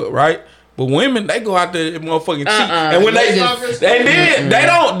fuck up, right? But women, they go out there and motherfucking cheat, and when they then they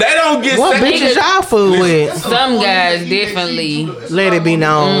don't get What second- bitches y'all fool with? Some guys definitely. Let it be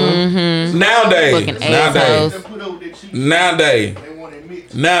known. nowadays, Fucking assholes. nowadays. They want to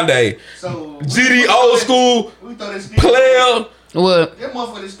admit. Nowadays, So GD old school we thought it's player, What? That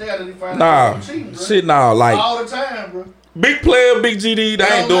motherfucker stay out of the find nah, cheating, bro. shit, nah, like All the time, bro. big player, big GD, they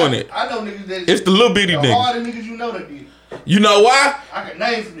ain't doing it. I know niggas that It's the little bitty the niggas. harder niggas you know that did. You know why? I can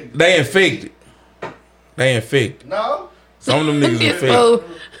name some niggas. They infected. They infected. No. Some of them niggas This infected. fool.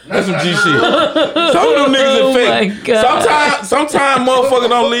 That's some G shit. Some of them niggas Oh my infected. God. Sometimes motherfuckers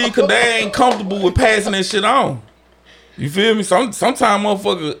don't leave because they ain't comfortable with passing that shit on. You feel me? Sometimes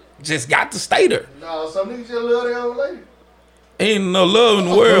motherfuckers just got to stay there. No, some niggas just love their old lady. Ain't no love in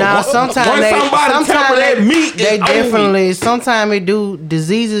the world. Now Once sometimes somebody tamper that meat, they it's over with. definitely. Sometimes it do.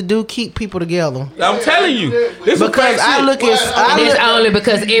 Diseases do keep people together. I'm telling you, this is Because fact I shit. look at. I And it's look, only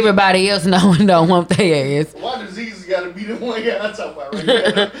because everybody else know and don't want their ass. Why diseases gotta be the one guy I'm talking about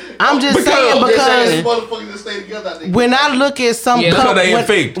right now? I'm just Because- saying These because motherfuckers that stay together out there. when I look at some Yeah. Because they when,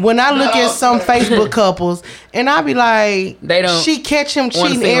 infected. when I look No. at some Facebook couples and I be like, They don't she catch him wanna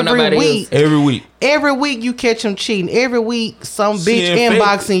cheating see what every nobody week. Every week. Every week you catch him cheating. Every week some She bitch infected.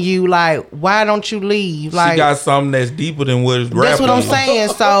 inboxing you like, why don't you leave? She Like got something that's deeper than what is rapping. that's what I'm saying.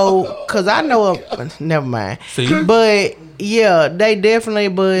 So, cause I know, never mind. See? But yeah, they definitely.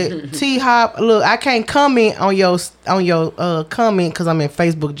 But T Hop, look, I can't comment on your comment because I'm in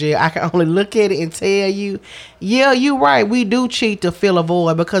Facebook jail. I can only look at it and tell you, yeah, you right. We do cheat to fill a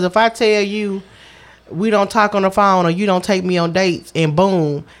void because if I tell you we don't talk on the phone or you don't take me on dates and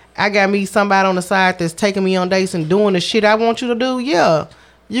boom, I got me somebody on the side that's taking me on dates and doing the shit I want you to do. Yeah.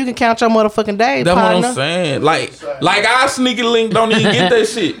 You can count your motherfucking days, That's partner. what I'm saying. Like our sneaky link don't even get that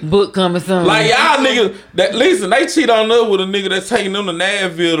shit. Book coming soon. Like y'all niggas that listen, they cheat on us with a nigga that's taking them to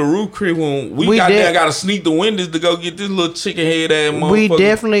Nashville, the roof crib when we got there, gotta sneak the windows to go get this little chicken head ass motherfucker. We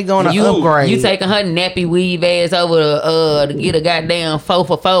definitely gonna upgrade. You taking her nappy weave ass over to get a goddamn 4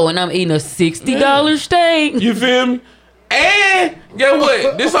 for 4 and I'm eating a $60 steak. You feel me? And guess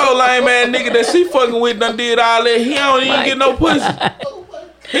what? This old lame ass nigga that she fucking with done did all that. He don't even get no pussy.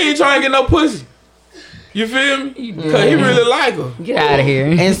 He ain't trying to get no pussy. You feel me? Cause he really like her. Get out of here.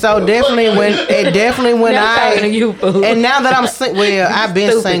 And so definitely when Now I'm talking to you, fool. and now that I'm I've been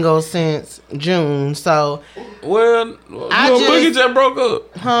Stupid. single since June. So Well, you I and just- Boogie just broke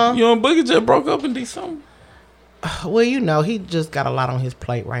up. Huh? You and Boogie just broke up in December. well, you know, he just got a lot on his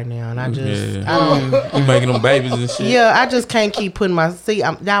plate right now, and I just Yeah. I don't. You making them babies and shit. Yeah, I just can't keep putting my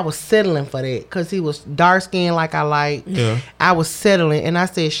I was settling for that because he was dark skinned like I like. Yeah. I was settling, and I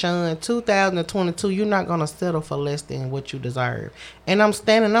said, Sean, 2022, you're not gonna settle for less than what you deserve, and I'm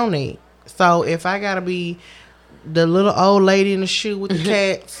standing on it. So if I gotta be the little old lady in the shoe with the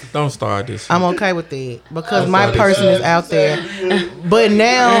cats, Don't start this shit. I'm okay with that because my person is out there. But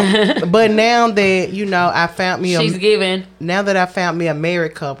now that you know, I found me She's giving. now that I found me a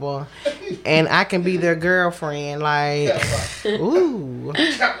married couple, and I can be their girlfriend, like, ooh,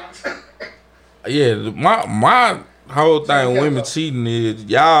 Yeah, my whole thing with women cheating is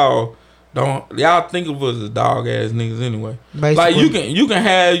y'all think of us as dog ass niggas anyway. Basically. Like you can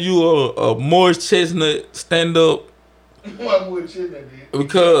have you a Morris Chestnut stand up Why would shit that did?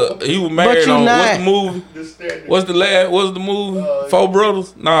 Because he was married you on not- what's the movie? The standard. What's the movie? Four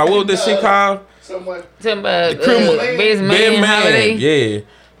Brothers? Nah, what was that shit called? Someone. Talking about criminal. Best Bad Man Holiday. Yeah.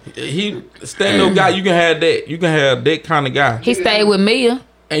 He stand up guy. You can have that. You can have that kind of guy, He stayed with Mia.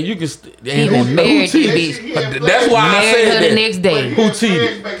 and you can. He was married to the bitch. That's why I Married said her that. the next day. Who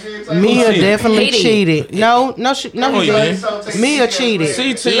cheated? Mia cheated? definitely He did. cheated. No, he Oh, didn't. Mia cheated.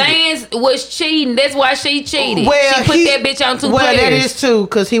 She cheated. Lance was cheating. That's why she cheated. Well, she put he- that bitch on two Well, players. that is too,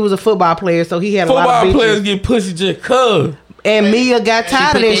 because he was a football player, so he had a lot Football of players bitches. get pussy just cuz. And Mia got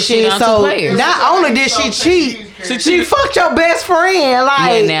tired of put that that shit shit, on two so players. not only did she cheat, She she cheated. fucked your best friend. Yeah,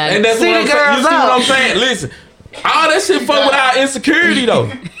 Like, now- And that's see what the I'm saying. You girls see what up. I'm saying? Listen, all that shit fuck with our insecurity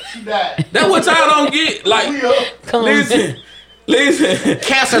though. She died. That's what y'all don't get. Like, We up. listen.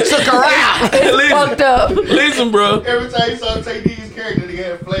 Cancer took her out. Fucked up. Listen, bro. Every time you saw take these characters, they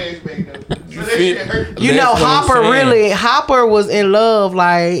had a flashback though. So that feel- shit hurt. You That's know, what I'm saying. Hopper was in love.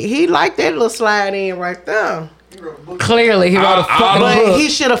 Like, he liked that little slide in right there. He wrote a book. Clearly, he wrote a I- fucking But book. he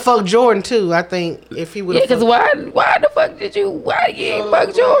should have fucked Jordan too, I think, if he would Yeah, have. because why the fuck did you? Why you ain't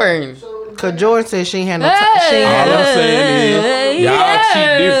fuck Jordan? Because Jordan said she ain't had no All time. I'm saying is, y'all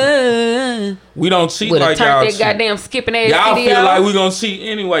cheat different. We don't cheat Would have like y'all turned that cheat. goddamn skipping ass Y'all video. feel like we gonna cheat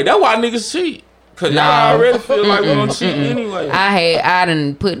anyway. That's why niggas cheat. Cause No. y'all already feel like we gonna cheat anyway. I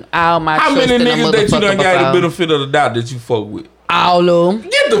done put all my How trust many in a niggas that you done motherfucker got the before. benefit of the doubt that you fuck with? All of them.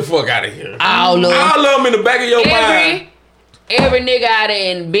 Get the fuck out of here. All of them. All of them in the back of your mind. Every nigga I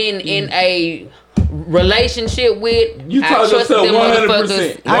done been in a relationship with, You I told trusted yourself them 100%.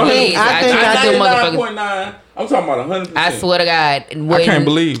 motherfuckers. I think I trust them motherfuckers. 99.9. I'm talking about 100%. I swear to God, I can't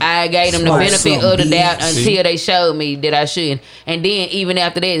believe it. I gave them the Smoke benefit some, of the doubt bitch. until they showed me that I shouldn't. And then even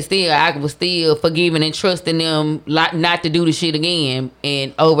after that, still I was still forgiving and trusting them like not to do the shit again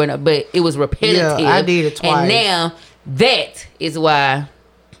and over and over. But it was repetitive. Yeah, I did it twice. And now that is why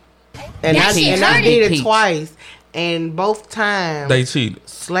And That shit I hurt. did it Peach. twice. And both times, They cheated.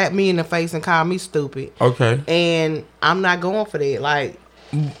 slapped me in the face and called me stupid. Okay. And I'm not going for that. Like,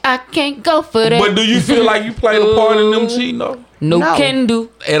 I can't go for that. But do you feel like you played a part in them cheating though? no, No. can do.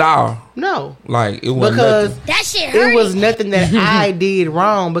 At all? no. Like it wasn't Because nothing. That shit it was nothing that I did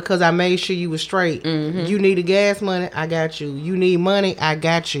wrong because I made sure you was straight. Mm-hmm. You needed gas money, I got you. You need money, I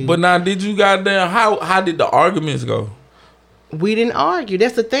got you. But now, did you goddamn how did the arguments go? we didn't argue.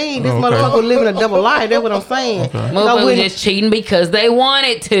 That's the thing. This Okay. motherfucker living a double life. That's what I'm saying. So Motherfuckers when- just cheating because they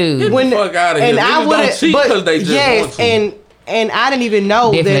wanted to. Get the fuck out of here. and I Niggas would don't cheat because they just yes, want to. and I didn't even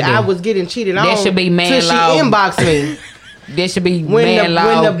know Definitely that I do. was getting cheated That on. should be man till she law. inboxed me. There should be When man the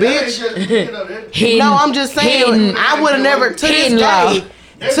law. That ain't bitch. just, you know, that- hidden- No, I'm just saying. hidden- I would have never to this hidden law. day.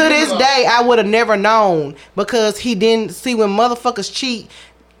 To this day, I would have never known because he didn't see when motherfuckers cheat.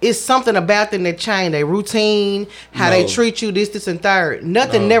 It's something about them that change their routine, how they No. treat you, this and third.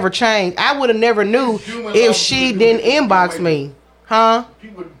 Nothing No. never changed. I would have never knew if she didn't inbox me, huh?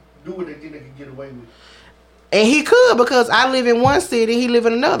 People do what they think they can get away with. And he could because I live in one city, he live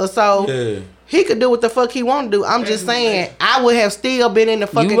in another. So Yeah. he could do what the fuck he want to do. I'm just saying, I would have still been in the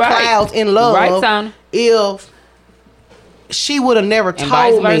fucking right. clouds in love Right, Tony. if she would have never And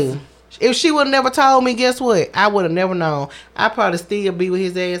vice told versa. me. If she would have never told me, guess what? I would have never known. I'd probably still be with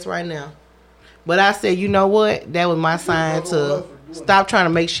his ass right now. But I said, you know what? That was my sign to stop trying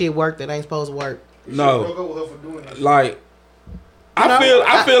to make shit work that ain't supposed to work. No. Broke up with her for doing that. Like You know?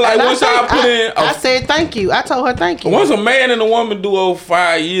 I feel like and once y'all put in I said thank you. I told her thank you. once a man and a woman do over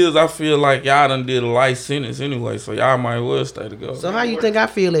 5 years, I feel like y'all done did a life sentence anyway, so y'all might well stay together. So how you think I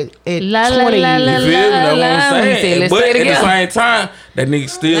feel at La, la, 20 la, years? la, You feel me? That's what I'm He saying. said, let's But stay at the together. same time, that nigga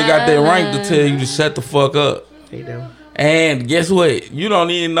still got that rank to tell you to shut the fuck up. You know. And guess what? You don't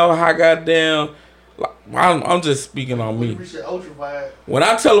even know how goddamn. Like, I'm just speaking on me. We should ultra vibe. When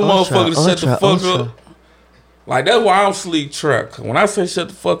I tell a Ultra, motherfucker to shut the ultra, fuck ultra. up, like that's why I'm sleek track. When I say shut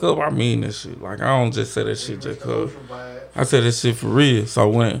the fuck up, I mean this shit. Like I don't just say that shit just cause. Ultra vibe. I say that shit for real. So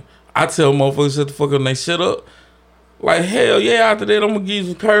when I tell motherfuckers shut the fuck up and they shut up, like hell yeah, after that I'm gonna give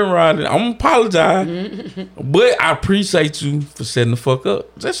you some curtain rod and I'm gonna apologize. But I appreciate you for shutting the fuck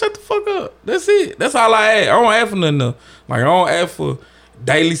up. Just shut the fuck up. That's it. That's all I ask. I don't ask for nothing else. Like I don't ask for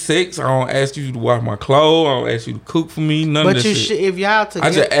daily sex. I don't ask you to wash my clothes. I don't ask you to cook for me. None of But that you shit. should, if y'all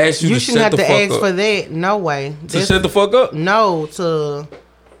together, just asked you to shouldn't shut have the to fuck ask up. for that. No way. To That's- shut the fuck up. No, to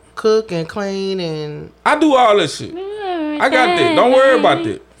cook and clean and I do all that shit. I got that. Don't worry about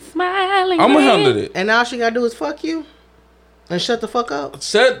that. Smiling. I'ma handle that. and all she gotta do is fuck you and shut the fuck up.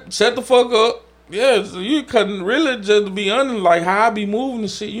 Shut the fuck up. Yeah, so you couldn't really just be honest, like how I be moving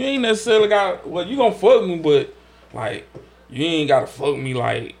and shit. You ain't necessarily got, well, you gonna fuck me, but like you ain't gotta fuck me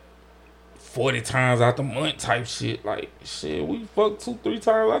like 40 times out the month type shit. Like, shit, we fuck 2-3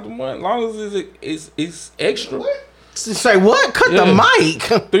 times out the month. As long as it's extra. Say what? Cut the mic.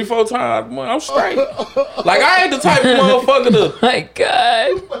 3-4 times out the month, I'm straight. Like, I ain't the type of motherfucker to. My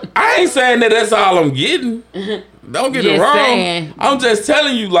God. I ain't saying that that's all I'm getting. Don't get it Just wrong. saying. I'm just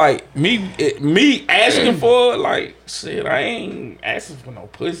telling you, like, me asking for it, like, shit, I ain't asking for no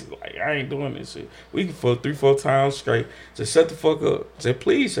pussy. Like, I ain't doing this shit. We can fuck 3-4 times straight. Just shut the fuck up. Just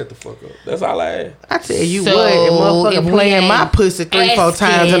please shut the fuck up. That's all I ask. I tell you So, what, if motherfucker if we playing my ain't pussy 3-4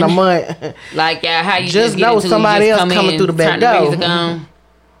 times in a asking- month. Like, y'all, how you Just get know into it, somebody you just else come coming in, through the back turn the door. music on?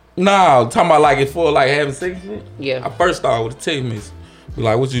 Nah, talking about like it's for like having sex with me. Yeah. I first started with a text message. Be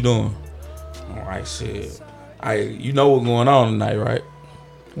like, what you doing? I'm like, shit. You know what's going on tonight, right?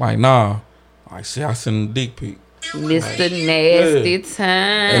 Like, nah. Like, shit, I sent a dick pic. Mr. Nasty Time.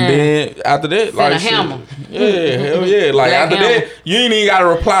 And then after that, Send like, a shit, hammer. yeah, hell yeah. Like, Black after hammer. that, you ain't even got to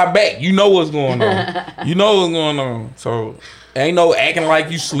reply back. You know what's going on. You know what's going on. So, ain't no acting like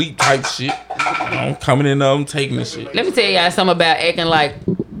you sleep type shit. I'm coming in there, I'm taking this shit. Let me tell y'all something about acting like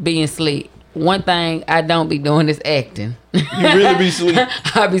being sleep. One thing I don't be doing is acting. You really be sleep.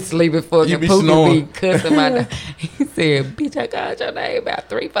 I be sleeping fucking You be Pookie snoring. be cussing my name. He said, bitch, I called your name about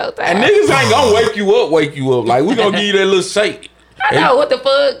 3-4 times. And niggas ain't gonna wake you up. Like, we gonna give you that little shake. I know, what the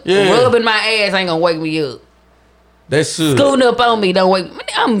fuck? Yeah. Rubbing my ass ain't gonna wake me up. That's shit. Scooting up on me, don't wake me.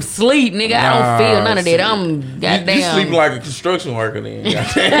 I'm asleep, nigga. I don't feel none of that. I'm You goddamn. sleeping like a construction worker then.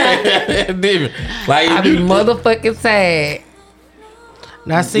 Goddamn. Different. Like, I if be you, motherfucking sad.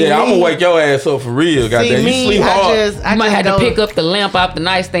 Now see, yeah, I'm me, gonna wake your ass up for real. Goddamn. You me, sleep hard. I might have to pick up the lamp off the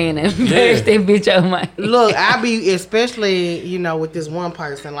nightstand and bash that bitch on my head. Look, I be especially, you know, with this one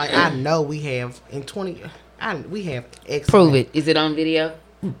person. Like, I know we have in 20. We have excellent. Prove it. Is it on video?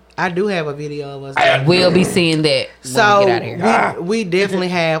 I do have a video of us. We'll be seeing that when we So get out of here. we definitely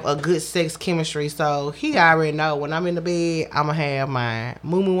have a good sex chemistry. So he already know when I'm in the bed, I'm gonna have my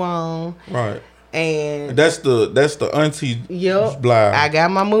moo on, Right. and That's the auntie yep, blind. I got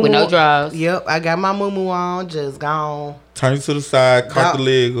my moo With no drawers. Yep, I got my moo on, just gone. Turn it to the side, cock the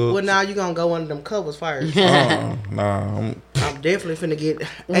leg up. Well, now you gonna go under them covers first. Nah. I'm definitely finna get.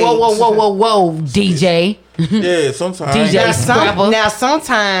 Whoa, DJ. Yeah, sometimes. DJ Now, Scrapper. now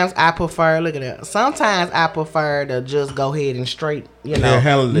sometimes I prefer. Look at that. Sometimes I prefer to just go ahead and straight, you know, Yeah,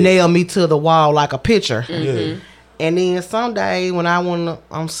 handle it. nail me to the wall like a picture. Yeah. And then some days when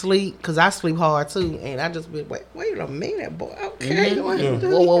I'm sleep, cause I sleep hard too, and I just be wait a minute, boy. Okay,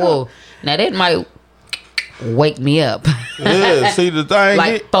 Whoa. Now that might wake me up. Yeah, see the thing.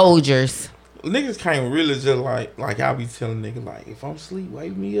 Like Folgers. Niggas can't really just like I be telling niggas like if I'm asleep,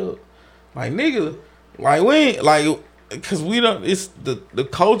 wake me up. Like nigga, like we ain't like cause we don't. It's the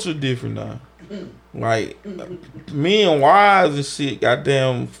culture different now. Like me and wives and shit,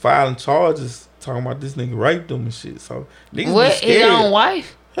 goddamn filing charges talking about this nigga raped them and shit. So niggas What, be his scared. own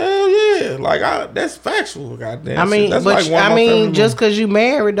wife? Hell yeah, like that's factual. Goddamn. I mean, shit. That's but like one of I my mean, family just cause you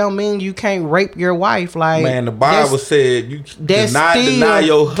married don't mean you can't rape your wife. Like Man, the Bible said you that's deny still-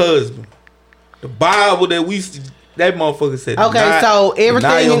 your husband. The Bible that that motherfucker said. Okay, deny- so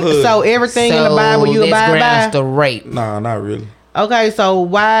deny your husband. everything in the Bible you that's abide grounds by. to rape. Nah, not really. Okay, so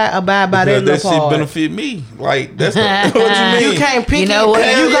why abide by Because that that little shit part? benefit me. Like that's what you mean. You can't pick You know it. what?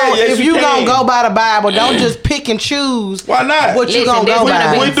 If you, Yeah, gon- yes, if you you can. gonna go by the Bible, don't just pick and choose Why not? what you Listen, gonna there's go gonna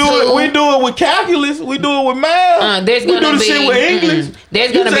by. be- We do it with calculus. We do it with math. There's we gonna do the be shit with English.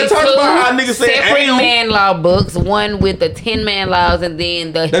 There's You gonna be just talk about how two niggas say separate am. man law books. One with the 10 man laws, and then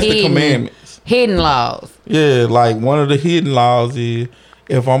the That's the commandments. hidden laws. Yeah, like one of the hidden laws is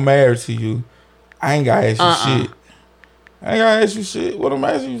if I'm married to you, I ain't gotta ask you shit. I ain't gotta ask you shit. What I'm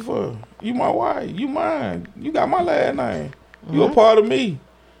asking you for? You my wife. You mine. You got my last name. You a part of me.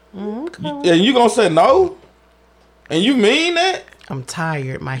 And you gonna say no? And you mean that? I'm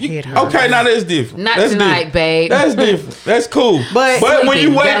tired. My head hurts. Okay, now that's different. Not That's tonight, different. babe. That's different. That's cool. But when you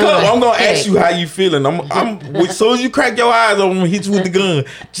sleeping, wake gotta up, go I'm gonna to ask you how you feeling. As soon as you crack your eyes, I'm gonna hit you with the gun.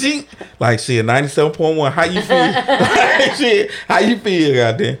 Chink. Like shit, 97.1. How you feel? Like, shit, how you feel?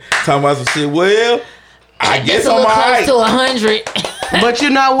 Goddamn. Talking about some shit. Well, I guess It's a I'm little close alright. to 100. But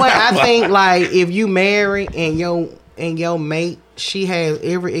you know what? I think like if you marry and your mate, she has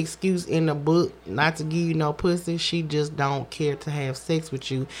every excuse in the book not to give you no pussy. She just don't care to have sex with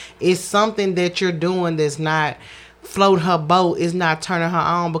you. It's something that you're doing that's not floating her boat. It's not turning her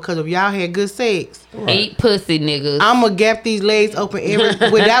on because if y'all had good sex, Eat pussy, niggas. I'm gonna gap these legs open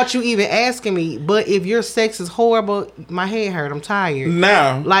without you even asking me. But if your sex is horrible, my head hurt. I'm tired.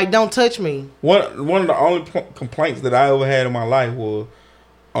 Now, Like, don't touch me. one of the only complaints that I ever had in my life was,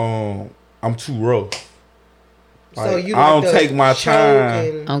 I'm too rough. So Like, you I like don't the take my choke time.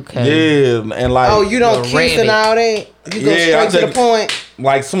 and- Okay. Yeah, and like Oh, you don't The kiss and rabbit. all that. You go Yeah, I straight to the take- point.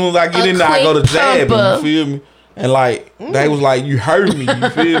 like soon as I get A in there, I go to quick jabbing. pumper. You feel me? And like they was like, you hurt me. You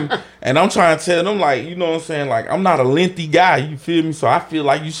feel me? And I'm trying to tell them like, you know what I'm saying? Like I'm not a lengthy guy. You feel me? So I feel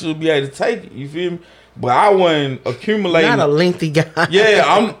like you should be able to take it. You feel me? But I wasn't accumulating. Not a lengthy guy.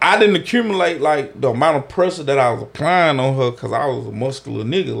 Yeah, I didn't accumulate like the amount of pressure that I was applying on her because I was a muscular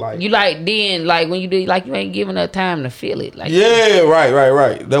nigga. Like You like then like when you do like you ain't giving her time to feel it. Like yeah,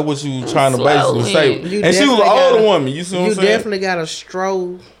 right. That's what you was trying to basically say. Slowing. And she was an definitely older gotta- woman. You see what You I'm saying? definitely got to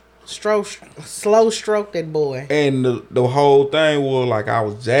slow stroke that boy. And the whole thing was like I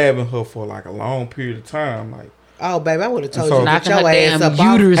was jabbing her for like a long period of time. Like, Oh, baby, I would have told So- you to get knocking her your ass damn up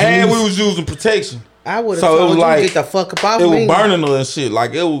off. uterus and we loose. was using protection. I would have So it told was you like- to get the fuck up off It me. was burning her and shit.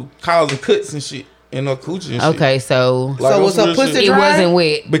 Like it was causing cuts and shit in her coochie and shit. Okay, so Like, So on was some her real pussy shit. it dry? wasn't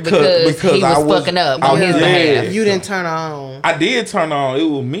wet Because he I was was- fucking up I on was- his yeah. behalf. You didn't turn her on. I did turn on. It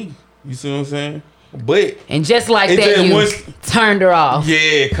was me. You see what I'm saying? But And just like It that, just you once- turned her off.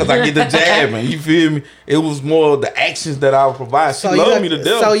 yeah, because I get the jabbing. You feel me? It was more of the actions that I would provide. She you loved have, me to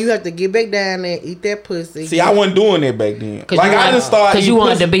death. So you have to get back down there, eat that pussy. See, I wasn't doing that back then. Cause Like you I wanted, didn't start. Cause you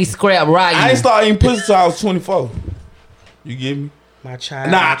wanted to be scrap right. I didn't start eating pussy till I was 24. You get me? my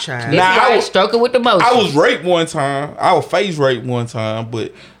child, Nah, my child. nah. That's I right, was- stroke it with the motion. I was raped one time. I was face raped one time,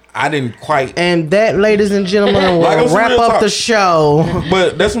 but I didn't quite. And that, ladies and gentlemen, will Like, on some wrap real up talk. the show.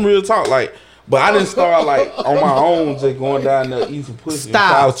 But that's some real talk. Like, but I didn't start like on my own, just going down there eating some pussy.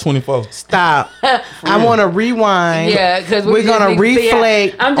 Stop. Until I was 24. Stop. I want to rewind. Yeah, because we're gonna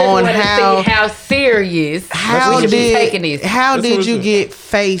reflect I'm just on wanting to how see how serious how we should be taking did this. how That's did what you it get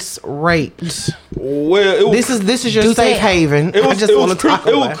face raped? Well, it was. This is your Do safe that. haven. It was. I just It want was. to talk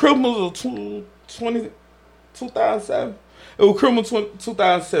It about was criminal of 2007. It was criminal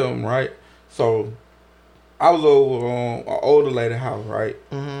 2007, right? So I was over an older lady house, right?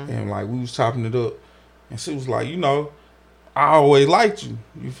 And like we was chopping it up, and she was like, you know, I always liked you.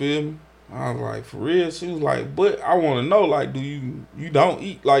 You feel me? I was like, for real? She was like, but I want to know, like, do you don't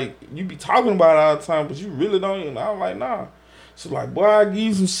eat, like, you be talking about it all the time, but you really don't eat? And I was like, nah. She's like, boy, I give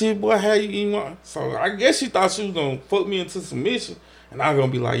you some shit, boy, how you eating one? So I guess she thought she was going to fuck me into submission. And I was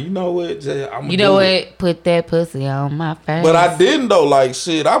going to be like, you know what, Jay, I'm You know what? Put that pussy on my face. But I didn't, though. Like,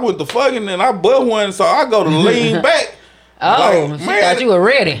 shit, I went to fucking and I butt one, so I go to lean back. Oh, Like, she man, thought you were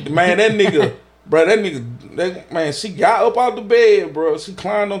ready. Man, that nigga, bro, man, she got up out the bed, bro. She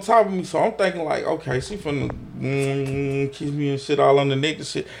climbed on top of me, so I'm thinking like, okay, she finna kiss me and shit all on the neck and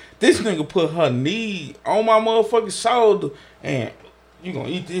shit. This nigga put her knee on my motherfucking shoulder, and you gonna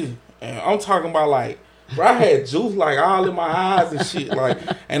eat this. And I'm talking about like, bro, I had juice like all in my eyes and shit, like,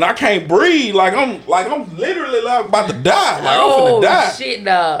 and I can't breathe. Like I'm literally like about to die. Like I'm finna die. Shit,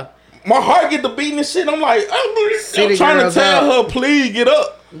 dog. My heart get to beating and shit. I'm like, I'm City trying to girls tell her, please get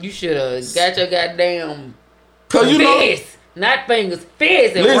up. You should have got your goddamn Cause you know, fist, not fingers,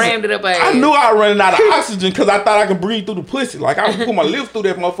 fist, and listen, rammed it up her I ass. knew I was running out of oxygen because I thought I could breathe through the pussy. Like I would put my lips through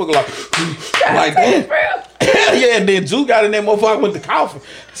that motherfucker like that. Hell yeah, and then Juice got in that motherfucker with the coffin.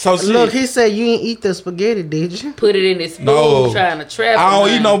 So shit, Look, he said you didn't eat the spaghetti, did you? Put it in this spoon, No. trying to trap. I don't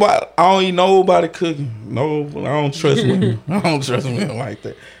her. eat nobody. I don't eat nobody cooking. No, I don't trust women. I don't trust women like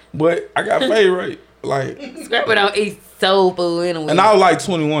that. But I got favorite like, Scrapper don't eat soul food anyway. and I was like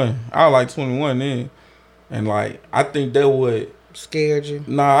 21. I was like 21 then, and like I think that would. Scared you.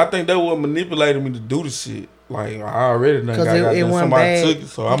 Nah, I think that what manipulated me to do the shit. Like I already done 'Cause got it goddamn wasn't somebody bad. took it,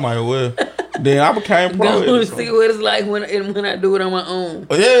 so I might as well. Then I became pro. Go at it, so. see what it's like when I do it on my own.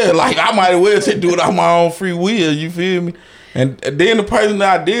 Yeah, like I might as well just do it on my own free will. You feel me? And then the person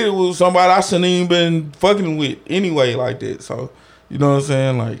that I did it was somebody I shouldn't even been fucking with anyway, like that. So you know what I'm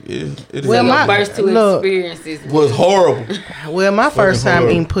saying? Like it Well, Your my- first two look. experiences. was horrible. Well, my first time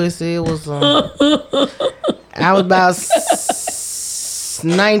horrible. eating pussy, it was I was about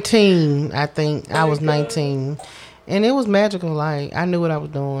 19, I think. I was 19. And it was magical. Like, I knew what I was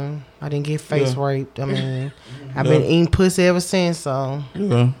doing. I didn't get face Yeah. raped. I mean, I've been eating pussy ever since, so,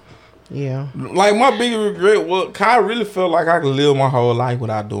 Yeah. yeah. Like my biggest regret was, 'cause I really felt like I could live my whole life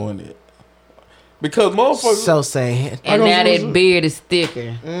without doing it. Because motherfuckers. So sad. And now that beard is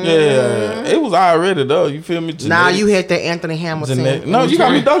thicker. Yeah, it was already though. You feel me? Now Genetic- you had the Anthony Hamilton. genetic- No, you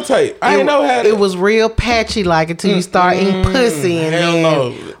got me duct tape. I ain't know how It was real patchy like until you start eating pussy and Hell then no.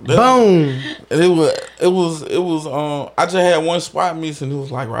 That- boom. It was. I just had one spot missing. It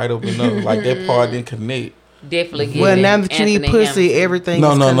was like right up in there. Like that part didn't connect. Definitely get Well, it. now that you eat Anthony pussy, Hamilton. everything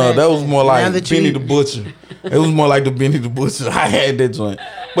No, is no. connected. That was more Now like that you Benny eat- the Butcher. It was more like the Benny the Butcher. I had that joint.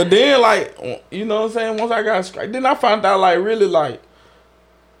 But then, like, you know what I'm saying? Once I got straight, then I found out, like, really, like,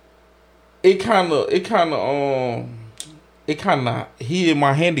 it kind of hid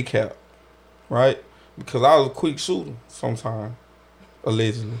my handicap, right? Because I was a quick shooter sometimes,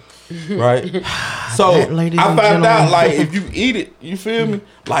 allegedly, right? So That, ladies I and found out gentlemen. like if you eat it, you feel me?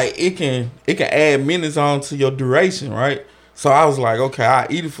 Like it can add minutes on to your duration, right? So I was like, okay, I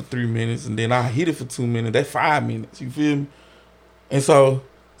eat it for 3 minutes and then I hit it for 2 minutes. That's 5 minutes. You feel me? And so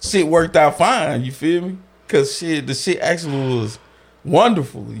shit worked out fine. You feel me? Cause the shit actually was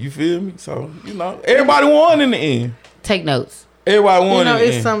wonderful. You feel me? So everybody won in the end. Take notes. Everybody won You in know, the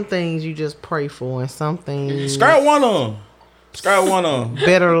it's end. some things you just pray for, and some things Scrap one on. Scrap one on.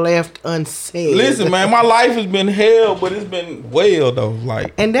 better left unsaid. Listen, man, my life has been hell, but it's been well though.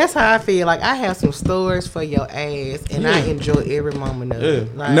 Like, And that's how I feel. Like, I have some stories for your ass, and I enjoy every moment of yeah.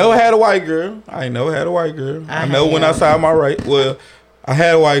 it. Like, Never had a white girl. I ain't never had a white girl. I never went have. outside my right. Well, I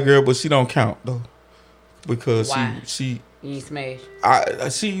had a white girl, but she don't count though, because Why? she You ain't smash.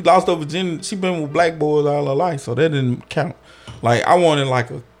 she lost her virginity. She been with black boys all her life, so that didn't count. Like, I wanted like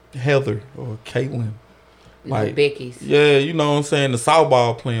a Heather or a Caitlyn. Like Becky's. Yeah, you know what I'm saying? The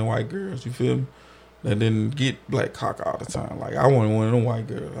softball playing white girls, you feel me? That didn't get black cock all the time. Like, I wanted one of them white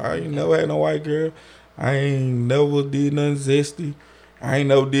girls. I ain't never had no white girl. I ain't never did nothing zesty. I ain't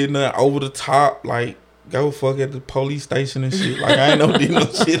never did nothing over the top, like go fuck at the police station and shit. Like, I ain't never did no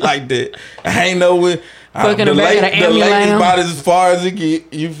shit like that. I ain't know what Fucking the the back of the latest ambulance. about it as far as it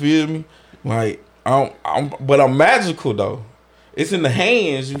get. You feel me? Like, but I'm magical though. It's in the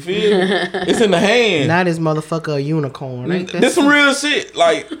hands, you feel me? It's in the hands. Now this motherfucker a unicorn. Ain't that This some real shit.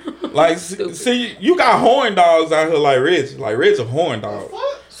 Like, see, you got horn dogs out here like Reggie. Like, Reggie a horn dog.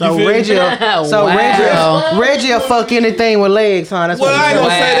 So You feel me? Reggie, Wow. Reggie will fuck anything with legs, huh? That's Well, what I ain't he gonna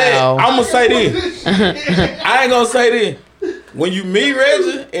said. say that. Wow. I'm gonna say this. I ain't gonna say this. When you meet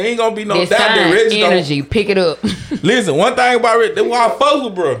Reggie, it ain't gonna be no It's doubt that time, Reggie energy. Pick it up. don't. Listen, one thing about Reggie, that's why I fuck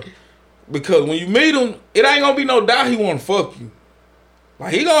with bro. Because when you meet him, it ain't gonna be no doubt he wanna fuck you.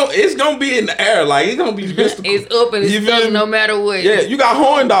 Like, it's gonna be in the air. Like, it's gonna be mystical. It's up and You it's feel stuck me? no matter what. Yeah, you got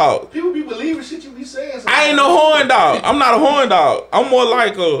horn dog. People be believing shit you be saying. Sometimes. I ain't no horn dog. I'm not a horn dog. I'm more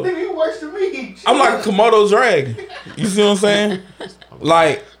like Nigga, you worse than me. I'm like a Komodo dragon. You see what I'm saying?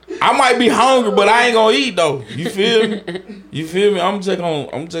 Like, I might be hungry, but I ain't gonna eat though. You feel me? You feel me? I'm just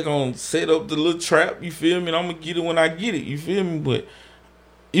gonna set up the little trap. You feel me? And I'm gonna get it when I get it. You feel me? But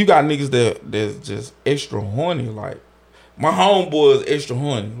you got niggas that's just extra horny. Like, my homeboy is extra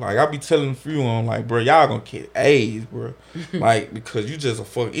horny. Like, I be telling a few of them, like, bro, y'all gonna get AIDS, bro. Like, because you just a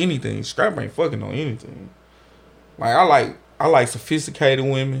fuck anything. Scrap ain't fucking on anything. Like, I like sophisticated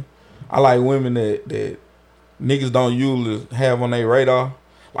women. I like women that niggas don't usually have on their radar.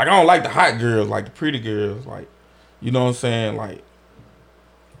 Like, I don't like the hot girls, like the pretty girls. Like, you know what I'm saying? Like,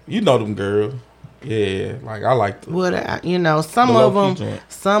 you know them girls. Yeah, like, I like the Some the of low-key them, joint.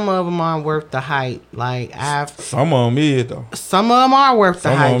 some of them aren't worth the hype. Like Some of them is, though. some of them are worth the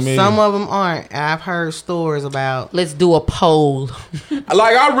Some of hype. 'em is. Some of them aren't. I've heard stories about. Let's do a poll.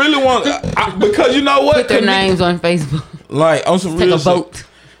 Like, I really want, because you know what? Put their names on Facebook. Like, on some Take real a shit. vote.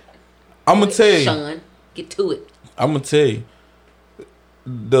 I'm gonna tell you. Sean, get to it. I'm gonna tell you.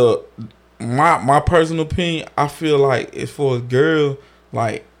 My personal opinion, I feel like as for a girl,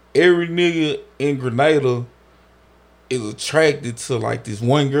 like, every nigga in Grenada is attracted to like this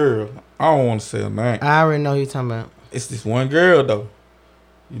one girl. I don't want to say her name. I already know who you're talking about. It's this one girl though.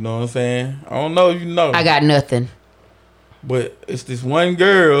 You know what I'm saying? I don't know if you know. I got nothing. But it's this one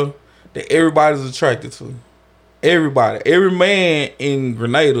girl that everybody's attracted to. Everybody. Every man in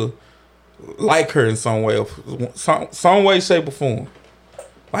Grenada like her in some way, some way, shape, or form.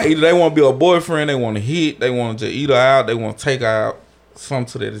 Like, either they want to be a boyfriend, they want to hit, they want to just eat her out, they want to take her out,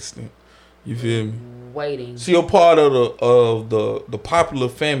 something to that extent. You feel me? Waiting. She a part of the popular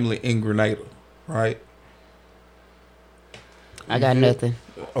family in Grenada, right? I got nothing.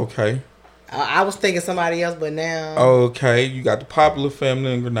 Okay. I was thinking somebody else, but now. Okay, you got the popular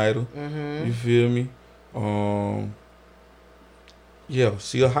family in Grenada. Mm-hmm. You feel me? Yeah,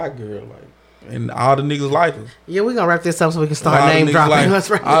 she a hot girl, like, and all the niggas like her. Yeah, we're gonna wrap this up so we can start All the name niggas dropping. like- Let's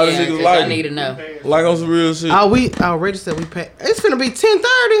wrap all the it. niggas 'cause like I need to know. Like, on some real shit. Reggie said we pay. It's finna be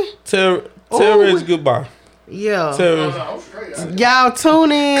 10:30. Tell Oh, Reggie goodbye. Yeah. Tell No, Reggie. no, I'm straight. Y'all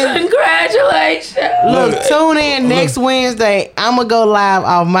tune in. Congratulations. Look, tune in next Wednesday. I'm gonna go live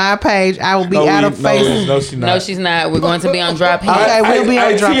off my page. I will be out of Facebook. No, she not. No, she's not. We're going to be on Drop Heat. Okay, we'll be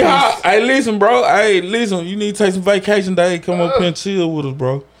on Drop T-Hop, House. Hey, listen, bro. Hey, listen. You need to take some vacation day. Come up here and chill with us,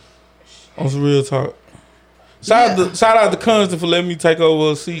 bro. On some real talk. Shout out to Constant for letting me take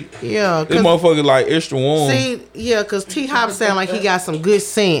over a seat. Yeah, This motherfucker like extra warm. see, yeah, cause T Hop sound like he got some good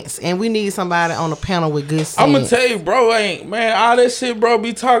sense, and we need somebody on the panel with good sense. I'm gonna tell you, bro, all that shit, bro,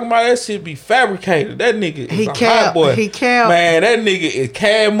 be talking about that shit be fabricated. That nigga is a hot boy. He cap. Man, that nigga is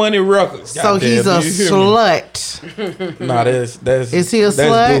Cash Money Records. So he's a slut. Nah, that's Is he a that's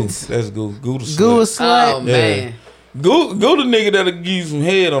slut? That's Goo. Goo the slut. Goo a slut. Oh man. Goo the nigga that'll give you some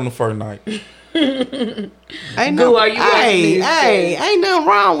head on the first night. Ain't Goo, are you hey, watching hey, ain't nothing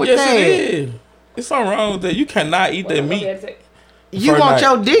wrong with Yes, that. it is. It's something wrong with that. You cannot eat that meat. You First want night.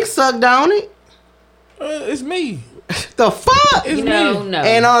 your dick sucked on it? It's me. The fuck? It's No, me. no.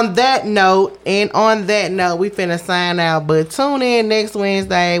 And on that note, we finna sign out. But tune in next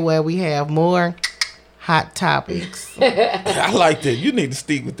Wednesday where we have more hot topics. I like that. You need to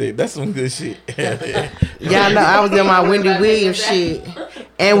stick with that. That's some good shit. Y'all know I was in my Wendy Williams shit.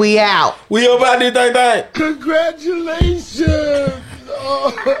 And we out. We about this thing. Congratulations.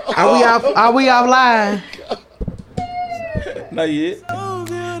 Are we off live? Not yet.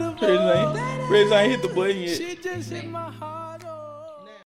 Regis ain't hit the button yet. She just hit my heart.